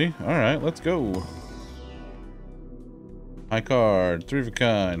immediately. Alright, let's go. High card, 3 of a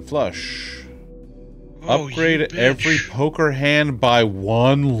kind, flush. Oh, Upgrade every poker hand by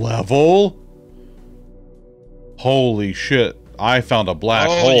 1 level? Holy shit. I found a black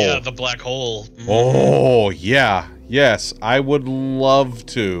hole. Oh, yeah, the black hole. Mm. Oh, yeah. Yes, I would love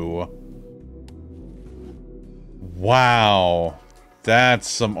to. Wow. That's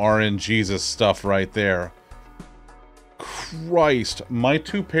some RNGesus stuff right there. Christ. My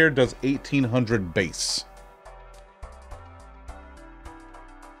 2-pair does 1800 base.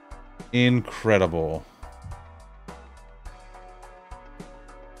 Incredible.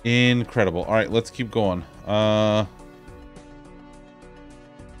 Incredible. Alright, let's keep going.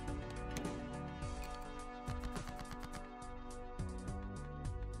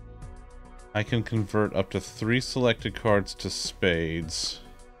 I can convert up to 3 selected cards to spades.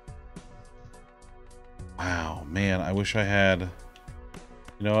 Wow, man, I wish I had...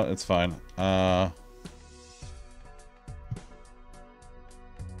 You know what? It's fine. I'm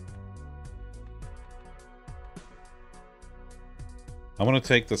gonna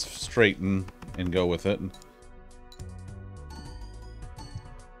take this straight and go with it.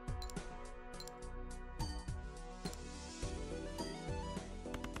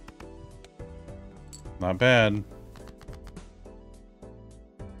 Not bad.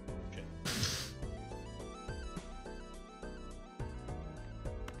 Okay.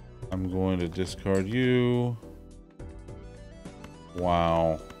 I'm going to discard you.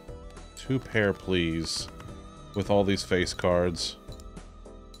 Wow. 2 pair, please. With all these face cards.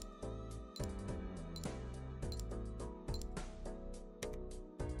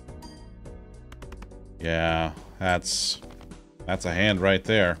 Yeah, that's a hand right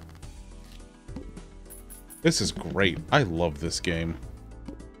there. This is great. I love this game.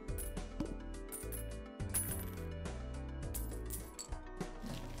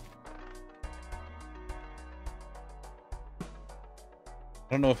 I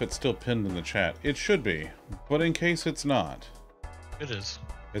don't know if it's still pinned in the chat. It should be, but in case it's not. It is.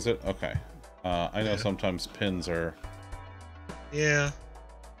 Is it? Okay. I know sometimes pins are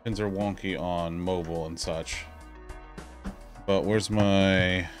wonky on mobile and such. But where's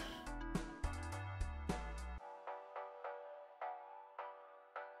my...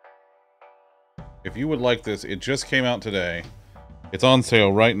 If you would like this, it just came out today. It's on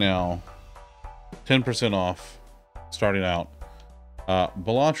sale right now. 10% off, starting out.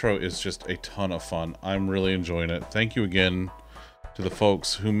 Balatro is just a ton of fun. I'm really enjoying it. Thank you again to the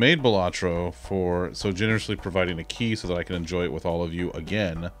folks who made Balatro for so generously providing a key so that I can enjoy it with all of you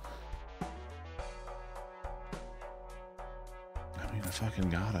again. I mean, I fucking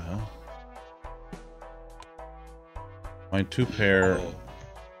gotta, huh? My 2-pair...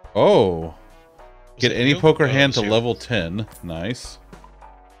 Oh! Get any poker hand to level 10. Nice.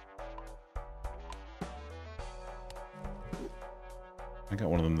 I got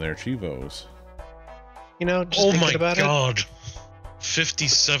one of them there, Chivos. You know, just thinking about it. Oh my god.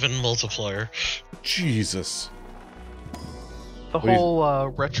 57 multiplier. Jesus. The whole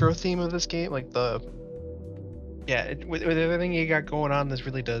retro theme of this game, like the... Yeah, with everything you got going on, this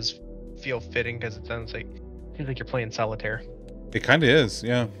really does feel fitting because it seems like you're playing solitaire. It kind of is,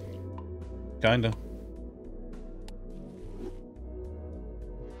 yeah. Kind of.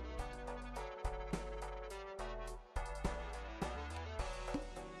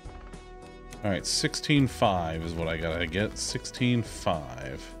 Alright, 16.5 is what I gotta get.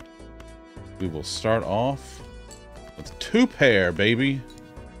 16.5. We will start off with 2-pair, baby.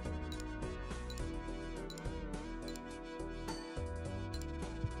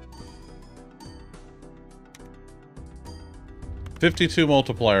 $52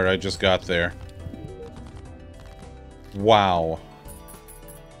 multiplier I just got there. Wow.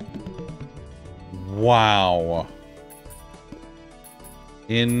 Wow.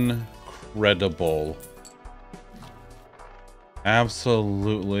 Incredible.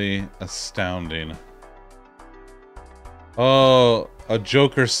 Absolutely astounding. Oh, a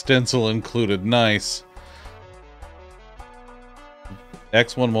Joker stencil included. Nice.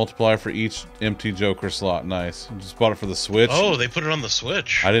 X1 multiplier for each empty Joker slot. Nice. Just bought it for the Switch. Oh, they put it on the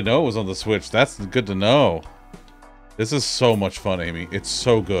Switch. I didn't know it was on the Switch. That's good to know. This is so much fun, Amy. It's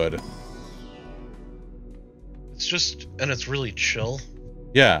so good. It's just, and it's really chill.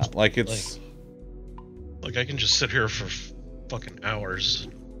 Yeah, like it's... Like I can just sit here for fucking hours.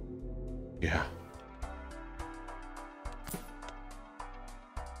 Yeah.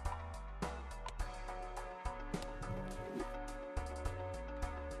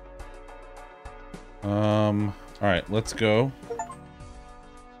 Alright, let's go.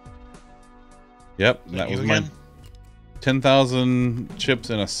 Yep, that was my 10,000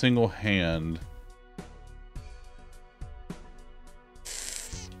 chips in a single hand.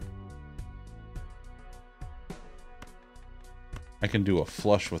 I can do a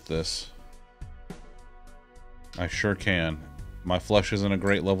flush with this. I sure can. My flush isn't a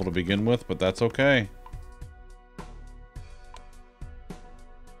great level to begin with, but that's okay.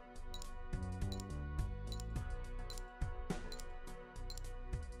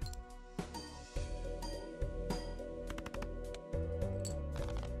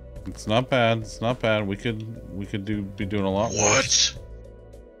 It's not bad. It's not bad. We could be doing a lot worse. What?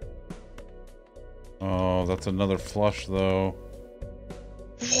 Oh, that's another flush though.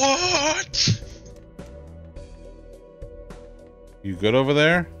 What? You good over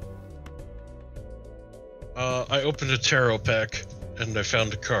there? I opened a tarot pack and I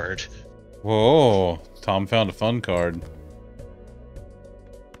found a card. Whoa, Tom found a fun card.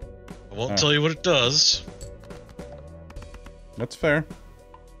 I won't tell you what it does. That's fair.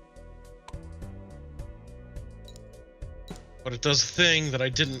 But it does a thing that I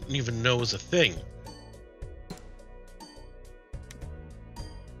didn't even know was a thing.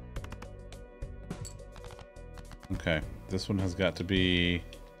 Okay, this one has got to be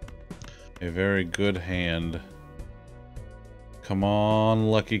a very good hand. Come on,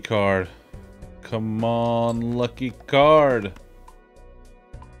 lucky card. Come on, lucky card.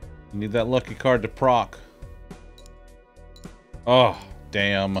 You need that lucky card to proc. Oh,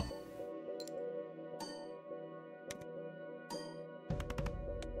 damn.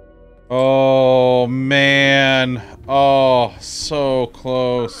 Oh, man. Oh, so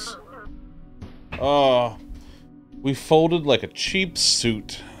close. Oh. We folded like a cheap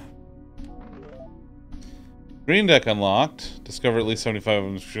suit. Green deck unlocked. Discover at least 75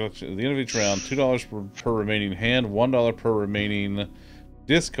 instructions at the end of each round. $2 per remaining hand. $1 per remaining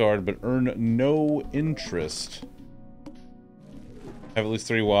discard, but earn no interest. Have at least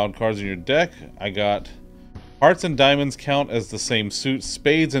 3 wild cards in your deck. I got hearts and diamonds count as the same suit.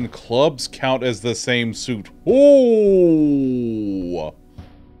 Spades and clubs count as the same suit. Oh!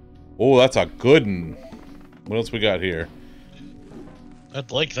 Oh, that's a good one. What else we got here?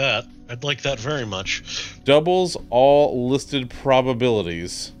 I'd like that. I'd like that very much. Doubles all listed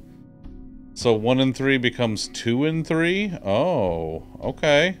probabilities. So 1 and 3 becomes 2 and 3? Oh,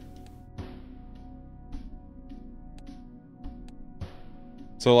 okay.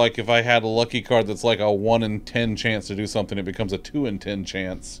 So like if I had a lucky card that's like a 1 in 10 chance to do something, it becomes a 2 in 10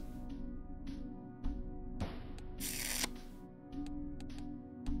 chance.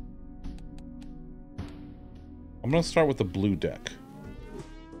 I'm gonna start with the blue deck.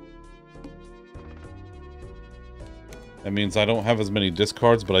 That means I don't have as many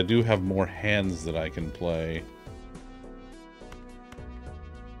discards, but I do have more hands that I can play.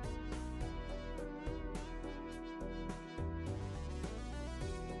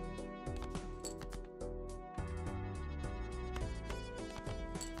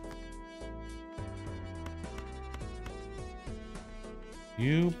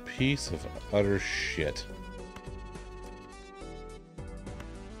 You piece of utter shit.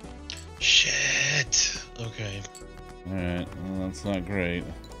 Shit. Okay. Alright, well, that's not great.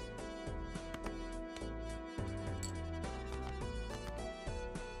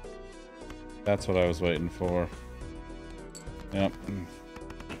 That's what I was waiting for. Yep.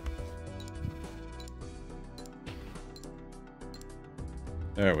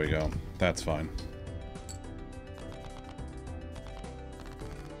 There we go. That's fine.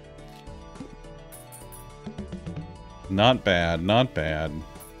 Not bad, not bad.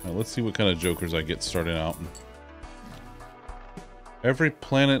 Now, let's see what kind of jokers I get starting out. Every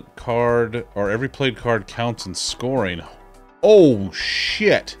planet card, or every played card counts in scoring. Oh,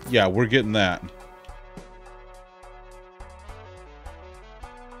 shit. Yeah, we're getting that.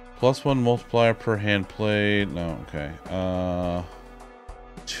 +1 multiplier per hand played. No, okay.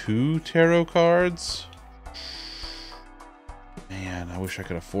 2 tarot cards? Man, I wish I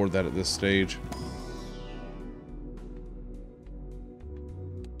could afford that at this stage.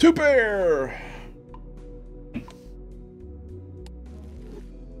 2 pair!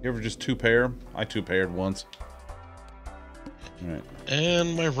 You ever just two-pair? I two-paired once. Alright.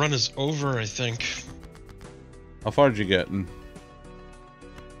 And my run is over, I think. How far did you get?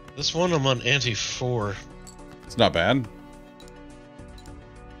 This one I'm on ante 4. It's not bad.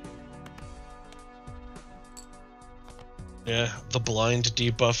 Yeah, the blind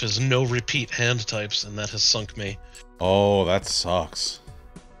debuff is no repeat hand types, and that has sunk me. Oh, that sucks.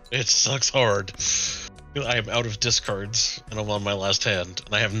 It sucks hard. I am out of discards, and I'm on my last hand,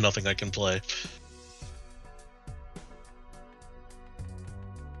 and I have nothing I can play.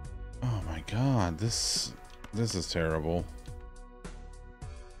 Oh my god, this is terrible.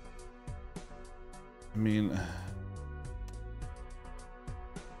 I mean...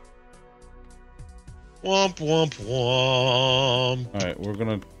 Womp womp womp. Alright, we're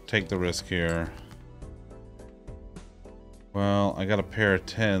gonna take the risk here. Well, I got a pair of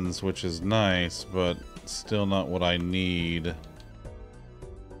 10s, which is nice, but still not what I need.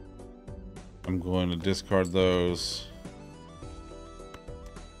 I'm going to discard those.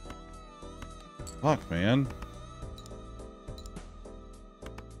 Fuck, man.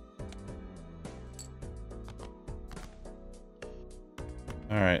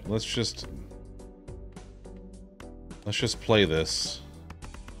 Alright, let's just play this.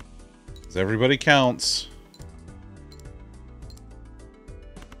 'Cause everybody counts.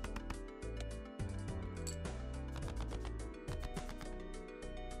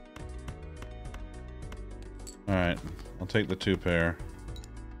 Alright, I'll take the 2-pair.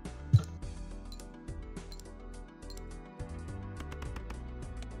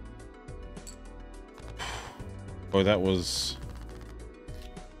 Boy, that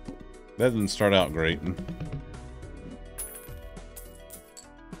didn't start out great.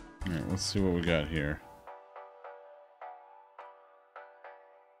 Alright, let's see what we got here.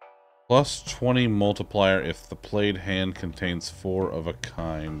 Plus 20 multiplier if the played hand contains 4 of a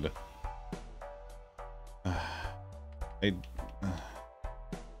kind.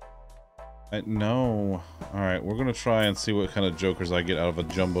 No. Alright, we're gonna try and see what kind of jokers I get out of a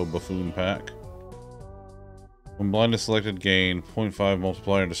jumbo buffoon pack. When blind is selected, gain 0.5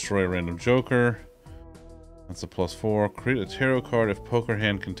 multiplier, destroy a random joker. That's a +4. Create a tarot card if poker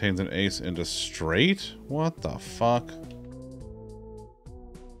hand contains an ace into straight? What the fuck?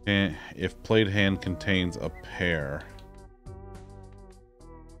 And if played hand contains a pair.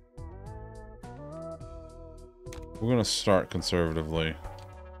 We're gonna start conservatively.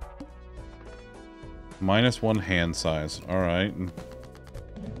 -1 hand size. Alright.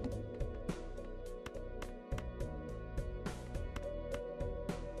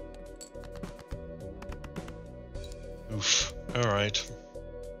 Oof. Alright.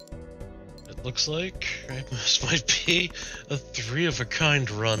 It looks like this might be a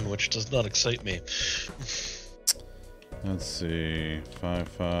 3-of-a-kind run, which does not excite me. Let's see.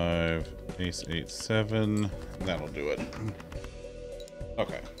 5-5, ace 8-7. That'll do it.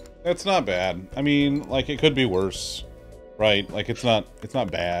 Okay. That's not bad. I mean, like, it could be worse. Right? Like, it's not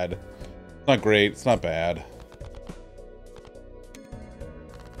bad. It's not great. It's not bad.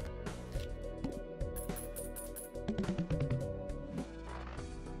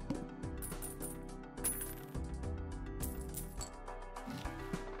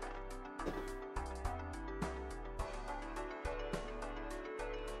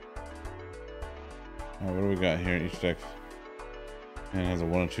 Alright, what do we got here? Each deck and has a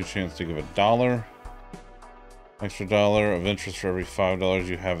 1 in 2 chance to give $1. Extra $1 of interest for every $5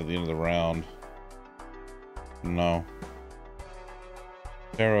 you have at the end of the round. No.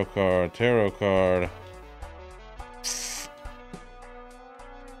 Tarot card, tarot card.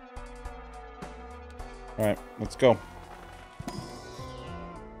 Alright, let's go.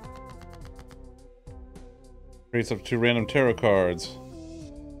 Creates up to 2 random tarot cards.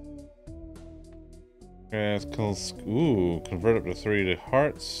 Ooh, convert up to 3 to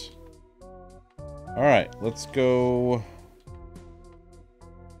hearts. Alright, let's go.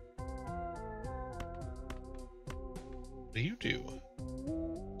 What do you do?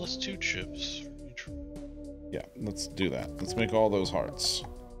 +2 chips for each. Yeah, let's do that. Let's make all those hearts.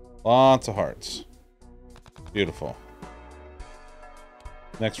 Lots of hearts. Beautiful.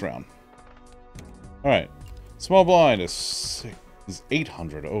 Next round. Alright. Small blind is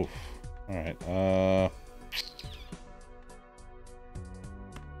 800. Oh. Alright, I'm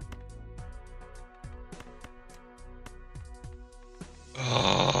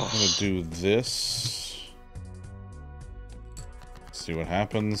gonna do this. See what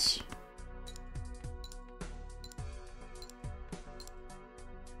happens.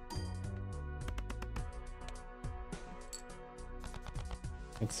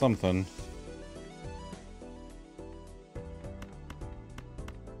 It's something.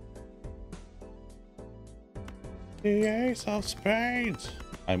 The ace of spades.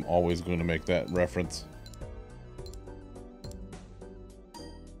 I'm always going to make that reference.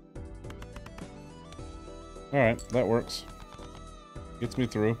 Alright, that works. Gets me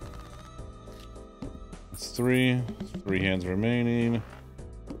through. It's 3. 3 hands remaining.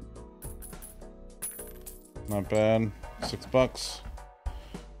 Not bad. $6.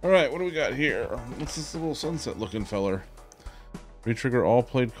 Alright, what do we got here? What's this little sunset looking feller? Retrigger all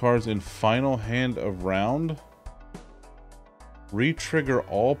played cards in final hand of round. Retrigger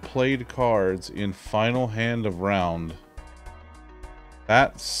all played cards in final hand of round.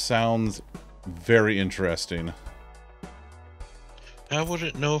 That sounds very interesting. How would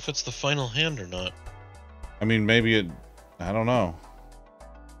it know if it's the final hand or not? I mean, maybe it... I don't know.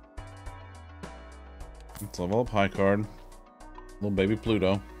 Let's level up high card. Little baby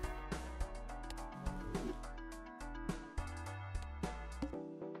Pluto.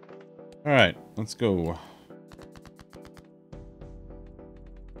 Alright, let's go.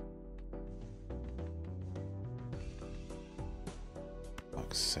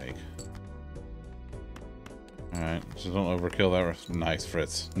 Fuck's sake. Alright, so don't overkill that. Nice,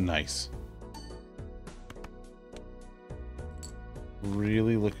 Fritz. Nice.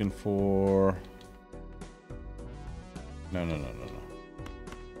 Really looking for... No.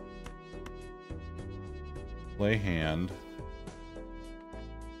 Play hand.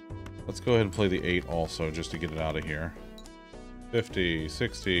 Let's go ahead and play the 8 also, just to get it out of here. 50,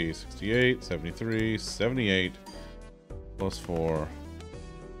 60, 68, 73, 78, plus 4.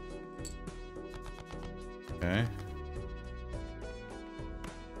 Okay.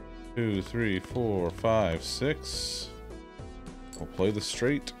 2, 3, 4, 5, 6. We'll play the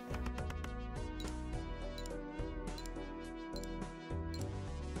straight.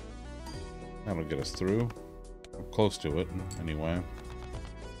 That'll get us through. We're close to it, anyway.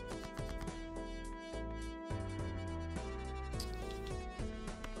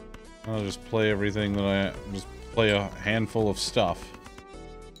 I'll just play everything that I... Just play a handful of stuff.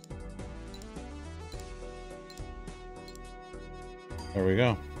 There we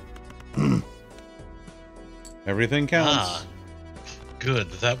go. Everything counts. Ah, good.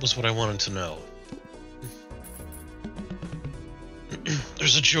 That was what I wanted to know.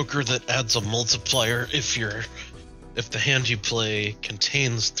 There's a joker that adds a multiplier if the hand you play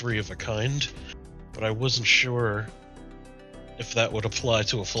contains 3 of a kind, but I wasn't sure if that would apply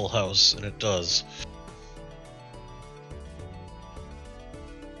to a full house, and it does.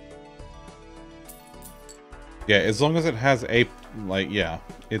 Yeah, as long as it has a, like, yeah,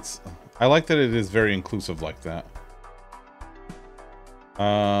 it's, I like that it is very inclusive like that.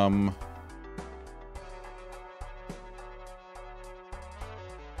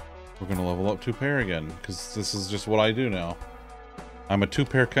 We're gonna level up 2-pair again, because this is just what I do now. I'm a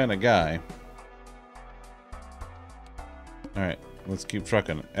 2-pair kind of guy. Alright, let's keep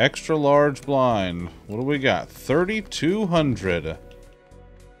trucking. Extra large blind. What do we got? 3,200.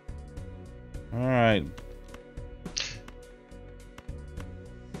 Alright.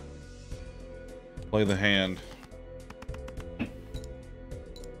 Play the hand.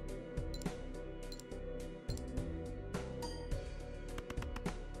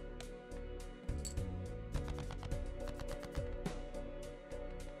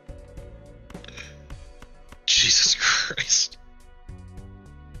 Jesus Christ.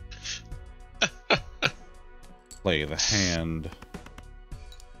 Play the hand.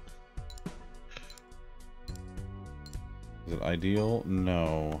 Is it ideal?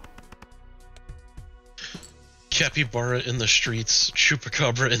 No. Capybara in the streets,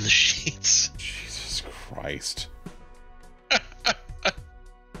 chupacabra in the sheets. Jesus Christ.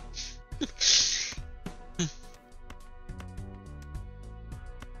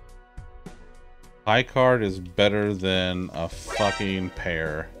 High card is better than a fucking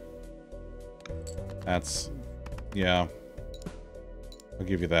pair. That's... yeah. I'll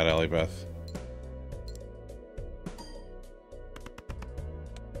give you that, Ellie Beth.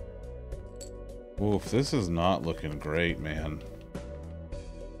 Oof, this is not looking great, man.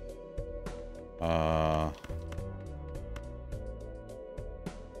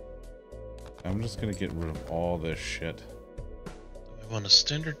 I'm just gonna get rid of all this shit. Do I want a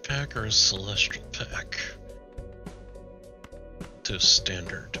standard pack or a celestial pack? To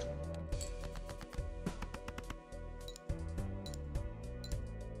standard.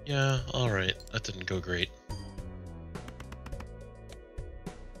 Yeah, alright. That didn't go great.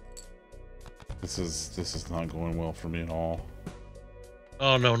 This is not going well for me at all.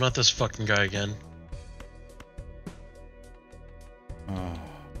 Oh no, not this fucking guy again.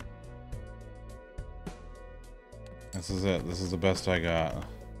 This is it. This is the best I got.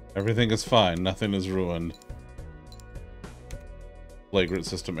 Everything is fine. Nothing is ruined. Flagrant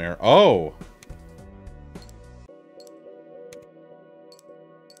system error. Oh!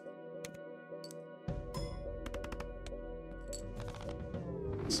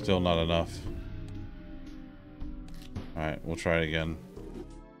 Still not enough. Alright, we'll try it again.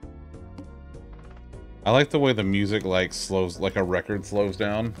 I like the way the music, like, slows, like a record slows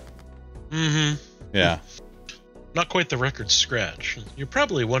down. Mm-hmm. Yeah. Not quite the record scratch. You're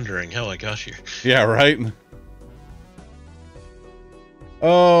probably wondering how I got here. Yeah, right?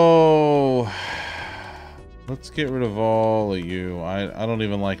 Oh... Let's get rid of all of you. I don't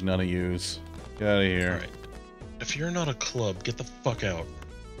even like none of yous. Get out of here. Alright. If you're not a club, get the fuck out.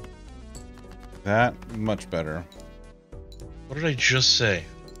 That, much better. What did I just say?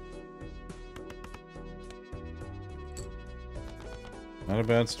 Not a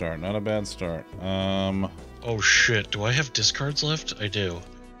bad start, not a bad start. Oh shit, do I have discards left? I do.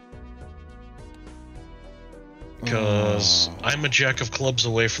 Because I'm a jack of clubs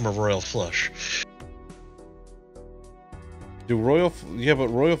away from a royal flush. Do royal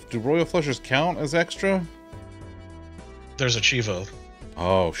flushes count as extra? There's a Chivo.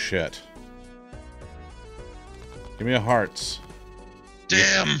 Oh shit. Give me a hearts.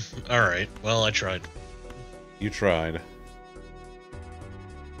 Damn! Alright, well, I tried. You tried.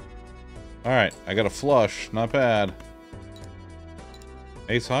 Alright, I got a flush. Not bad.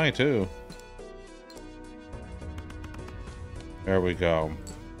 Ace high, too. There we go.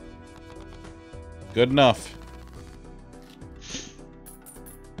 Good enough.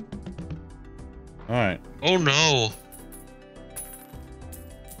 Alright. Oh no!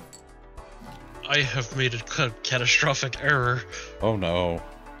 I have made a catastrophic error. Oh no.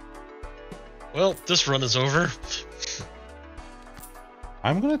 Well, this run is over.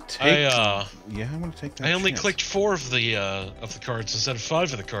 I'm gonna take... yeah, I'm gonna take that I only chance. clicked 4 of the cards instead of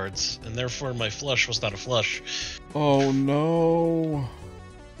 5 of the cards, and therefore my flush was not a flush. Oh no.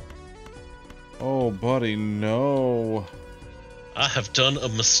 Oh buddy, no. I have done a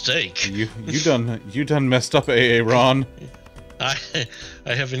mistake. You done messed up, AA Ron. I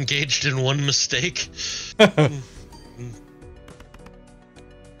have engaged in one mistake.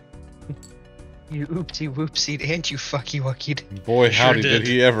 You oopsie whoopsied and you fucky wuckied. Boy, Sure howdy did. did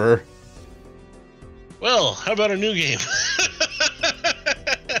he ever. Well, how about a new game?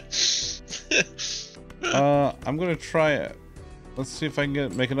 I'm gonna try it. Let's see if I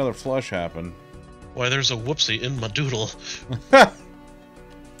can make another flush happen. Why, there's a whoopsie in my doodle. Yeah,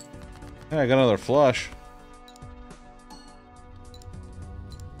 I got another flush.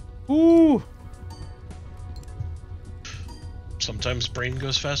 Woo! Sometimes brain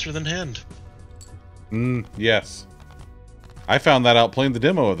goes faster than hand. Yes. I found that out playing the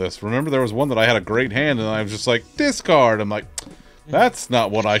demo of this. Remember, there was one that I had a great hand, and I was just like, discard! I'm like, that's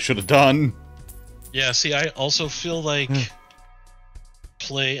not what I should have done. Yeah, see, I also feel like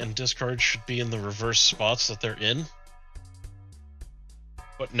play and discard should be in the reverse spots that they're in.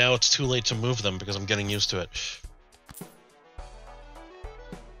 But now it's too late to move them because I'm getting used to it.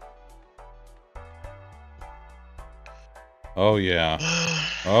 Oh, yeah.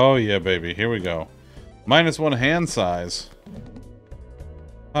 Oh, yeah, baby. Here we go. -1 hand size.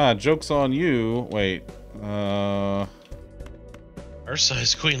 Joke's on you. Wait. Our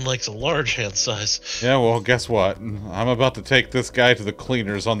size queen likes a large hand size. Yeah, well, guess what? I'm about to take this guy to the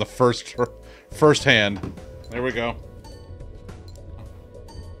cleaners on the first hand. There we go.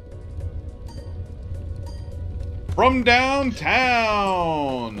 From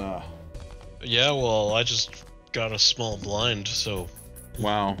downtown! Yeah, well, I just got a small blind, so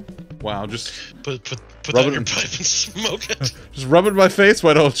Wow. Wow, just put Rub that it in your in- pipe and smoke it. just rub it in my face,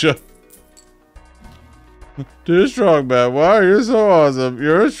 why don't you? Too strong, man. Wow, you're so awesome.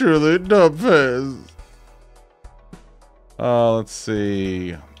 You're truly dumb face. Let's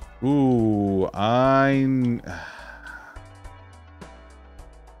see. Ooh, I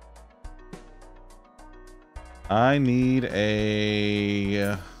need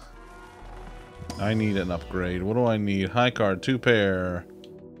an upgrade. What do I need? High card, 2 pair.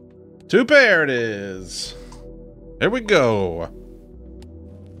 2 pair it is. There we go.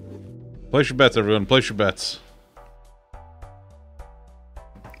 Place your bets, everyone. Place your bets.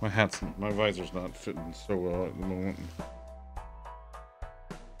 My visor's not fitting so well at the moment.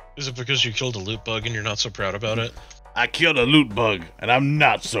 Is it because you killed a loot bug and you're not so proud about it? I killed a loot bug, and I'm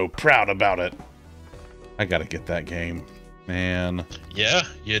not so proud about it. I gotta get that game. Man. Yeah,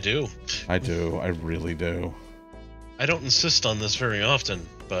 you do. I do. I really do. I don't insist on this very often,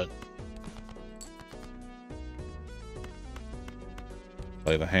 but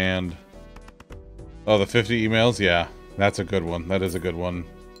Play the hand. Oh, the 50 emails? Yeah. That's a good one. That is a good one.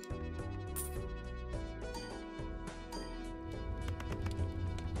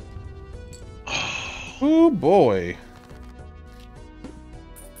 Ooh, boy.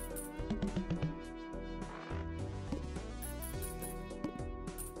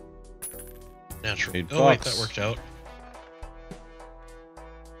 Natural. $8 Oh, wait, that worked out.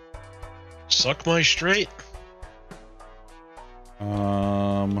 Suck my straight.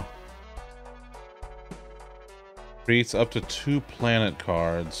 Creates up to 2 planet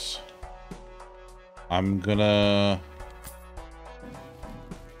cards. I'm gonna...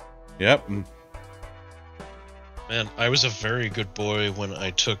 Yep. Man, I was a very good boy when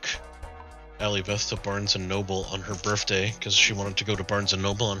I took Allie Beth to Barnes & Noble on her birthday, because she wanted to go to Barnes &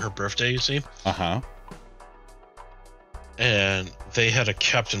 Noble on her birthday, you see? Uh-huh. And they had a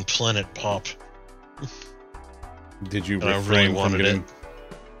Captain Planet pop. Did you And I refrain really wanted from getting... it.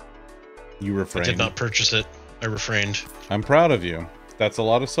 You refrained. I did not purchase it. I refrained. I'm proud of you. That's a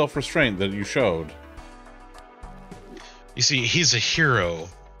lot of self-restraint that you showed. You see, he's a hero.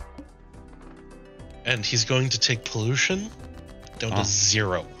 And he's going to take pollution down to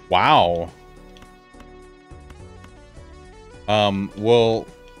 0. Wow. Well,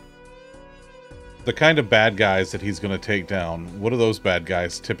 the kind of bad guys that he's going to take down, what do those bad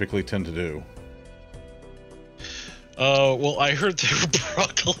guys typically tend to do? Well, I heard they were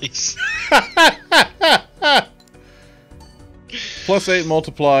broccolis. +8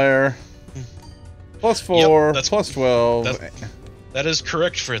 multiplier. +4. Yep, +12. That is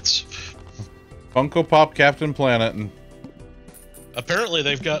correct, Fritz. Funko Pop Captain Planet. And Apparently,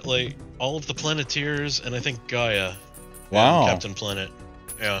 they've got, like, all of the Planeteers and I think Gaia. wow. Captain Planet.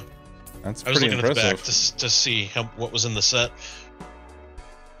 Yeah. That's I was pretty looking at the back impressive. to see what was in the set.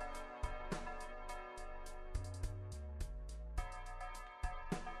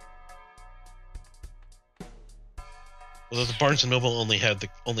 Although the Barnes & Noble only had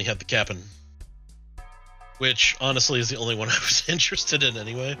the Cap'n, which honestly is the only one I was interested in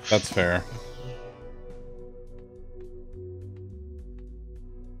anyway. That's fair.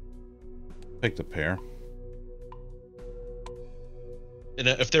 Take the pair. And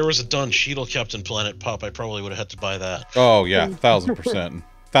if there was a Don Cheadle Captain Planet pop, I probably would have had to buy that. Oh yeah, 1000%.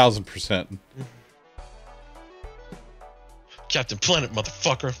 1000%. Captain Planet,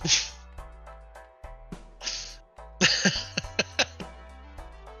 motherfucker.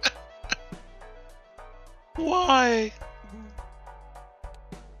 Why?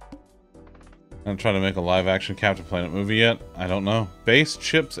 I'm trying to make a live-action Captain Planet movie yet. I don't know. Base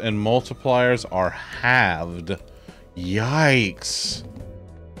chips and multipliers are halved. Yikes.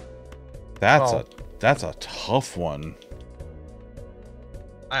 That's a tough one.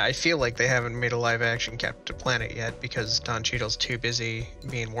 I feel like they haven't made a live action Captain Planet yet because Don Cheadle's too busy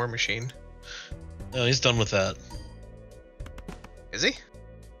being War Machine. No, he's done with that. Is he?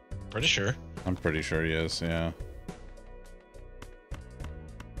 Pretty sure. I'm pretty sure he is, yeah.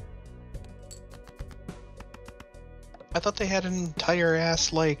 I thought they had an entire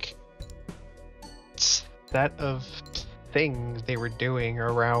ass like set of things they were doing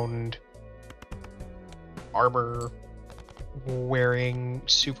around armor wearing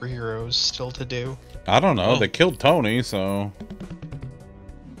superheroes still to do. I don't know. Oh. They killed Tony, so...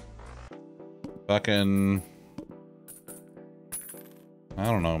 Fucking... I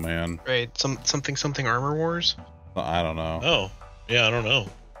don't know, man. Right, something Armor Wars? I don't know. Oh, yeah, I don't know.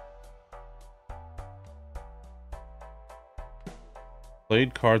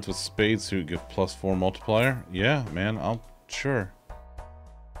 Played cards with spade suit give +4 multiplier? Yeah, man, sure.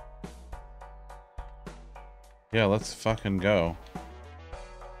 Yeah, let's fucking go.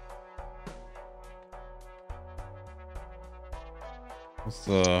 What's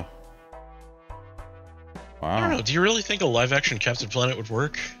the... Wow. I don't know. Do you really think a live-action Captain Planet would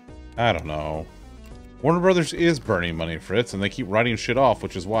work? I don't know. Warner Brothers is burning money, Fritz, and they keep writing shit off,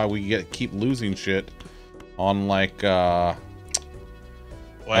 which is why we keep losing shit on, like, Why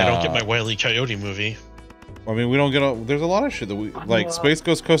I don't get my Wile E. Coyote movie. I mean, we don't get there's a lot of shit that we... Like, Space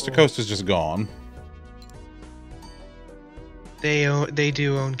Ghost Coast to Coast is just gone. They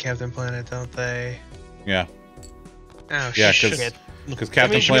do own Captain Planet, don't they? Yeah. Oh Yeah, shit. because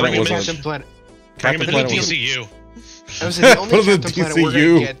Captain you should Planet bring him was... Captain Planet. Bring him Captain into Planet was... DCU. I was the only Put him in Captain Planet we're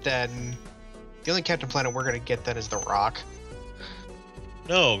DCU. gonna get then. The only Captain Planet we're gonna get then is The Rock.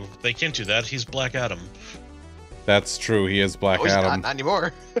 No, they can't do that. He's Black Adam. That's true, he is Black Oh, he's Adam. not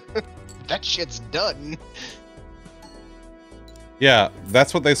anymore. That shit's done. Yeah,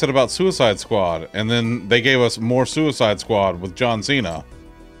 that's what they said about Suicide Squad, and then they gave us more Suicide Squad with John Cena.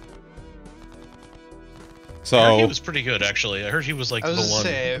 I heard he So, was pretty good, actually. I heard he was like I was the gonna one.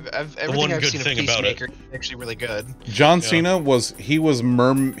 say, everything one I've good seen of thing about it. Peacemaker is actually really good. John Yeah. Cena was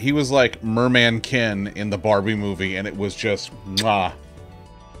like Merman Ken in the Barbie movie, and it was just mwah.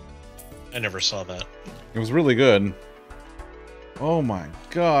 I never saw that. It was really good. Oh my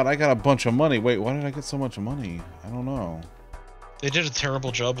god, I got a bunch of money. Wait, why did I get so much money? I don't know. They did a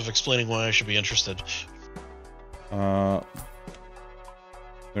terrible job of explaining why I should be interested. Their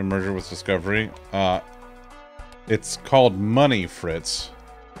merger with Discovery. It's called money, Fritz.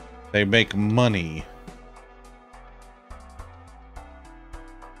 They make money.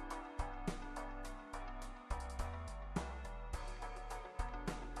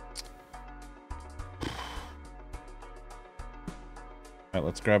 Alright,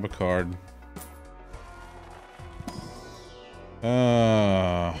 let's grab a card.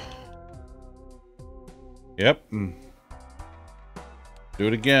 Yep. Do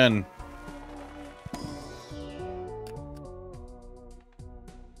it again.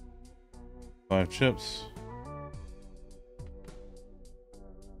 Five chips.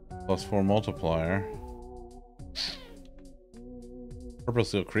 +4 multiplier. Purple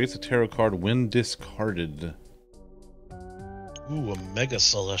seal creates a tarot card when discarded. Ooh, a mega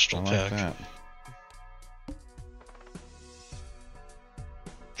celestial I like pack. that.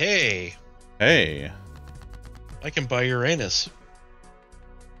 Hey, Hey. I can buy Uranus.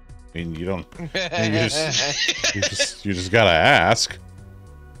 I mean, you don't. You just gotta ask.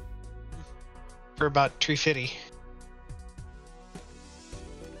 For about 350.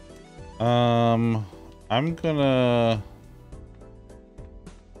 I'm gonna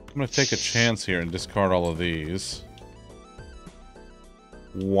take a chance here and discard all of these.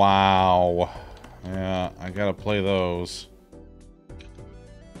 Wow. Yeah, I gotta play those.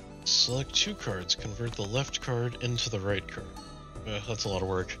 Select 2 cards. Convert the left card into the right card. That's a lot of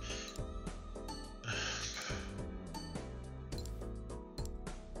work.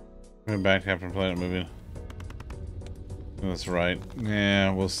 Going back after playing that movie. That's right.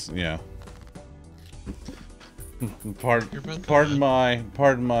 Yeah, yeah. Pardon my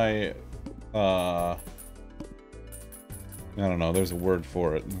I don't know, there's a word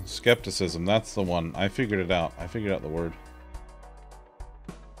for it. Skepticism, that's the one. I figured it out. I figured out the word.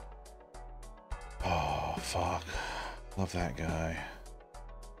 Oh, fuck. Love that guy.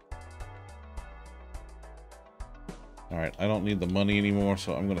 Alright, I don't need the money anymore,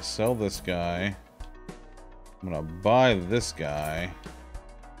 so I'm gonna sell this guy. I'm gonna buy this guy.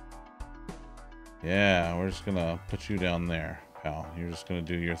 Yeah, we're just gonna put you down there, pal. You're just gonna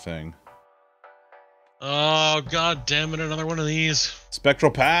do your thing. Oh, god damn it, another one of these.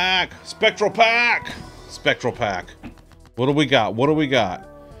 Spectral Pack! Spectral Pack! Spectral Pack. What do we got? What do we got?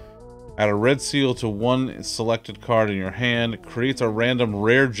 Add a red seal to one selected card in your hand. Creates a random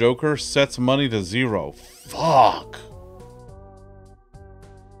rare joker. Sets money to 0. Fuck!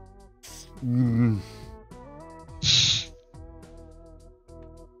 I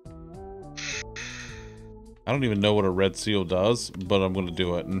don't even know what a red seal does, but I'm gonna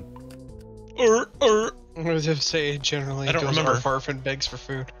do it. I was just say generally I don't goes remember. arf and begs for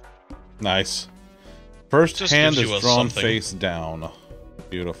food. Nice. First Just hand gives you is a drawn something. face down.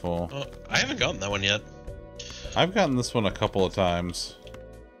 Beautiful. I haven't gotten that one yet. I've gotten this one a couple of times.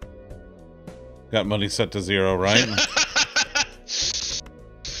 Got money set to 0, right?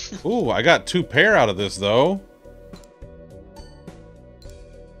 Ooh, I got 2 pair out of this, though.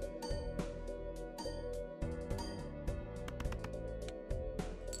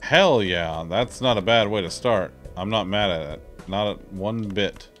 Hell yeah, that's not a bad way to start. I'm not mad at it. Not one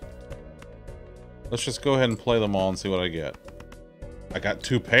bit. Let's just go ahead and play them all and see what I get. I got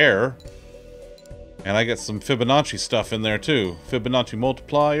 2 pair. And I get some Fibonacci stuff in there too. Fibonacci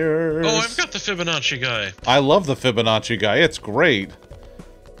multipliers. Oh, I've got the Fibonacci guy. I love the Fibonacci guy. It's great.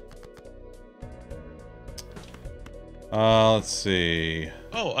 Let's see.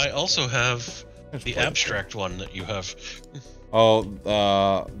 Oh, I also have the abstract one that you have. Oh,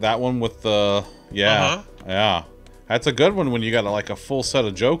 that one with the... Yeah. Uh-huh. Yeah. That's a good one when you got like a full set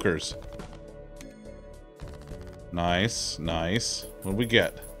of jokers. Nice, nice. What do we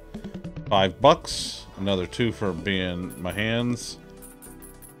get? $5. Another 2 for being my hands.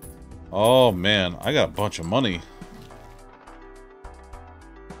 Oh man, I got a bunch of money.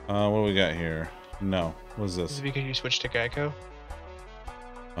 What do we got here? No. What is Is this? it because you switched to Geico?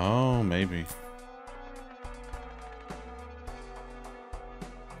 Oh, maybe.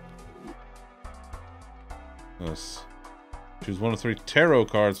 This. Choose 1 of 3 tarot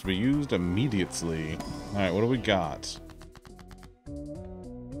cards to be used immediately. Alright, what do we got?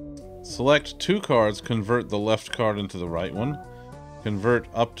 Select 2 cards, convert the left card into the right one. Convert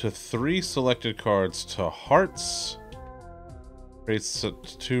up to 3 selected cards to hearts. Creates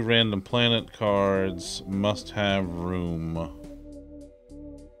 2 random planet cards. Must have room.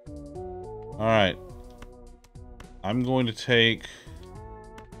 Alright. I'm going to take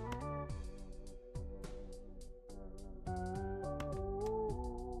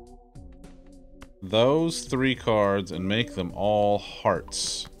those 3 cards and make them all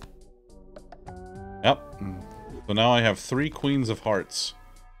hearts. Yep. So now I have 3 queens of hearts.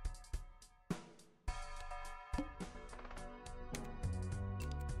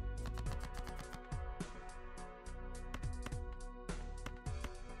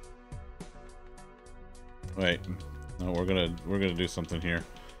 Wait. No, we're gonna do something here.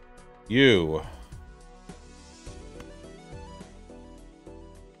 You.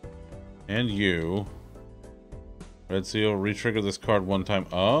 And you. Red seal, re-trigger this card 1 time.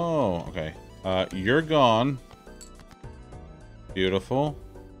 Oh, okay. You're gone. Beautiful.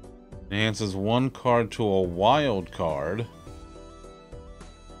 Enhances 1 card to a wild card.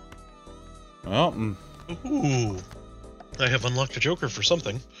 Well, Ooh. I have unlocked a Joker for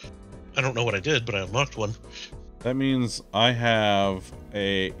something. I don't know what I did, but I unlocked one. that means I have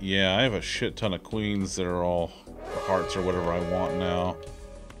a... Yeah, I have a shit ton of queens that are all hearts or whatever I want now.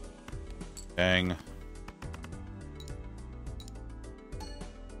 Dang.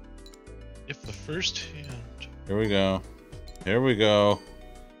 If the first hand... Here we go. Here we go.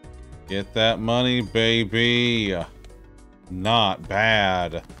 Get that money, baby. Not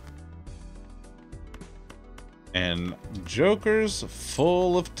bad. And Joker's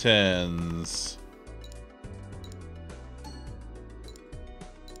full of 10s.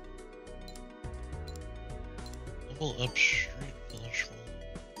 Level up straight village.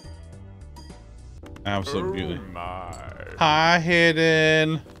 Absolute beauty. My. Hi,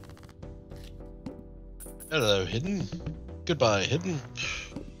 Hidden. Hello, Hidden. Goodbye, Hidden.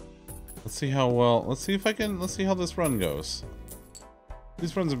 Let's see how well. Let's see if I can. Let's see how this run goes.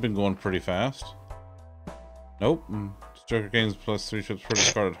 These runs have been going pretty fast. Nope. Joker gains plus 3 chips per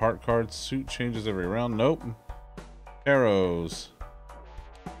discarded heart card. Suit changes every round. Nope. Arrows.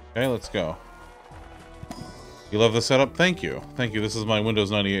 Okay, let's go. You love the setup? Thank you. Thank you. This is my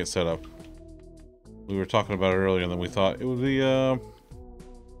Windows 98 setup. We were talking about it earlier, and then we thought it would be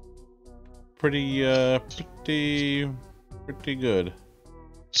pretty good.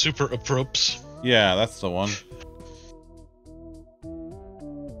 Super approps. Yeah, that's the one.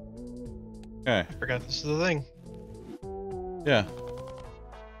 Okay. Forgot this is the thing. Yeah.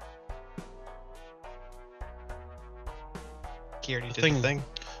 He already did Thing- the thing.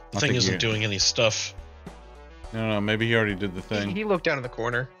 The I thing think isn't you- doing any stuff. No, maybe he already did the He, thing. he looked down in the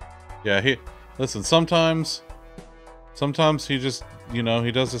corner. Yeah, listen, sometimes he just, you know,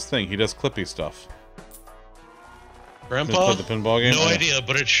 he does his thing. He does Clippy stuff. Just Grandpa? play the pinball game. No Yeah. idea,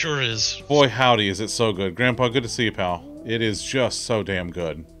 but it sure is. Boy, howdy, is it so good. Grandpa, good to see you, pal. It is just so damn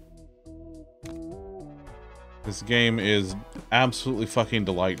good. This game is absolutely fucking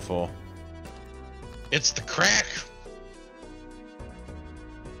delightful. It's the crack.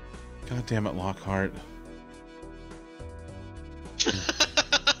 God damn it, Lockhart.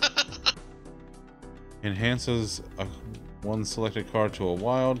 Enhances one selected card to a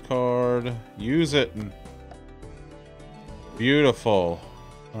wild card. Use it. Beautiful.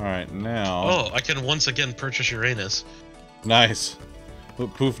 Alright, now... Oh, I can once again purchase Uranus. Nice.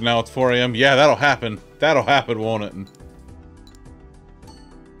 Poof, now it's 4 a.m. Yeah, that'll happen. That'll happen, won't it?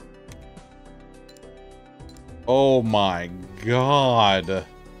 Oh my god.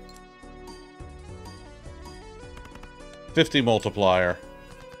 50 multiplier.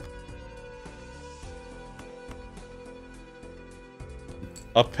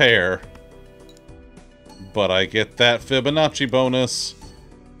 A pair. But I get that Fibonacci bonus.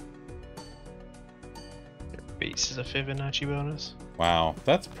 Base is a Fibonacci bonus. Wow,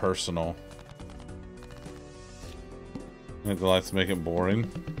 that's personal. And the lights make it boring.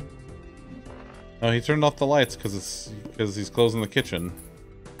 No, he turned off the lights because he's closing the kitchen.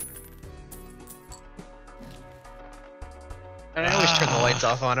 And I always turn the lights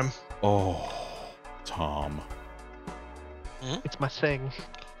off on him. Oh, Tom. It's my thing.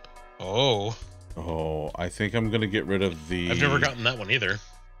 Oh. Oh, I think I'm gonna get rid of the... I've never gotten that one either.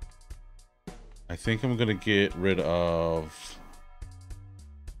 I think I'm gonna get rid of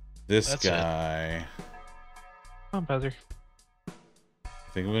this That's it. guy. Come on, Buzzer.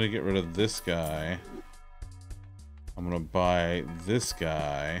 I think I'm gonna get rid of this guy. I'm gonna buy this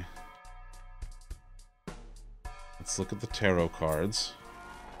guy. Let's look at the tarot cards.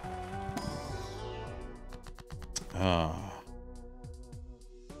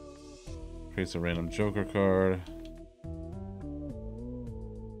 Creates a random Joker card.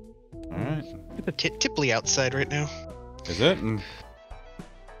 Alright. It's a tipply outside right now. Is it?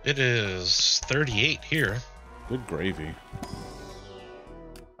 It is 38 here. Good gravy.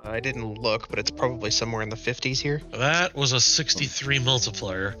 I didn't look, but it's probably somewhere in the 50s here. That was a 63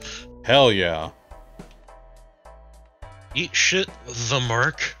 multiplier. Hell yeah. Eat shit, the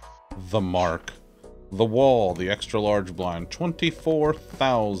mark. The mark. The Wall, the extra large blind.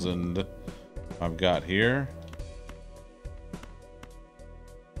 24,000 I've got here.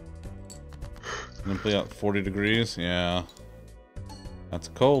 Simply out 40 degrees. Yeah. That's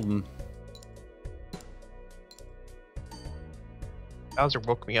cold. Bowser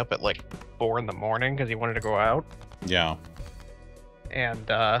woke me up at like 4 in the morning because he wanted to go out. Yeah. And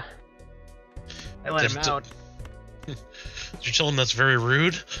I let him out. Did you tell him that's very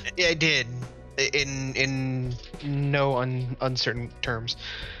rude? Yeah, I did. In no uncertain terms.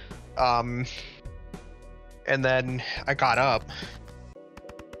 And then I got up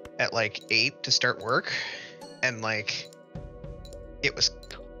at like 8 to start work, and like it was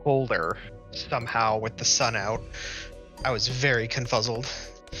colder somehow with the sun out. I was very confuzzled.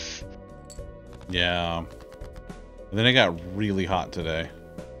 Yeah. And then it got really hot today.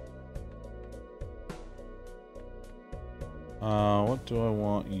 What do I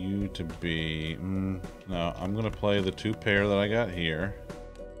want you to be? No, I'm gonna play the 2 pair that I got here.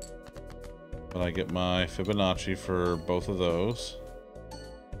 But I get my Fibonacci for both of those.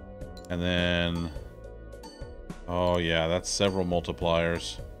 And then... oh yeah, that's several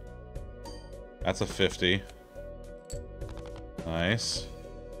multipliers. That's a 50. Nice.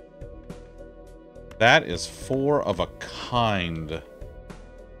 That is 4 of a kind.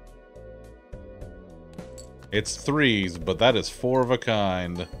 It's 3s, but that is 4 of a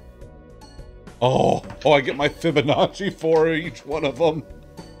kind. Oh, I get my Fibonacci for each one of them.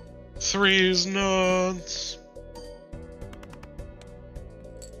 3's nuts.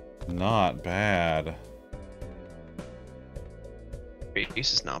 Not bad.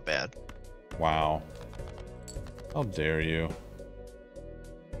 Base is not bad. Wow. How dare you?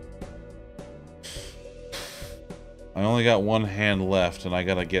 I only got one hand left, and I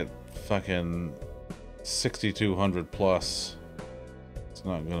gotta get fucking 6,200 plus. It's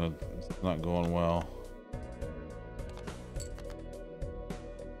not going well.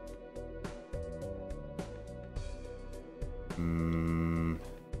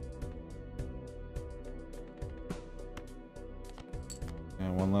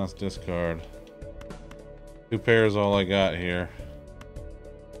 And one last discard. 2 pairs all I got here.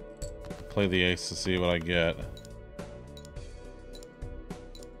 Play the ace to see what I get.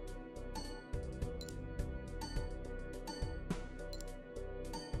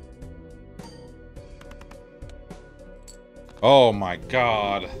 Oh my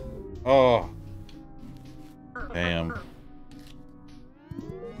god. Oh. Damn.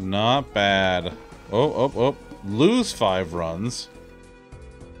 Not bad. Oh. Lose 5 runs.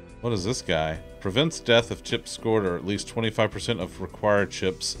 What is this guy? Prevents death if chips scored or at least 25% of required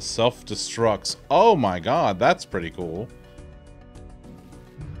chips. Self-destructs. Oh my god, that's pretty cool.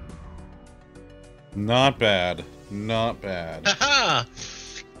 Not bad. Not bad. Haha!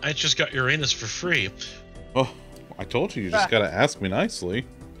 I just got Uranus for free. Oh, I told you just gotta ask me nicely.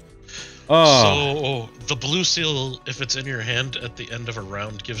 So, the blue seal, if it's in your hand at the end of a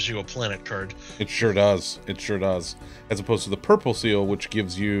round, gives you a planet card. It sure does. It sure does. As opposed to the purple seal, which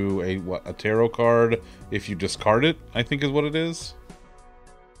gives you a tarot card if you discard it, I think is what it is.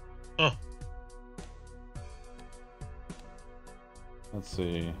 Huh. Let's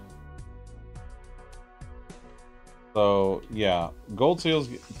see. So, yeah. Gold seals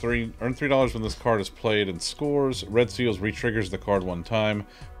earn $3 when this card is played and scores. Red seals re-triggers the card 1 time.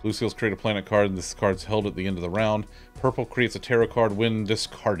 Blue seals create a planet card and this card's held at the end of the round. Purple creates a tarot card when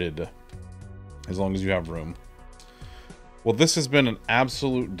discarded. As long as you have room. Well, this has been an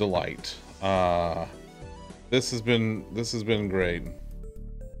absolute delight. This has been great.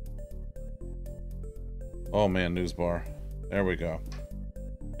 Oh man, news bar. There we go.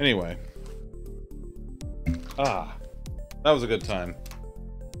 Anyway. That was a good time.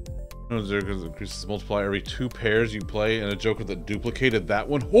 Increases multiplier every 2 pairs you play, and a Joker that duplicated that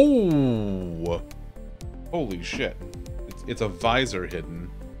one. Oh! Holy shit. It's a visor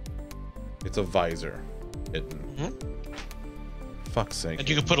hidden. It's a visor hidden. Mm-hmm. Fuck's sake. And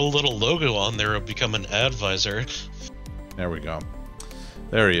you can put a little logo on there and become an advisor. There we go.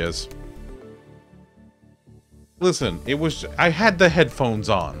 There he is. Listen, I had the headphones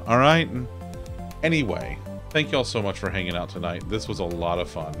on, alright? Anyway, thank y'all so much for hanging out tonight. This was a lot of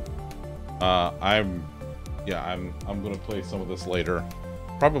fun. I'm gonna play some of this later.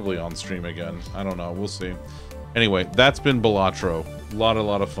 Probably on stream again. I don't know. We'll see. Anyway, that's been Balatro. A lot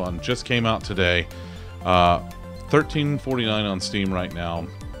of fun. Just came out today. $13.49 on Steam right now.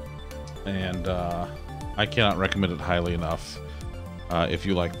 And I cannot recommend it highly enough if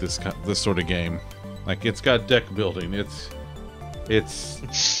you like this sort of game. Like, it's got deck building. It's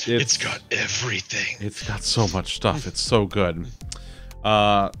got everything. It's got so much stuff. It's so good.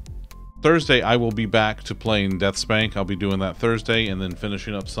 Thursday, I will be back to playing Deathspank. I'll be doing that Thursday, and then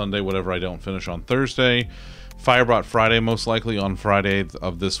finishing up Sunday, whatever I don't finish on Thursday. Firebot Friday, most likely on Friday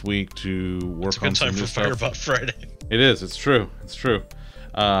of this week to work on some new stuff. It's a good time for Firebot Friday. It is. It's true. It's true.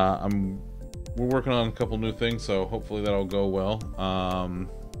 We're working on a couple new things, so hopefully that'll go well. Gonna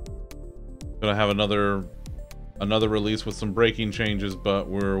have another release with some breaking changes, but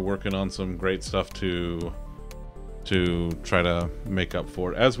we're working on some great stuff to try to make up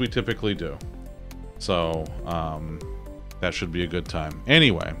for it, as we typically do. So that should be a good time.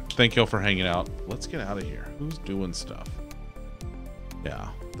 Anyway, thank y'all for hanging out. Let's get out of here. Who's doing stuff? Yeah,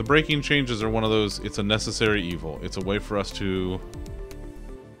 the breaking changes are one of those. It's a necessary evil. It's a way for us to,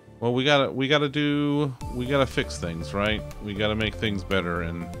 well, we gotta fix things, right? We gotta make things better,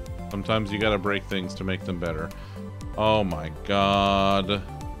 and sometimes you gotta break things to make them better. Oh my god.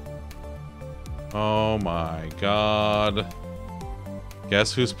 Oh my god.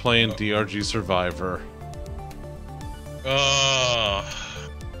 Guess who's playing DRG Survivor?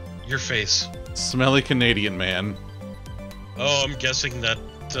 Your face. Smelly Canadian man. Oh, I'm guessing that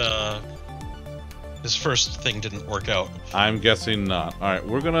his first thing didn't work out. I'm guessing not. Alright,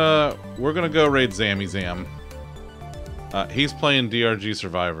 we're gonna go raid Zammy Zam. He's playing DRG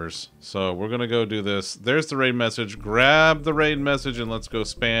Survivors, so we're gonna go do this. There's the raid message. Grab the raid message and let's go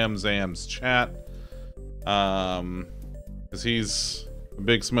spam Zam's chat. Because he's a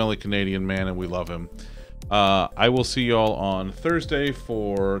big smelly Canadian man and we love him. I will see y'all on Thursday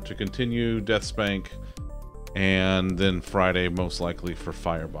to continue Deathspank, and then Friday most likely for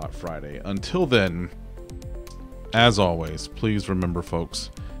Firebot Friday. Until then, as always, please remember, folks,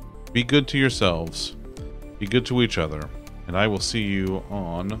 be good to yourselves, be good to each other, and I will see you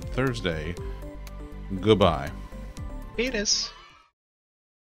on Thursday. Goodbye. Penis.